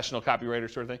and professional copywriter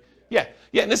sort of thing. Yeah.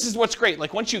 And this is what's great.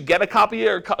 Like once you get a copy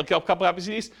or a couple copies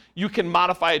of these, you can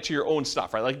modify it to your own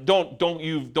stuff, right? Like don't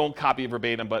copy it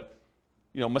verbatim, but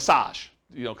massage.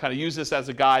 Kind of use this as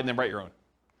a guide and then write your own.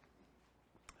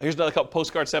 Here's another couple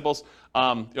postcard samples.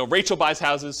 Rachel buys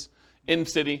houses in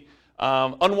city.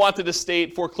 Unwanted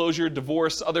estate, foreclosure,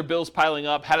 divorce, other bills piling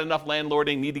up, had enough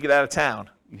landlording, need to get out of town.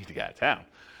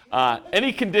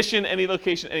 Any condition, any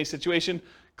location, any situation,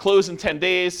 close in 10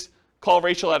 days. Call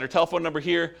Rachel at her telephone number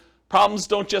here. Problems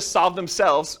don't just solve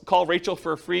themselves. Call Rachel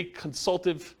for a free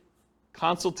consultative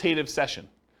session.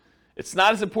 It's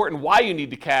not as important why you need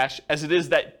the cash as it is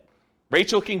that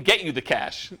Rachel can get you the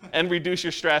cash and reduce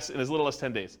your stress in as little as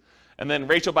 10 days. And then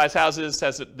Rachel buys houses,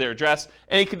 has their address,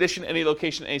 any condition, any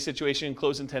location, any situation,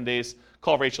 close in 10 days.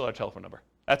 Call Rachel at her telephone number.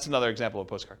 That's another example of a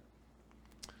postcard.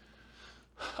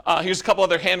 Here's a couple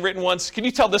other handwritten ones. Can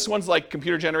you tell this one's like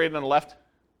computer generated on the left?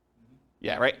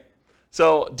 Yeah, right?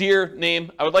 So, dear name,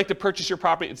 I would like to purchase your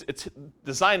property. It's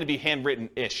designed to be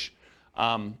handwritten-ish.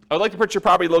 I would like to purchase your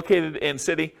property located in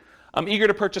city. I'm eager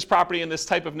to purchase property in this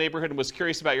type of neighborhood and was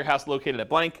curious about your house located at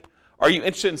blank. Are you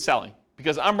interested in selling?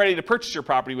 Because I'm ready to purchase your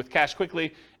property with cash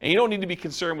quickly, and you don't need to be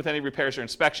concerned with any repairs or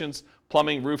inspections,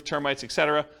 plumbing, roof, termites,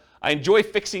 etc. I enjoy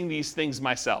fixing these things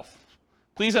myself.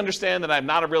 Please understand that I'm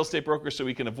not a real estate broker, so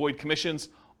we can avoid commissions.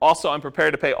 Also, I'm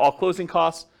prepared to pay all closing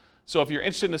costs. So if you're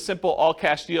interested in a simple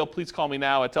all-cash deal, please call me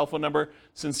now at telephone number,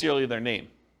 sincerely their name.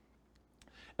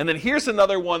 And then here's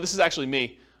another one. This is actually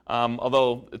me.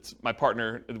 Although it's my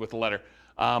partner with the letter.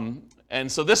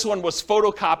 And so this one was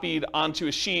photocopied onto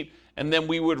a sheet, and then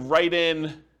we would write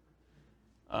in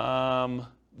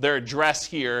their address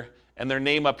here and their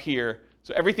name up here.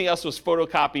 So everything else was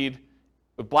photocopied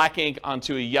with black ink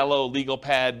onto a yellow legal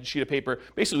pad sheet of paper.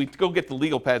 Basically, we'd go get the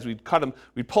legal pads, we'd cut them,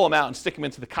 we'd pull them out and stick them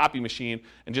into the copy machine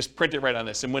and just print it right on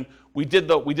this. And when we did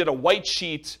a white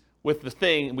sheet with the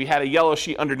thing, we had a yellow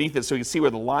sheet underneath it so you could see where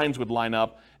the lines would line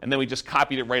up, and then we just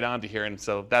copied it right onto here, and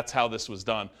so that's how this was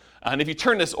done. And if you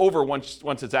turn this over once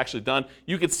it's actually done,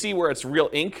 you could see where it's real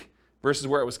ink versus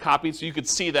where it was copied, so you could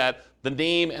see that the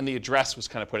name and the address was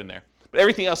kind of put in there. But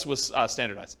everything else was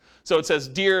standardized. So it says,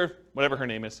 dear, whatever her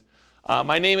name is,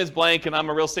 my name is blank, and I'm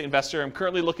a real estate investor. I'm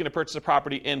currently looking to purchase a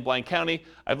property in blank county.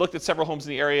 I've looked at several homes in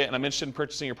the area, and I'm interested in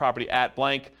purchasing your property at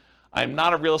blank. I'm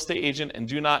not a real estate agent and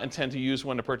do not intend to use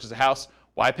one to purchase a house.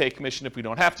 Why pay a commission if we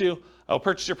don't have to? I will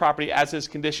purchase your property as is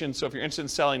conditioned, so if you're interested in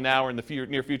selling now or in the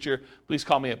near future, please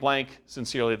call me at blank,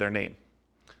 sincerely their name.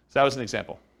 So that was an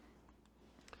example.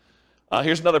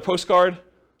 Here's another postcard.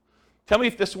 Tell me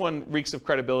if this one reeks of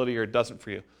credibility or it doesn't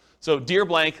for you. So, dear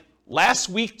blank, last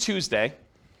week Tuesday,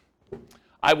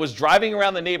 I was driving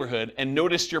around the neighborhood and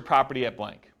noticed your property at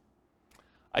blank.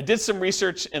 I did some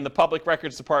research in the public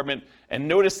records department and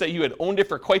noticed that you had owned it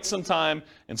for quite some time,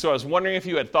 and so I was wondering if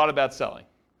you had thought about selling.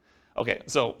 Okay,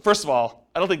 so first of all,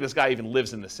 I don't think this guy even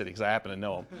lives in this city because I happen to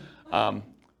know him.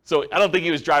 So I don't think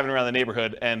he was driving around the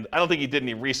neighborhood, and I don't think he did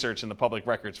any research in the public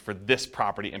records for this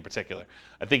property in particular.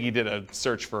 I think he did a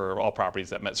search for all properties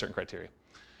that met certain criteria.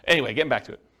 Anyway, getting back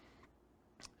to it.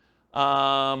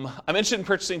 I'm interested in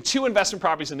purchasing 2 investment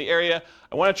properties in the area.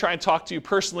 I want to try and talk to you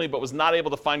personally, but was not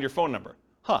able to find your phone number.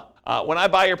 When I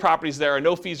buy your properties, there are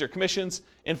no fees or commissions.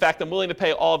 In fact, I'm willing to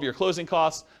pay all of your closing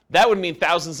costs. That would mean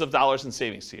thousands of dollars in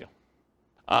savings to you.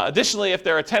 Additionally, if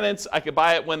there are tenants, I could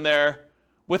buy it when they're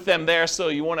with them there, so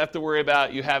you won't have to worry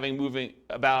about you having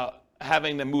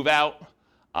them move out.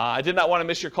 I did not want to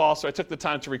miss your call, so I took the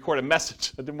time to record a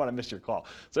message. I didn't want to miss your call.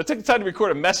 So I took the time to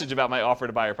record a message about my offer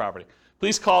to buy your property.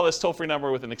 Please call this toll-free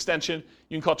number with an extension.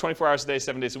 You can call 24 hours a day,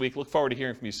 7 days a week. Look forward to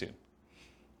hearing from you soon.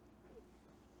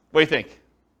 What do you think?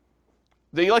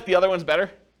 Do you like the other ones better?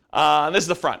 And this is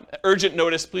the front. Urgent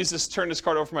notice. Please just turn this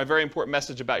card over for my very important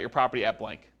message about your property at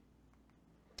blank.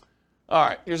 All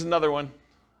right, here's another one.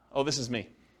 Oh, this is me.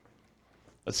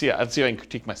 Let's see if I can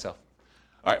critique myself.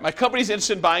 All right, my company's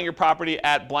interested in buying your property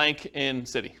at blank in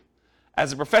city.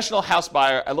 As a professional house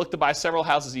buyer, I look to buy several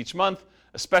houses each month,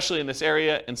 especially in this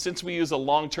area, and since we use a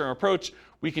long-term approach,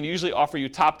 we can usually offer you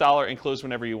top dollar and close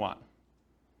whenever you want.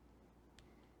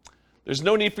 There's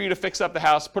no need for you to fix up the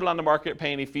house, put it on the market,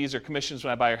 pay any fees or commissions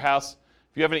when I buy your house.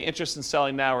 If you have any interest in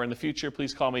selling now or in the future,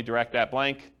 please call me direct at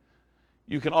blank.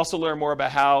 You can also learn more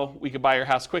about how we can buy your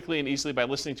house quickly and easily by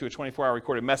listening to a 24-hour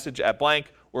recorded message at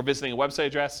blank or visiting a website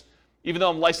address. Even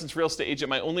though I'm a licensed real estate agent,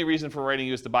 my only reason for writing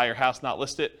you is to buy your house, not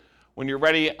list it. When you're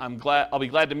ready, I'll be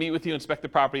glad to meet with you, inspect the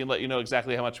property, and let you know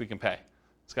exactly how much we can pay.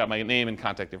 It's got my name and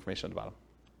contact information on the bottom.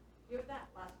 You have that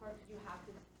last part, did you have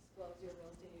to disclose your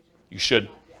real estate agent? You should.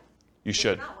 Yeah. You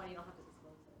should. If you're not one, you don't have to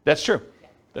disclose it. That's true. Yeah.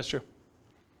 That's true.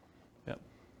 Yep.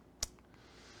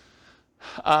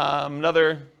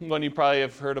 Another one you probably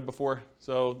have heard of before.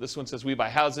 So this one says, we buy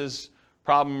houses,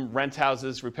 problem, rent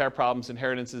houses, repair problems,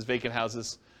 inheritances, vacant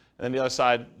houses. And then the other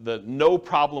side, the no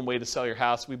problem way to sell your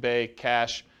house. We pay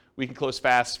cash. We can close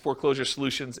fast. Foreclosure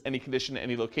solutions, any condition,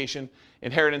 any location.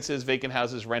 Inheritances, vacant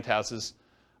houses, rent houses.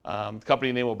 The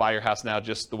company name will buy your house now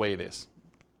just the way it is.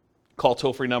 Call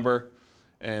toll-free number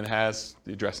and has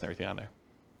the address and everything on there.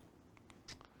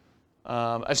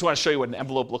 I just want to show you what an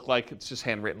envelope looked like. It's just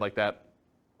handwritten like that.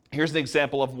 Here's an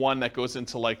example of one that goes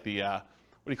into like the, what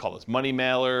do you call this, money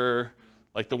mailer,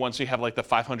 like the ones you have like the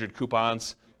 500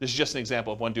 coupons. This is just an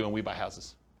example of one doing We Buy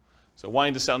Houses. So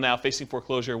wanting to sell now, facing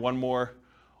foreclosure, one more,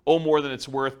 owe more than it's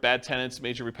worth, bad tenants,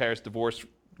 major repairs, divorce,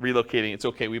 relocating. It's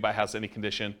okay, We Buy House, any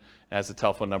condition. It has a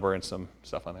telephone number and some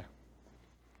stuff on there.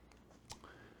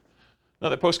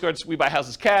 Another postcards, We Buy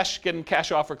Houses cash, getting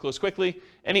cash offer, close quickly.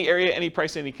 Any area, any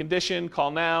price, any condition, call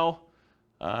now.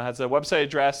 Has a website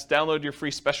address, download your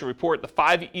free special report, the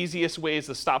 5 easiest ways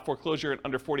to stop foreclosure in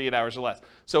under 48 hours or less.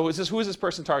 So who is this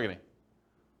person targeting?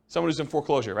 Someone who's in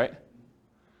foreclosure, right?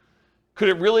 Could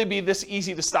it really be this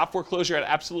easy to stop foreclosure at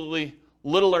absolutely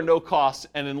little or no cost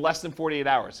and in less than 48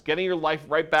 hours? Getting your life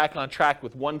right back on track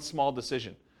with one small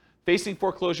decision. Facing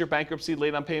foreclosure, bankruptcy,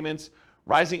 late on payments,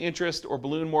 rising interest, or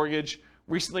balloon mortgage,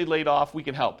 recently laid off, we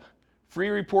can help. Free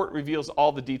report reveals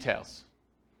all the details.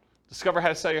 Discover how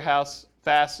to sell your house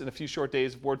fast in a few short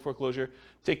days, avoid foreclosure,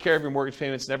 take care of your mortgage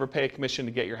payments, never pay a commission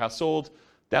to get your house sold.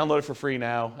 Download it for free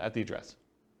now at the address.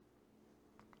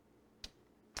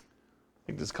 I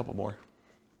think there's a couple more.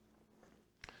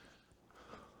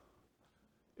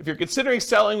 If you're considering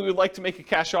selling, we would like to make a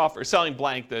cash offer, selling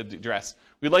blank the address.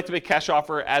 We'd like to make a cash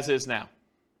offer as is now.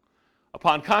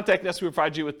 Upon contacting us, we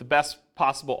provide you with the best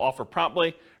possible offer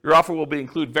promptly. Your offer will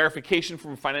include verification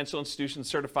from a financial institution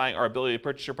certifying our ability to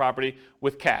purchase your property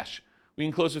with cash. We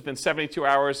can close within 72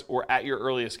 hours or at your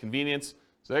earliest convenience.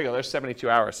 So there you go, there's 72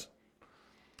 hours.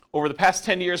 Over the past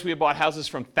 10 years, we have bought houses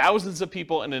from thousands of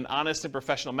people in an honest and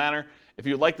professional manner. If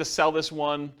you would like to sell this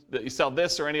one, that you sell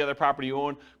this or any other property you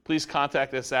own, please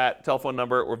contact us at telephone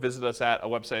number or visit us at a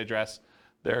website address.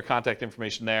 There are contact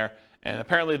information there. And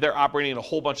apparently they're operating in a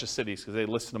whole bunch of cities because they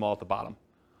listed them all at the bottom.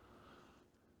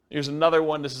 Here's another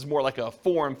one. This is more like a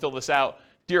form. Fill this out.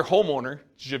 Dear homeowner,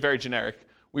 which is very generic.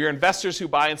 We are investors who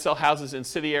buy and sell houses in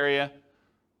city area.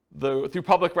 Through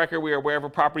public record, we are aware of a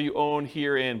property you own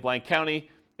here in blank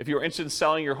county. If you are interested in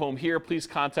selling your home here, please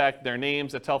contact their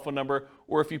names, a telephone number,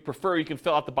 or if you prefer, you can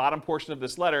fill out the bottom portion of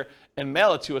this letter and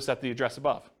mail it to us at the address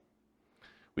above.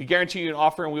 We guarantee you an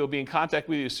offer and we will be in contact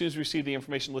with you as soon as we receive the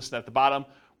information listed at the bottom.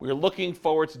 We are looking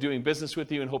forward to doing business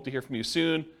with you and hope to hear from you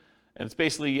soon. And it's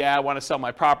basically, yeah, I want to sell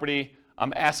my property.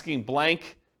 I'm asking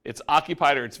blank. It's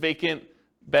occupied or it's vacant.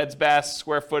 Beds, baths,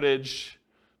 square footage,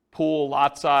 pool,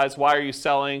 lot size. Why are you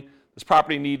selling? Does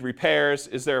property need repairs?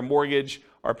 Is there a mortgage?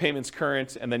 Are payments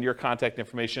current? And then your contact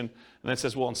information. And then it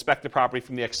says, we'll inspect the property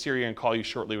from the exterior and call you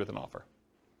shortly with an offer.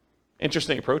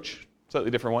 Interesting approach. Slightly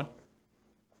different one.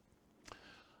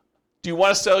 Do you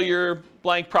want to sell your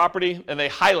blank property? And they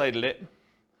highlighted it.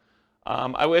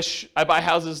 I buy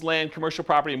houses, land, commercial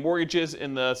property, and mortgages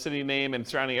in the city name and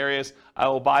surrounding areas. I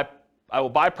will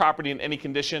buy property in any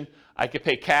condition. I could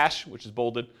pay cash, which is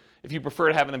bolded. If you prefer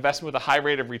to have an investment with a high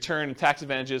rate of return and tax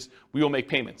advantages, we will make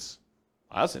payments.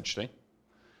 Wow, that's interesting.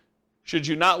 Should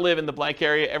you not live in the blank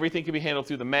area, everything can be handled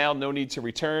through the mail, no need to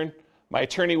return. My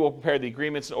attorney will prepare the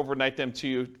agreements and overnight them to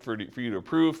you for you to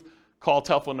approve. Call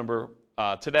telephone number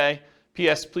today.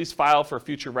 P.S. Please file for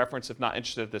future reference if not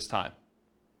interested at this time.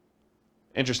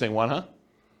 Interesting one, huh?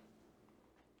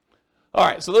 All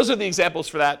right, so those are the examples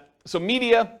for that. So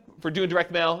media, for doing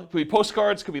direct mail, it could be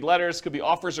postcards, could be letters, could be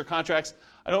offers or contracts.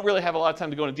 I don't really have a lot of time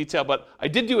to go into detail, but I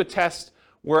did do a test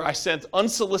where I sent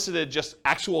unsolicited, just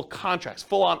actual contracts,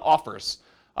 full-on offers,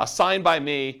 signed by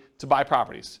me to buy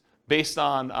properties based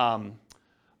on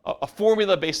a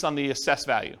formula based on the assessed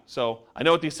value. So I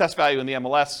know what the assessed value in the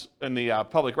MLS and the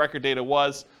public record data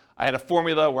was. I had a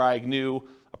formula where I knew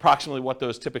approximately what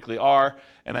those typically are,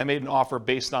 and I made an offer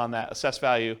based on that assessed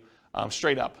value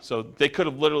straight up. So they could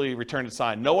have literally returned it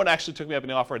signed. No one actually took me up on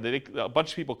the offer. A bunch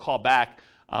of people called back.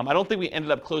 I don't think we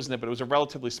ended up closing it, but it was a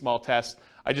relatively small test.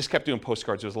 I just kept doing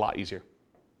postcards. It was a lot easier.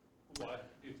 Why?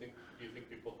 Do you think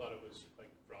people thought it was like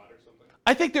fraud or something?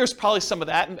 I think there's probably some of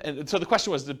that. And so the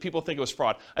question was, did people think it was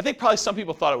fraud? I think probably some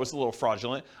people thought it was a little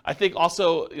fraudulent. I think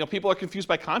also, people are confused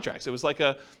by contracts. It was like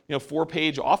a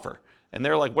 4-page offer. And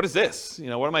they're like, what is this?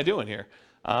 What am I doing here?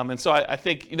 And so I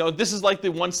think, this is like the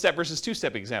 1-step versus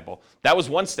 2-step example. That was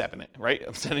 1 step in it, right?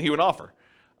 I'm sending you an offer.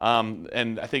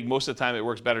 And I think most of the time it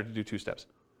works better to do 2 steps.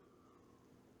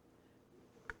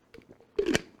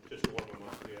 Just to warm them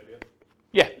up to the idea?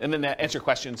 Yeah, and then answer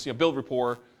questions, build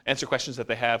rapport, answer questions that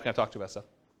they have, kind of talk to about stuff.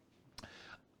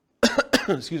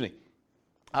 Excuse me.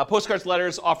 Postcards,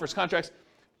 letters, offers, contracts,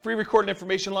 free recorded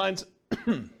information lines,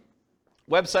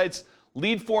 websites,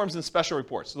 lead forms, and special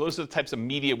reports. So those are the types of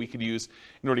media we could use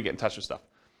in order to get in touch with stuff.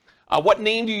 What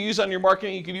name do you use on your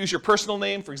marketing? You could use your personal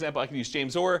name. For example, I could use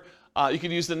James Orr. You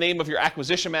could use the name of your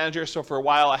acquisition manager. So for a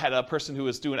while, I had a person who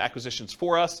was doing acquisitions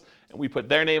for us, and we put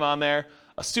their name on there.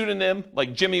 A pseudonym,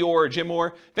 like Jimmy Orr or Jim Orr.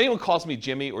 If anyone calls me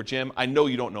Jimmy or Jim, I know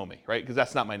you don't know me, right? Because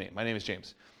that's not my name. My name is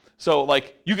James. So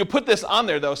you could put this on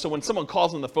there, though, so when someone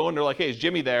calls on the phone, they're like, hey, is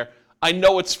Jimmy there? I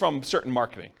know it's from certain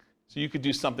marketing. So you could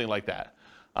do something like that.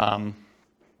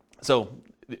 So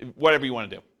whatever you want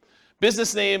to do.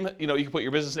 Business name, you can put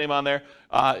your business name on there.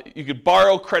 You could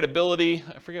borrow credibility.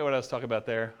 I forget what I was talking about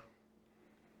there.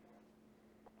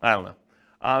 I don't know.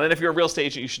 And if you're a real estate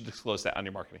agent, you should disclose that on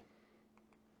your marketing.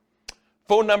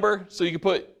 Phone number, so you can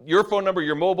put your phone number,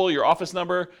 your mobile, your office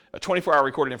number, a 24-hour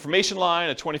recorded information line,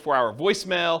 a 24-hour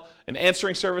voicemail, an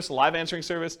answering service, a live answering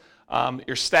service,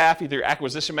 your staff, either your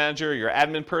acquisition manager, your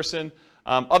admin person.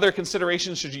 Other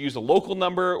considerations, should you use a local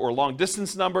number or a long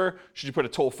distance number? Should you put a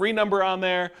toll-free number on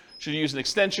there? Should you use an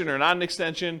extension or not an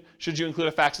extension? Should you include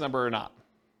a fax number or not?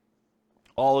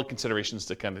 All the considerations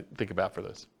to kind of think about for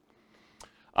this.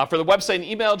 For the website and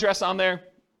email address on there,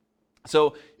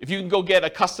 so if you can go get a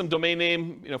custom domain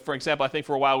name, for example, I think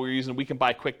for a while we were using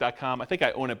wecanbuyquick.com. I think I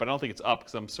own it, but I don't think it's up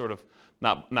because I'm sort of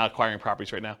not acquiring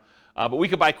properties right now. But We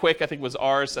Can Buy Quick, I think, was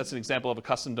ours. That's an example of a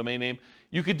custom domain name.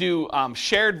 You could do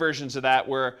shared versions of that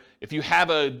where if you have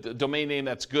a domain name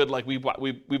that's good, like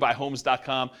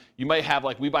WeBuyHomes.com, you might have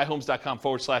like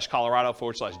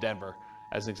WeBuyHomes.com/Colorado/Denver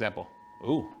as an example.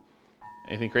 Ooh,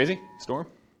 anything crazy? Storm?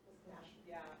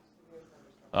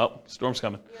 Oh, storm's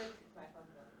coming.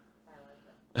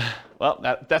 Well,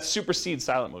 that supersedes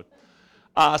silent mode.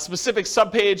 Specific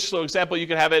subpage, so example, you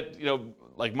could have it,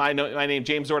 like my name,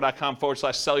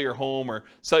 jamesorr.com/sellyourhome or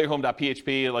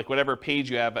sellyourhome.php, like whatever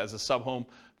page you have as a sub-home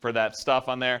for that stuff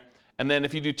on there. And then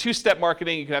if you do 2-step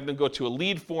marketing, you can have them go to a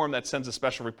lead form that sends a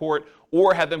special report,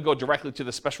 or have them go directly to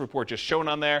the special report just shown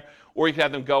on there, or you can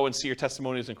have them go and see your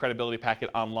testimonials and credibility packet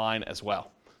online as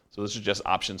well. So those are just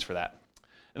options for that.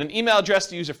 And an email address,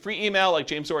 to use a free email like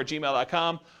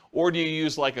jamesorr@gmail.com, or do you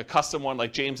use like a custom one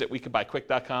like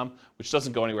james@wecanbuyquick.com, which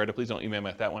doesn't go anywhere, so please don't email me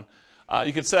at that one.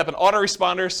 You can set up an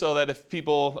autoresponder so that if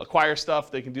people acquire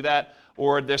stuff, they can do that.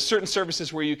 Or there's certain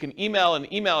services where you can email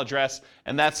an email address,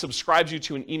 and that subscribes you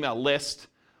to an email list,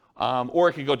 or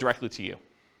it can go directly to you,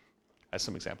 as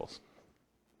some examples.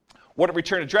 What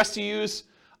return address to use?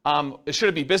 Should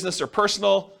it be business or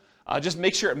personal? Just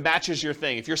make sure it matches your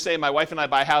thing. If you're saying my wife and I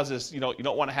buy houses, you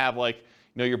don't want to have like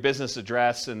your business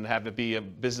address and have it be a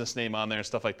business name on there and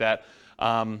stuff like that.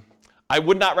 I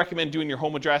would not recommend doing your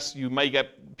home address. You might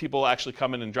get people actually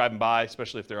coming and driving by,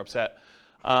 especially if they're upset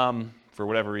for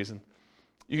whatever reason.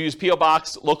 You can use P.O.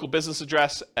 Box, local business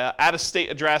address, out-of-state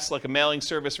address, like a mailing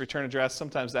service return address.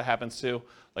 Sometimes that happens too,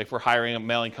 like if we're hiring a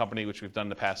mailing company, which we've done in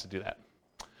the past to do that.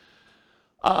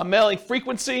 Mailing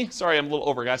frequency. Sorry, I'm a little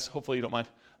over, guys. Hopefully you don't mind.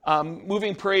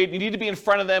 Moving parade. You need to be in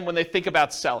front of them when they think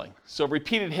about selling. So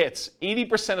repeated hits.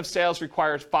 80% of sales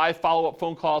requires 5 follow-up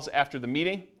phone calls after the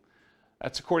meeting.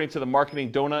 That's according to the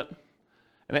Marketing Donut.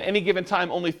 And at any given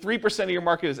time, only 3% of your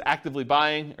market is actively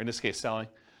buying, or in this case, selling.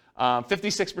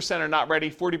 56% are not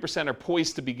ready. 40% are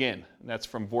poised to begin. And that's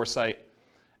from Vorsight.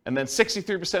 And then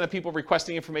 63% of people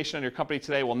requesting information on your company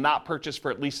today will not purchase for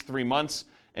at least 3 months.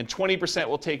 And 20%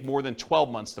 will take more than 12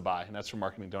 months to buy, and that's from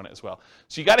Marketing Donut as well.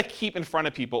 So you got to keep in front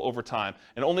of people over time,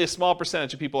 and only a small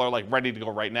percentage of people are like ready to go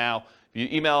right now. If you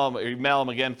email them or you mail them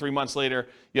again 3 months later,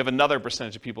 you have another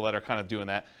percentage of people that are kind of doing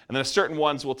that. And then certain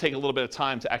ones will take a little bit of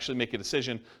time to actually make a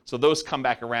decision, so those come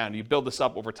back around. You build this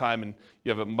up over time, and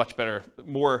you have a much better,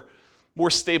 more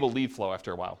stable lead flow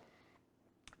after a while.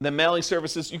 Then mailing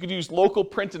services, you could use local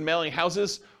print and mailing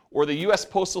houses, or the U.S.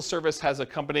 Postal Service has a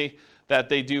company that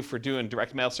they do for doing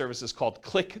direct mail services called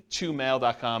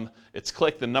click2mail.com. It's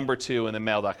click the number 2 and then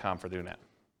mail.com for doing that.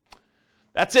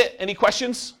 That's it. Any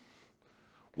questions?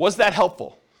 Was that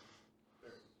helpful?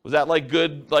 Was that like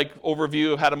good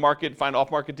overview of how to market, find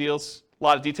off-market deals? A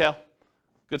lot of detail?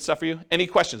 Good stuff for you? Any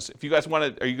questions? If you guys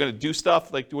want to, are you going to do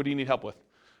stuff? Like, what do you need help with?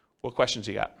 What questions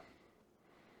you got?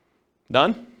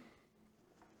 None?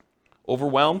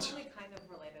 Overwhelmed? It's only kind of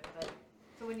related, but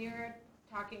so when you're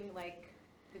talking like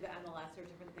to the MLS or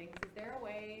different things, is there a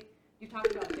way, you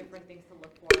talked about different things to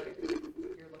look for if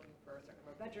you're looking for a certain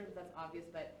number of bedrooms, that's obvious,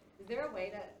 but is there a way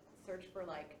to search for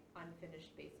like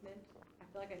unfinished basement? I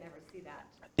feel like I never see that.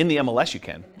 In the MLS you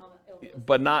can,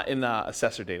 but not in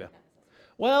assessor data.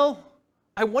 Well,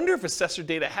 I wonder if assessor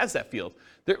data has that field.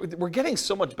 We're getting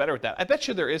so much better at that. I bet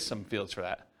you there is some fields for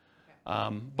that.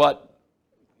 Okay. But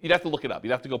you'd have to look it up.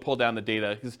 You'd have to go pull down the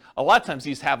data, because a lot of times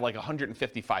these have like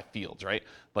 155 fields, right?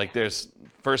 Like there's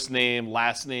first name,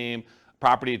 last name,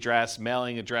 property address,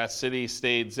 mailing address, city,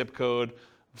 state, zip code,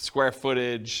 square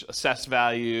footage, assessed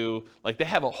value. Like they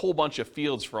have a whole bunch of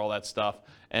fields for all that stuff,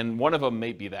 and one of them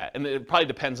may be that. And it probably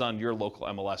depends on your local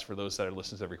MLS for those that are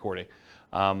listening to the recording.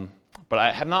 But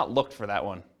I have not looked for that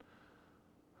one.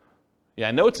 Yeah,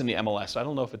 I know it's in the MLS, so I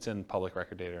don't know if it's in public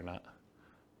record data or not.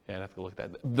 Yeah, I'd have to look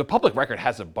at that. The public record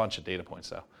has a bunch of data points,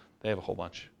 though. They have a whole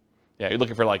bunch. Yeah, you're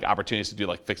looking for like opportunities to do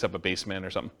like fix up a basement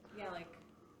or something. Yeah, I think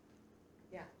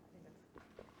that's.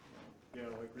 Yeah,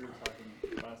 like we were talking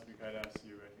last week, I'd asked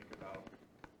you, I think, about,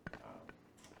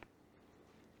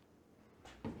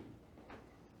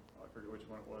 I forget which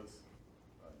one it was,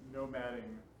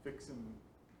 nomading, fix and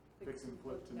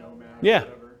flip to nomad, Yeah. or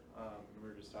whatever. And we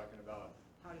were just talking about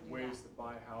ways to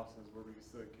buy houses where we use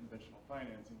the conventional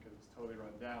financing because it's totally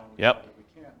run down. We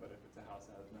can't, but if it's a house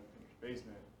that has an unfinished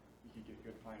basement, you can get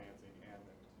good financing and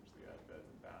then potentially add beds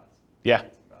and baths. Yeah.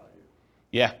 Create some value.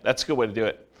 Yeah, that's a good way to do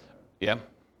it. Yeah.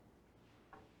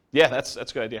 Yeah, that's a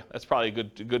good idea. That's probably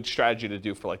a good strategy to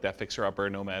do for like that fixer-upper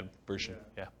nomad version.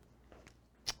 Yeah.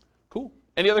 Cool.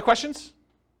 Any other questions?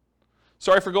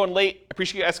 Sorry for going late. I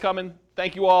appreciate you guys coming.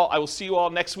 Thank you all. I will see you all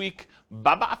next week.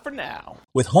 Bye-bye for now.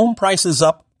 With home prices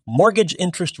up, mortgage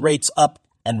interest rates up,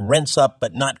 and rents up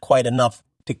but not quite enough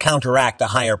to counteract the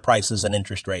higher prices and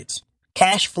interest rates,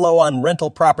 cash flow on rental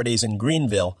properties in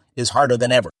Greenville is harder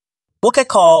than ever. Book a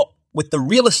call with the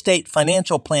Real Estate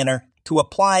Financial Planner to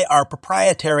apply our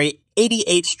proprietary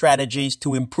 88 strategies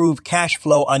to improve cash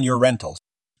flow on your rentals.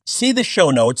 See the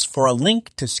show notes for a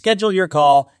link to schedule your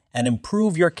call and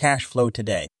improve your cash flow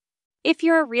today. If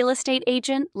you're a real estate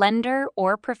agent, lender,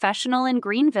 or professional in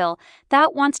Greenville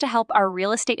that wants to help our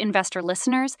real estate investor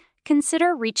listeners,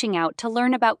 consider reaching out to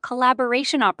learn about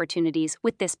collaboration opportunities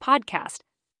with this podcast.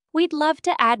 We'd love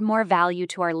to add more value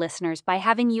to our listeners by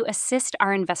having you assist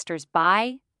our investors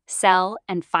buy, sell,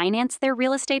 and finance their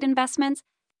real estate investments.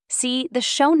 See the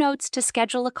show notes to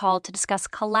schedule a call to discuss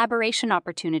collaboration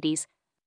opportunities